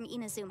friends from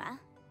Inazuma.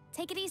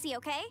 Take it easy,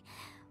 okay?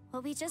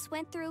 What we just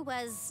went through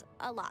was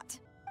a lot.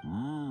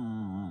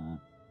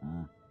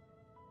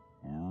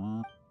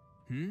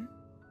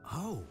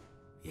 Oh,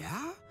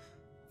 yeah?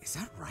 Is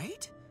that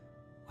right?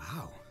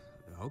 Wow.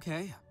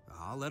 Okay,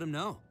 I'll let him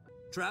know.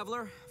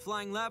 Traveler,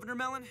 Flying Lavender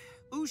Melon,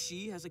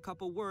 Ushi has a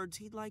couple words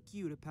he'd like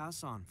you to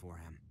pass on for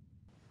him.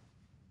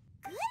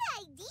 Good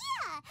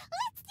idea!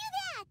 Let's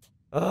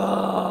do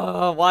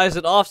that! Why is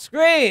it off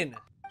screen?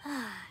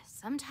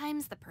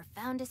 Sometimes the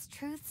profoundest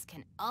truths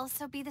can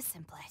also be the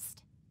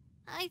simplest.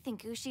 I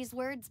think Ushi's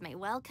words may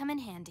well come in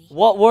handy.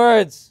 What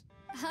words?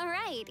 All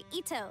right,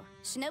 Itto,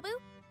 Shinobu,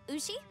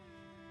 Ushi,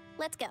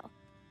 let's go.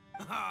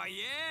 Oh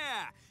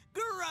yeah!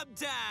 Grub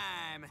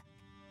time!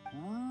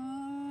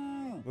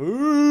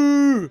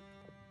 Ooh.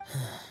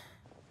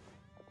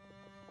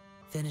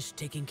 Finished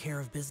taking care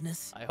of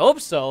business? I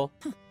hope so.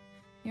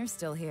 You're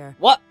still here.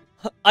 What?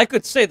 I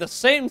could say the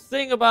same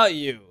thing about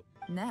you.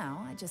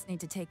 Now, I just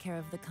need to take care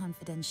of the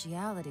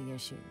confidentiality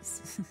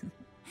issues.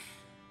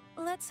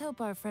 Let's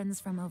hope our friends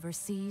from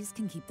overseas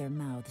can keep their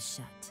mouths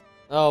shut.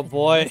 Oh For their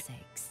boy. own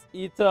sakes.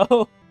 Itto.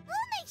 We'll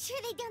make sure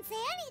they don't say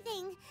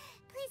anything.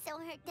 Please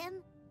don't hurt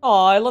them.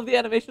 Oh, I love the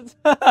animations.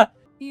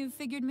 You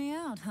figured me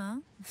out, huh?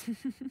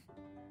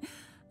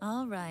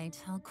 All right,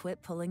 I'll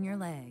quit pulling your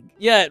leg.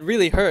 Yeah, it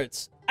really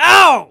hurts.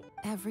 Ow!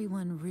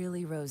 Everyone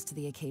really rose to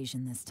the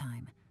occasion this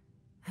time.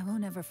 I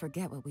won't ever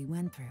forget what we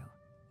went through.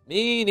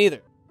 Me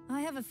neither.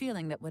 I have a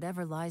feeling that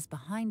whatever lies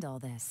behind all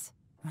this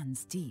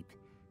runs deep.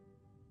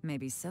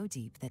 Maybe so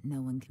deep that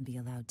no one can be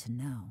allowed to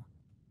know.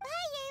 Bye,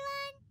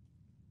 Yelan.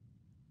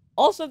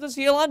 Also, does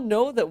Yelan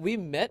know that we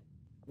met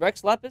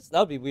Rex Lapis? That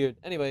would be weird.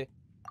 Anyway.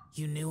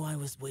 You knew I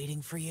was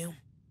waiting for you?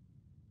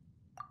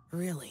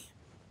 Really?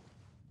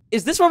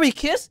 Is this where we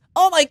kiss?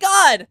 Oh my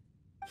god!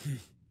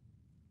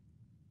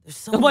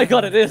 There's Oh my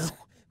god, it is.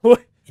 Hold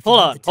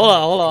on, have the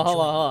time, hold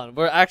you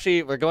can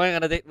on. We're going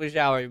on a date with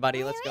Xiao,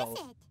 everybody. Let's Where go. is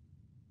it?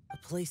 A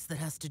place that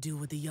has to do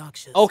with the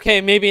Yakshas.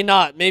 Okay, maybe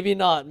not. Maybe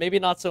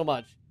not so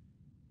much.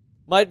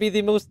 Might be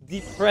the most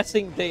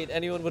depressing date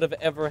anyone would have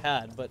ever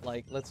had, but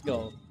like, let's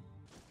go.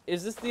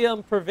 Is this the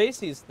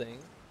Pervases thing?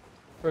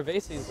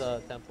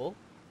 Pervases temple.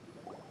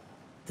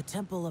 The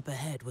temple up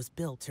ahead was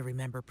built to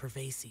remember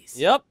Pervases.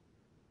 Yep.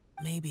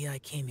 Maybe I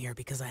came here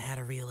because I had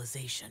a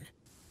realization.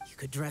 You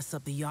could dress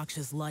up the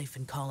Yaksha's life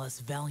and call us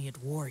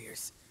valiant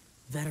warriors,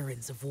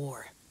 veterans of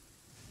war.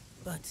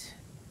 But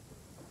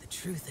the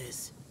truth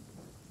is,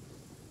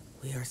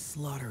 we are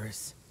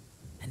slaughterers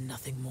and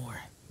nothing more.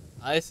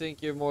 I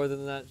think you're more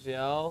than that,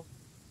 Xiao.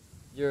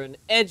 You're an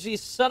edgy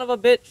son of a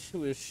bitch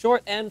who is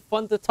short and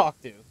fun to talk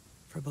to.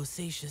 For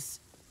Bosacius,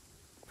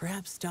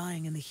 perhaps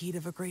dying in the heat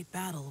of a great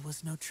battle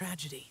was no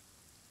tragedy.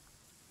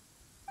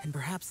 And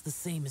perhaps the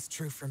same is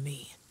true for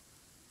me.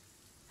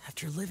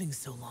 After living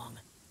so long,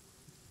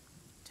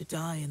 to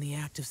die in the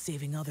act of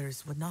saving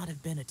others would not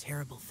have been a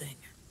terrible thing.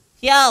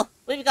 Xiao,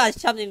 we've got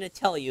something to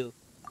tell you.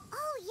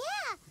 Oh,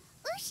 yeah.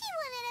 Ushi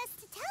wanted us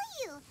to tell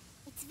you.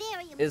 It's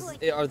very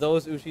important. Are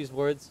those Ushi's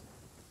words?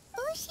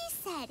 Ushi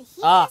said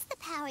he Ah. has the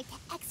power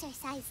to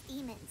exorcise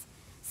demons,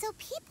 so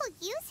people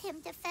use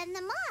him to fend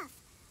them off.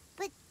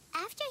 But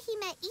after he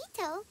met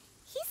Itto,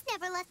 he's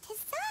never left his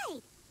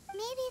side.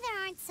 Maybe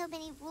there aren't so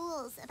many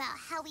rules about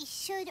how we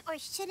should or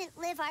shouldn't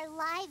live our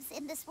lives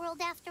in this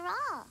world after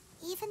all.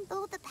 Even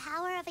though the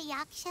power of a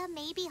yaksha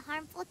may be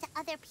harmful to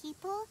other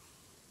people,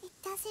 it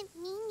doesn't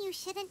mean you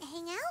shouldn't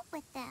hang out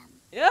with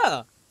them.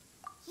 Yeah.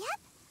 Yep,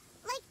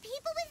 like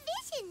people with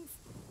visions.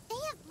 They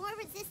have more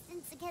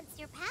resistance against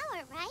your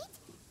power,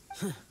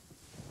 right?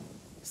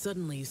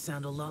 Suddenly you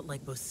sound a lot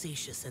like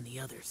Bosacius and the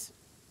others.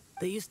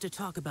 They used to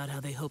talk about how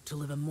they hoped to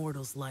live a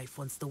mortal's life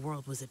once the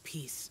world was at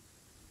peace.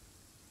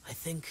 I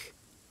think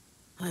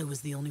I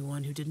was the only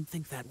one who didn't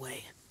think that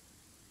way.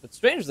 But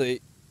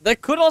strangely,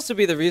 that could also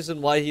be the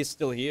reason why he's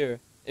still here,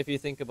 if you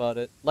think about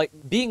it. Like,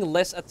 being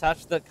less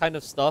attached to that kind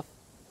of stuff,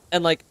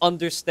 and like,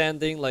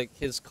 understanding like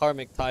his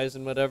karmic ties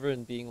and whatever,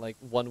 and being like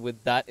one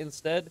with that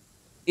instead,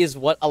 is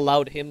what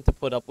allowed him to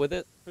put up with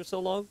it for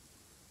so long.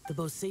 The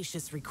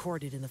Bosacius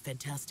recorded in the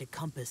Fantastic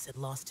Compass had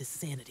lost his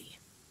sanity.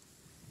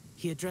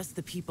 He addressed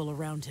the people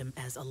around him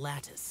as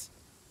Alatus,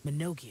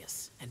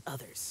 Minogius, and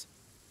others.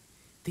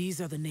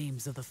 These are the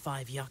names of the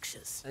 5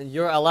 Yakshas. And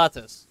you're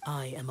Alatus.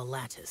 I am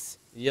Alatus.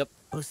 Yep.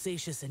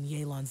 Bosacius and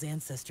Yelan's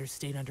ancestors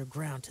stayed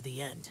underground to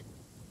the end.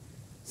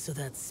 So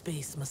that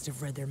space must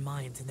have read their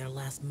minds in their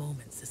last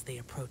moments as they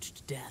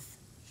approached death.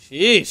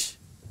 Sheesh.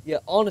 Yeah,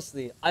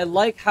 honestly, I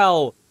like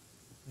how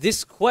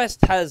this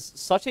quest has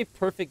such a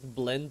perfect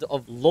blend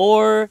of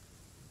lore,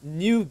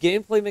 new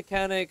gameplay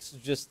mechanics,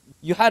 just,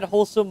 you had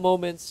wholesome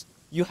moments,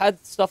 you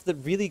had stuff that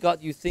really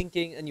got you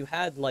thinking, and you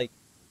had, like,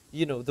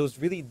 you know, those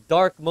really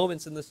dark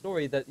moments in the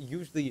story that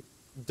usually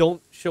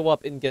don't show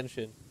up in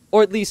Genshin.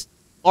 Or at least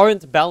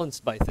aren't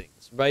balanced by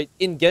things, right?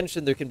 In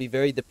Genshin, there can be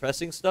very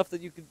depressing stuff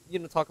that you could, you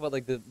know, talk about,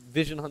 like the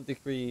Vision Hunt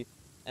Decree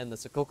and the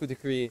Sakoku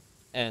Decree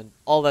and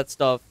all that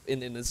stuff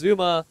in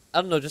Inazuma.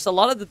 I don't know, just a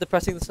lot of the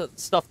depressing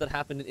stuff that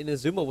happened in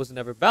Inazuma was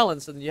never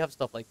balanced, and then you have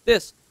stuff like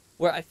this,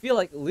 where I feel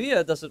like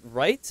Leah does it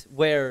right,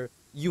 where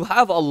you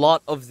have a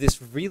lot of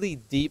this really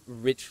deep,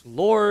 rich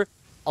lore,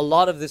 a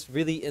lot of this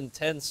really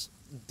intense,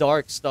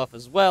 dark stuff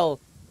as well,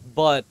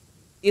 but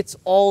it's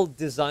all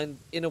designed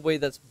in a way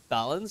that's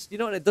balanced, you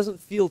know, and it doesn't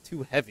feel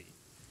too heavy.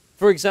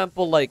 For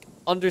example, like,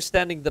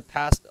 understanding the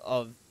past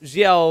of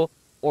Xiao,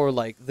 or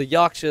like the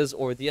Yakshas,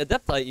 or the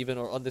Adepti even,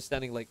 or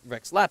understanding like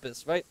Rex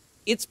Lapis, right?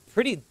 It's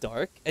pretty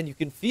dark, and you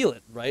can feel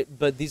it, right?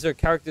 But these are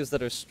characters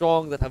that are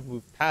strong, that have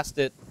moved past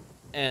it,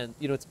 and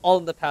you know, it's all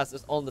in the past,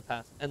 it's all in the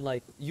past. And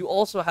like, you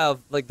also have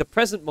like the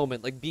present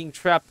moment, like being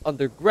trapped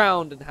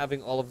underground and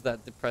having all of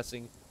that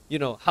depressing, you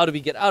know, how do we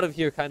get out of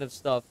here kind of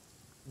stuff.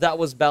 That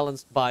was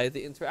balanced by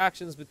the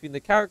interactions between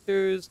the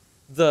characters,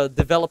 the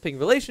developing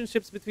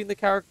relationships between the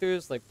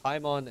characters, like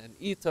Paimon and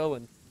Itto,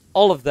 and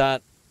all of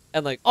that.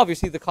 And like,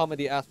 obviously the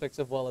comedy aspects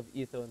of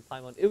Itto and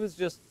Paimon. It was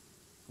just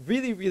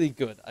really, really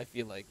good, I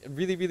feel like. And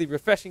really, really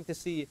refreshing to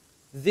see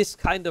this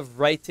kind of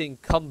writing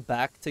come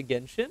back to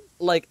Genshin.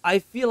 Like, I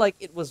feel like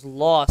it was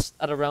lost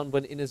at around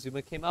when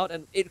Inazuma came out,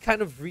 and it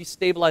kind of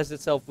restabilized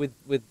itself with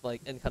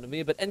like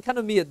Enkanomiya, but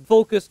Enkanomiya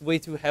focused way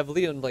too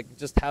heavily on like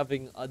just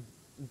having a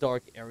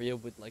dark area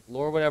with like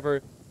lore or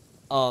whatever.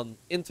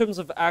 In terms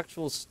of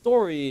actual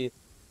story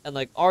and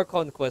like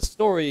Archon Quest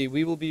story,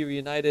 We Will Be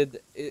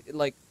Reunited, it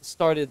like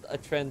started a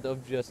trend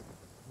of just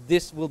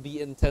this will be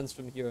intense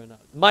from here on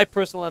out. My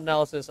personal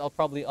analysis, I'll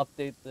probably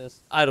update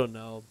this, I don't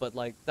know, but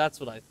like that's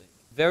what I think.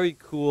 Very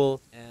cool,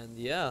 and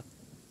yeah.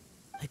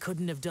 I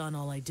couldn't have done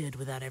all I did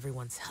without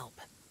everyone's help.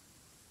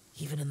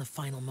 Even in the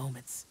final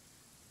moments.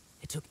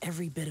 It took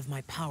every bit of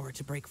my power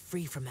to break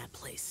free from that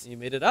place. You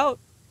made it out.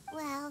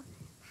 Well,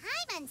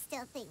 Paimon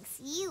still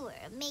thinks you were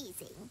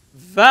amazing.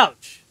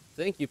 Vouch!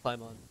 Thank you,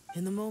 Paimon.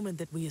 In the moment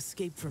that we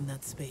escaped from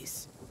that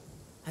space,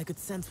 I could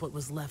sense what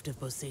was left of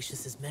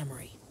Bosacius's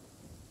memory.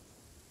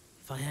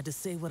 If I had to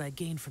say what I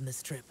gained from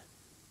this trip,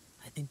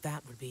 I think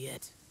that would be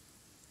it.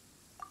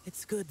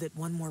 It's good that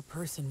one more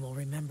person will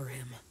remember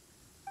him.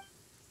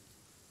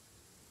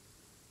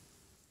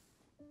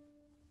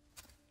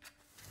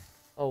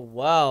 Oh,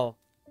 wow.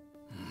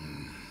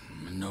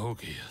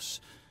 Minogius,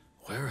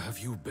 where have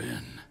you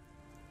been?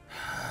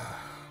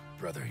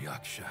 Brother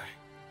Yaksha,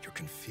 you're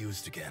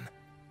confused again.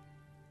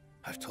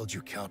 I've told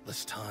you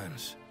countless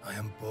times, I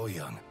am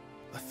Boyoung,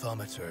 a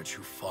thaumaturge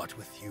who fought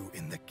with you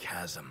in the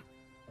chasm.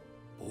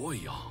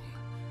 Boyoung?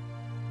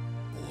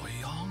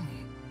 Boyoung?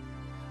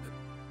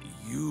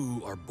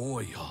 You are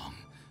Boyoung,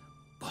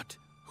 but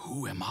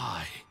who am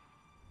I?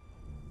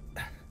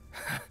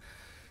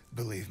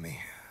 Believe me,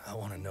 I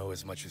want to know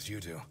as much as you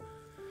do.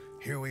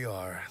 Here we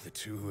are, the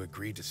two who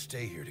agreed to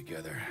stay here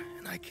together,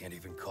 and I can't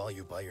even call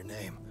you by your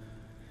name.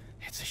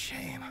 It's a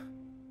shame.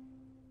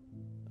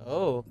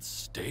 Oh.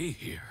 Stay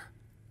here?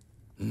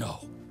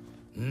 No.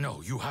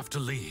 No, you have to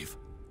leave.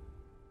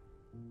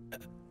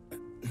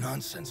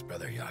 Nonsense,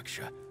 Brother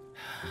Yaksha.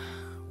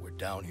 We're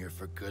down here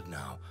for good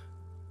now.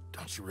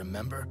 Don't you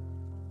remember?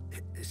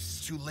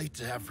 It's too late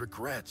to have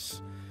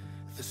regrets.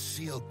 The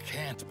seal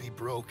can't be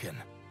broken.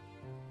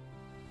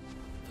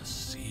 The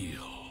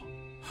seal.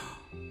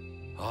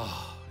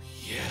 Ah,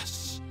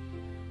 yes.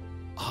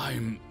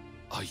 I'm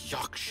a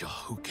Yaksha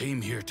who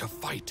came here to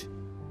fight.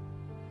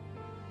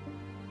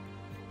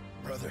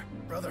 Brother,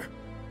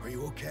 are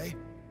you okay?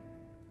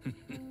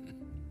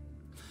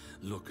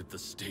 Look at the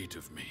state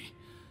of me.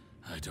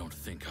 I don't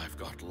think I've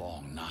got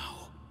long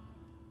now.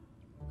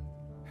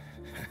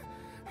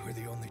 We're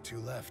the only two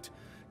left.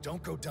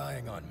 Don't go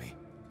dying on me.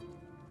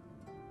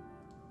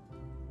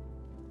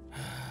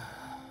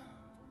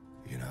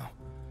 You know,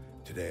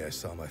 today I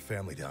saw my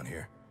family down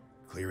here.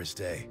 Clear as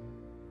day.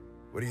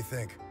 What do you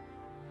think?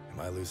 Am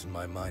I losing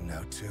my mind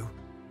now too?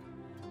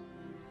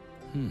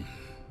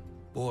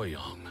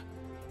 Boyoung,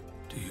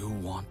 do you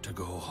want to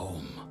go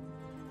home?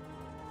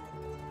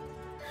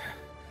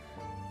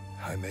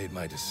 I made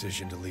my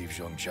decision to leave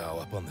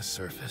Zhongzhou up on the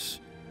surface.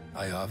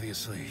 I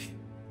obviously...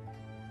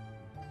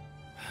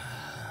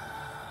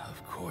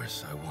 Of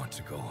course I want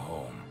to go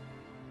home.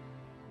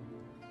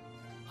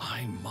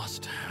 I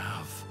must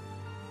have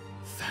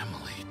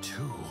family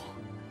too.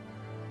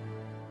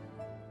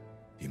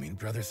 You mean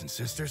brothers and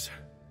sisters?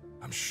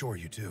 I'm sure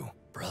you do.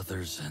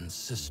 Brothers and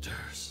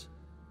sisters.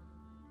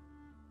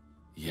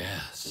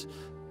 Yes,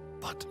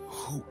 but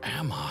who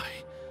am I?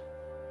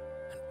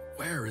 And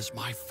where is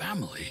my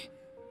family?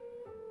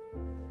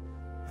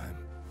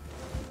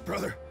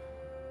 Brother,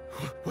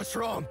 what's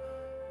wrong?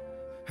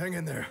 Hang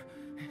in there.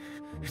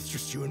 It's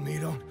just you and me,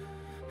 don't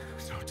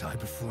die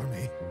before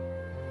me.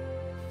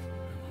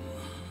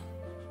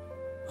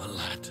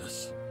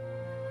 Alatus,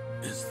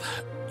 is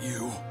that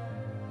you?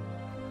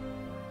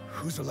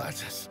 Who's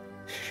Alatus?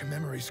 Your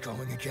memory's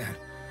going again.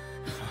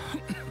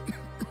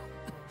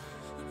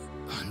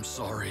 I'm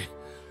sorry.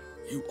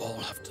 You all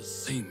have to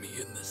see me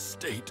in this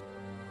state.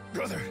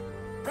 Brother!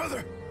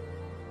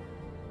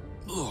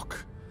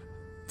 Look,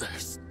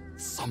 there's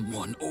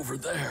someone over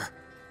there.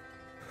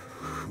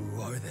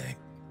 Who are they?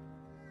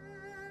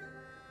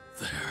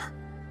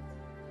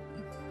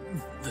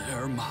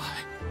 They're my...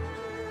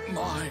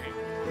 I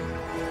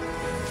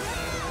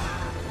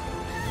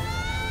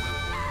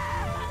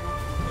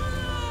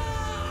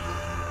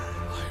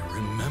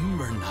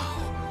remember now.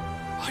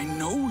 I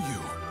know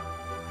you.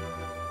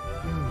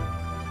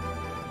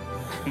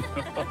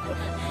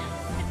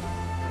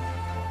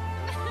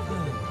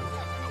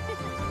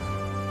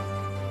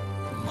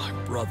 My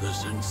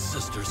brothers and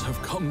sisters have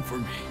come for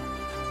me,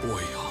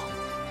 Boyoung.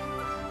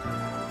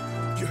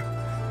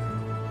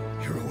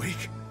 You're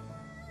awake?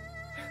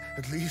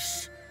 At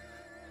least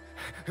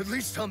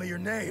tell me your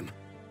name.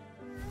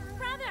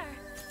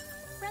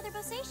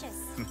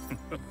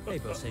 Bosacious. Hey,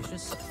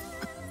 Bosacious.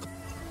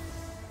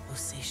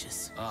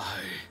 Bosacious.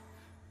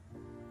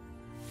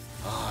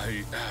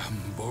 I am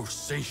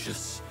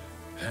Bosacious,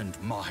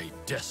 and my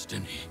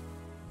destiny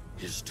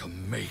is to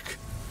make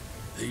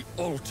the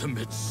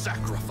ultimate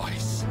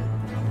sacrifice.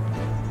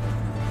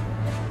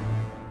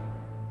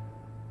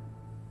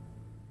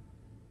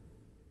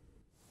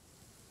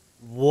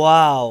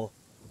 Wow.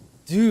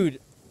 Dude.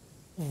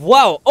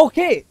 Wow.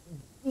 Okay.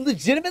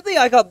 Legitimately,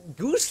 I got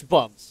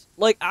goosebumps.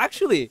 Like,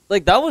 actually,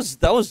 like, that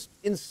was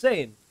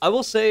insane. I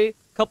will say a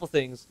couple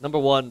things. Number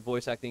one,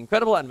 voice acting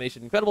incredible,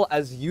 animation incredible,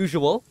 as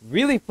usual.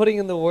 Really putting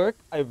in the work.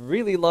 I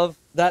really love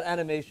that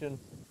animation.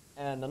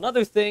 And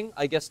another thing,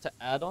 I guess, to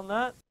add on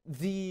that,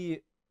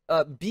 the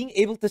being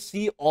able to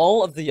see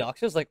all of the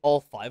Yakshas, like all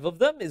 5 of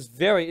them, is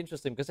very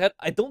interesting because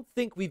I don't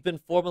think we've been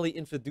formally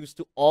introduced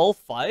to all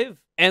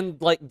 5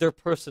 and like their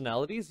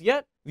personalities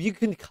yet. You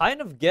can kind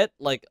of get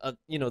like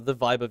the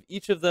vibe of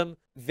each of them.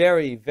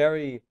 Very,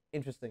 very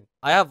interesting.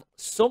 I have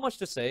so much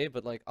to say,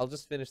 but like I'll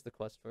just finish the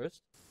quest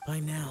first. By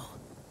now,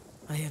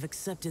 I have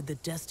accepted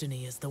that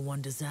destiny is the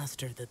one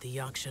disaster that the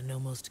Yaksha know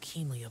most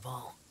keenly of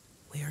all.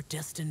 We are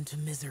destined to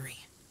misery,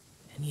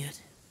 and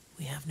yet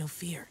we have no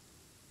fear.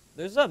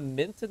 There's a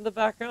mint in the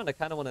background. I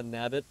kind of want to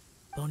nab it.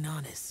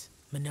 Bonanis,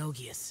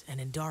 Minogius, and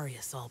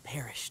Indarius all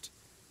perished,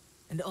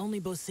 and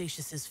only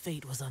Bosacious's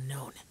fate was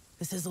unknown.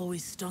 This has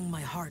always stung my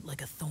heart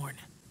like a thorn.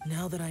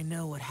 Now that I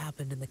know what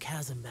happened in the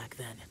chasm back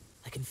then,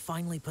 I can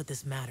finally put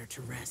this matter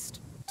to rest.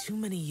 Too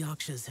many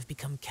Yakshas have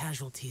become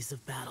casualties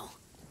of battle.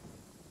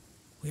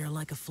 We are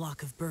like a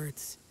flock of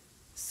birds,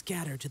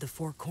 scattered to the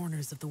 4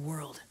 corners of the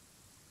world.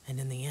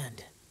 And in the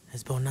end,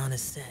 as Bonanis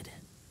said,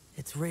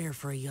 it's rare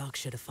for a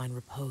Yaksha to find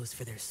repose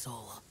for their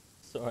soul.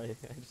 Sorry,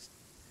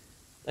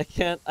 I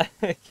can't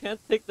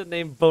take the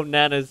name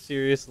Bonanas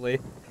seriously.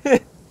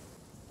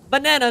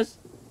 Bananas!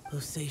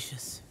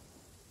 Bosacious,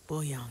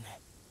 Boyang,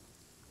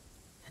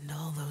 and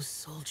all those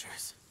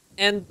soldiers.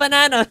 And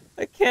banana!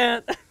 I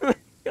can't. Oh my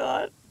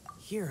god.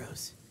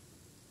 Heroes.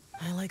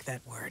 I like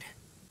that word.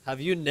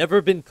 Have you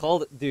never been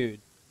called...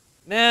 Dude.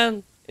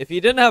 Man, if he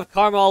didn't have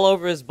karma all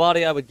over his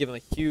body, I would give him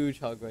a huge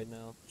hug right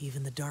now.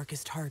 Even the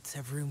darkest hearts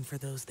have room for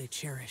those they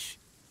cherish.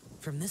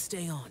 From this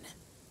day on,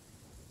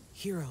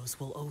 heroes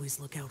will always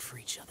look out for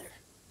each other.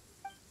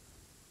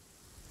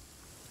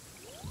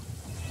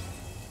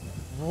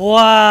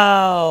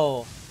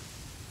 Wow!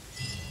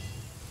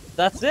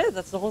 That's it.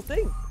 That's the whole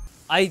thing.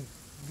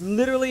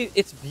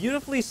 It's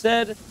beautifully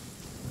said.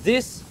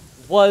 This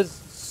was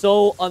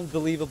so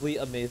unbelievably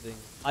amazing.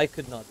 I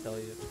could not tell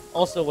you.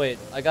 Also, wait.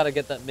 I gotta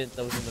get that mint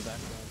that was in the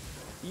background.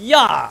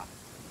 Yeah!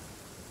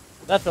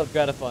 That felt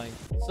gratifying.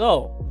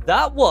 So,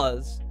 that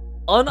was,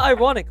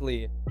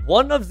 unironically,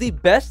 one of the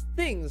best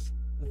things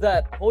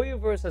that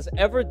Hoyoverse has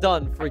ever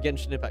done for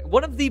Genshin Impact.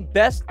 One of the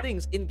best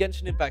things in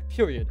Genshin Impact,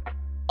 period.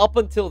 Up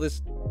until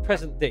this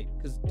present date.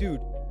 Because,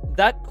 dude,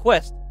 that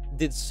quest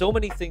did so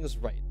many things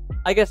right.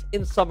 I guess,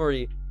 in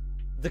summary,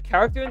 the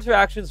character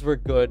interactions were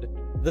good.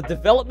 The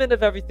development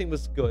of everything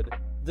was good.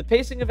 The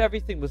pacing of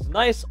everything was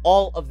nice.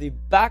 All of the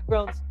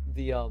backgrounds,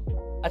 the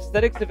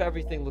aesthetics of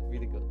everything looked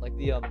really good. Like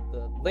the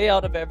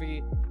layout of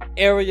every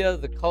area,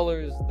 the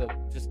colors,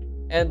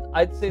 and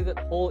I'd say that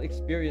whole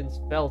experience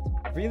felt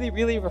really,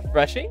 really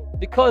refreshing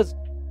because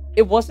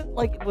it wasn't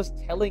like it was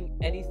telling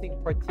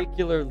anything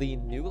particularly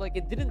new. Like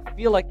it didn't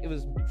feel like it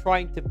was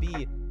trying to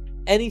be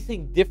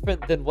anything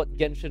different than what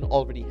Genshin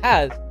already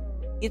has.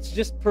 It's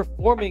just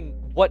performing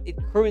what it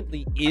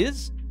currently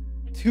is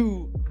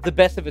to the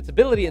best of its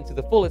ability and to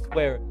the fullest,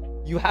 where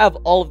you have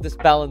all of this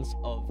balance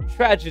of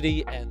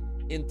tragedy and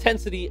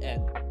intensity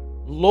and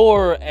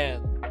lore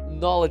and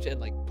knowledge and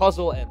like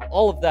puzzle and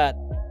all of that,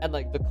 and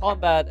like the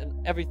combat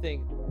and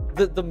everything.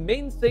 The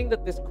main thing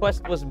that this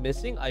quest was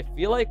missing, I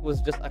feel like,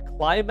 was just a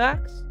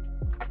climax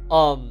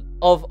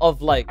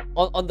of like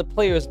on the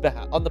player's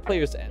behalf, on the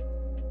player's end,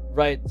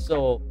 right?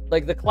 So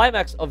like the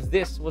climax of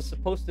this was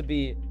supposed to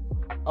be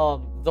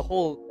the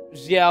whole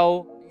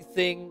Xiao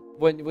thing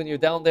when you're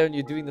down there and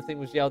you're doing the thing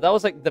with Xiao. That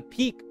was like the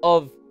peak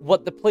of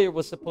what the player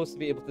was supposed to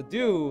be able to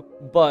do,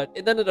 but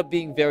it ended up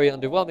being very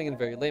underwhelming and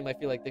very lame. I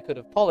feel like they could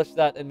have polished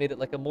that and made it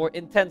like a more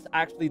intense,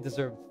 actually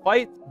deserved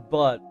fight.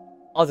 But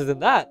other than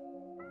that,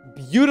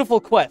 beautiful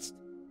quest,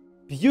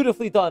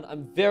 beautifully done.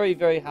 I'm very,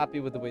 very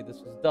happy with the way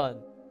this was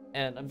done,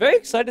 and I'm very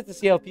excited to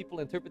see how people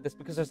interpret this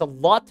because there's a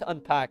lot to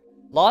unpack,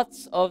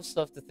 lots of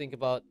stuff to think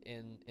about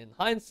in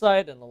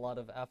hindsight, and a lot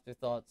of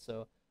afterthought.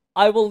 So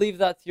I will leave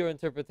that to your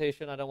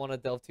interpretation. I don't want to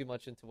delve too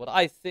much into what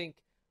I think.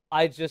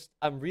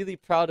 I'm really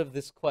proud of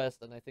this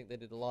quest, and I think they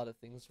did a lot of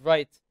things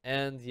right.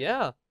 And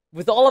yeah,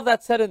 with all of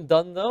that said and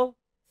done though,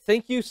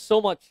 thank you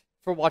so much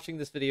for watching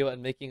this video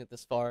and making it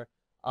this far.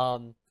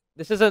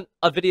 This isn't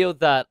a video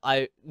that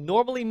I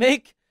normally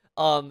make,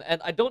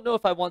 and I don't know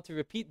if I want to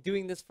repeat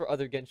doing this for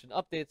other Genshin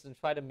updates and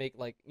try to make,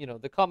 like, you know,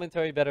 the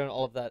commentary better and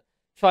all of that,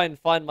 try and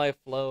find my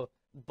flow.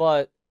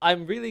 But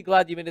I'm really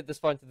glad you made it this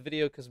far into the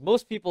video, because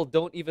most people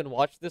don't even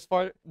watch this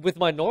far with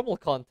my normal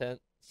content.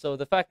 So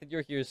the fact that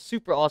you're here is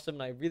super awesome,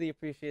 and I really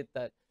appreciate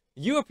that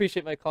you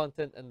appreciate my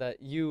content and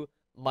that you,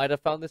 might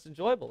have found this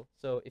enjoyable.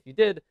 So if you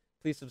did,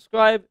 please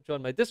subscribe,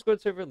 join my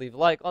Discord server, leave a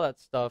like, all that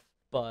stuff.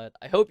 But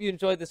I hope you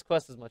enjoyed this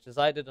quest as much as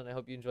I did, and I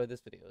hope you enjoyed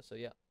this video. So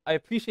yeah, I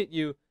appreciate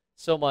you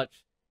so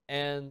much,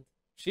 and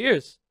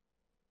cheers.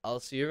 I'll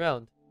see you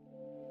around.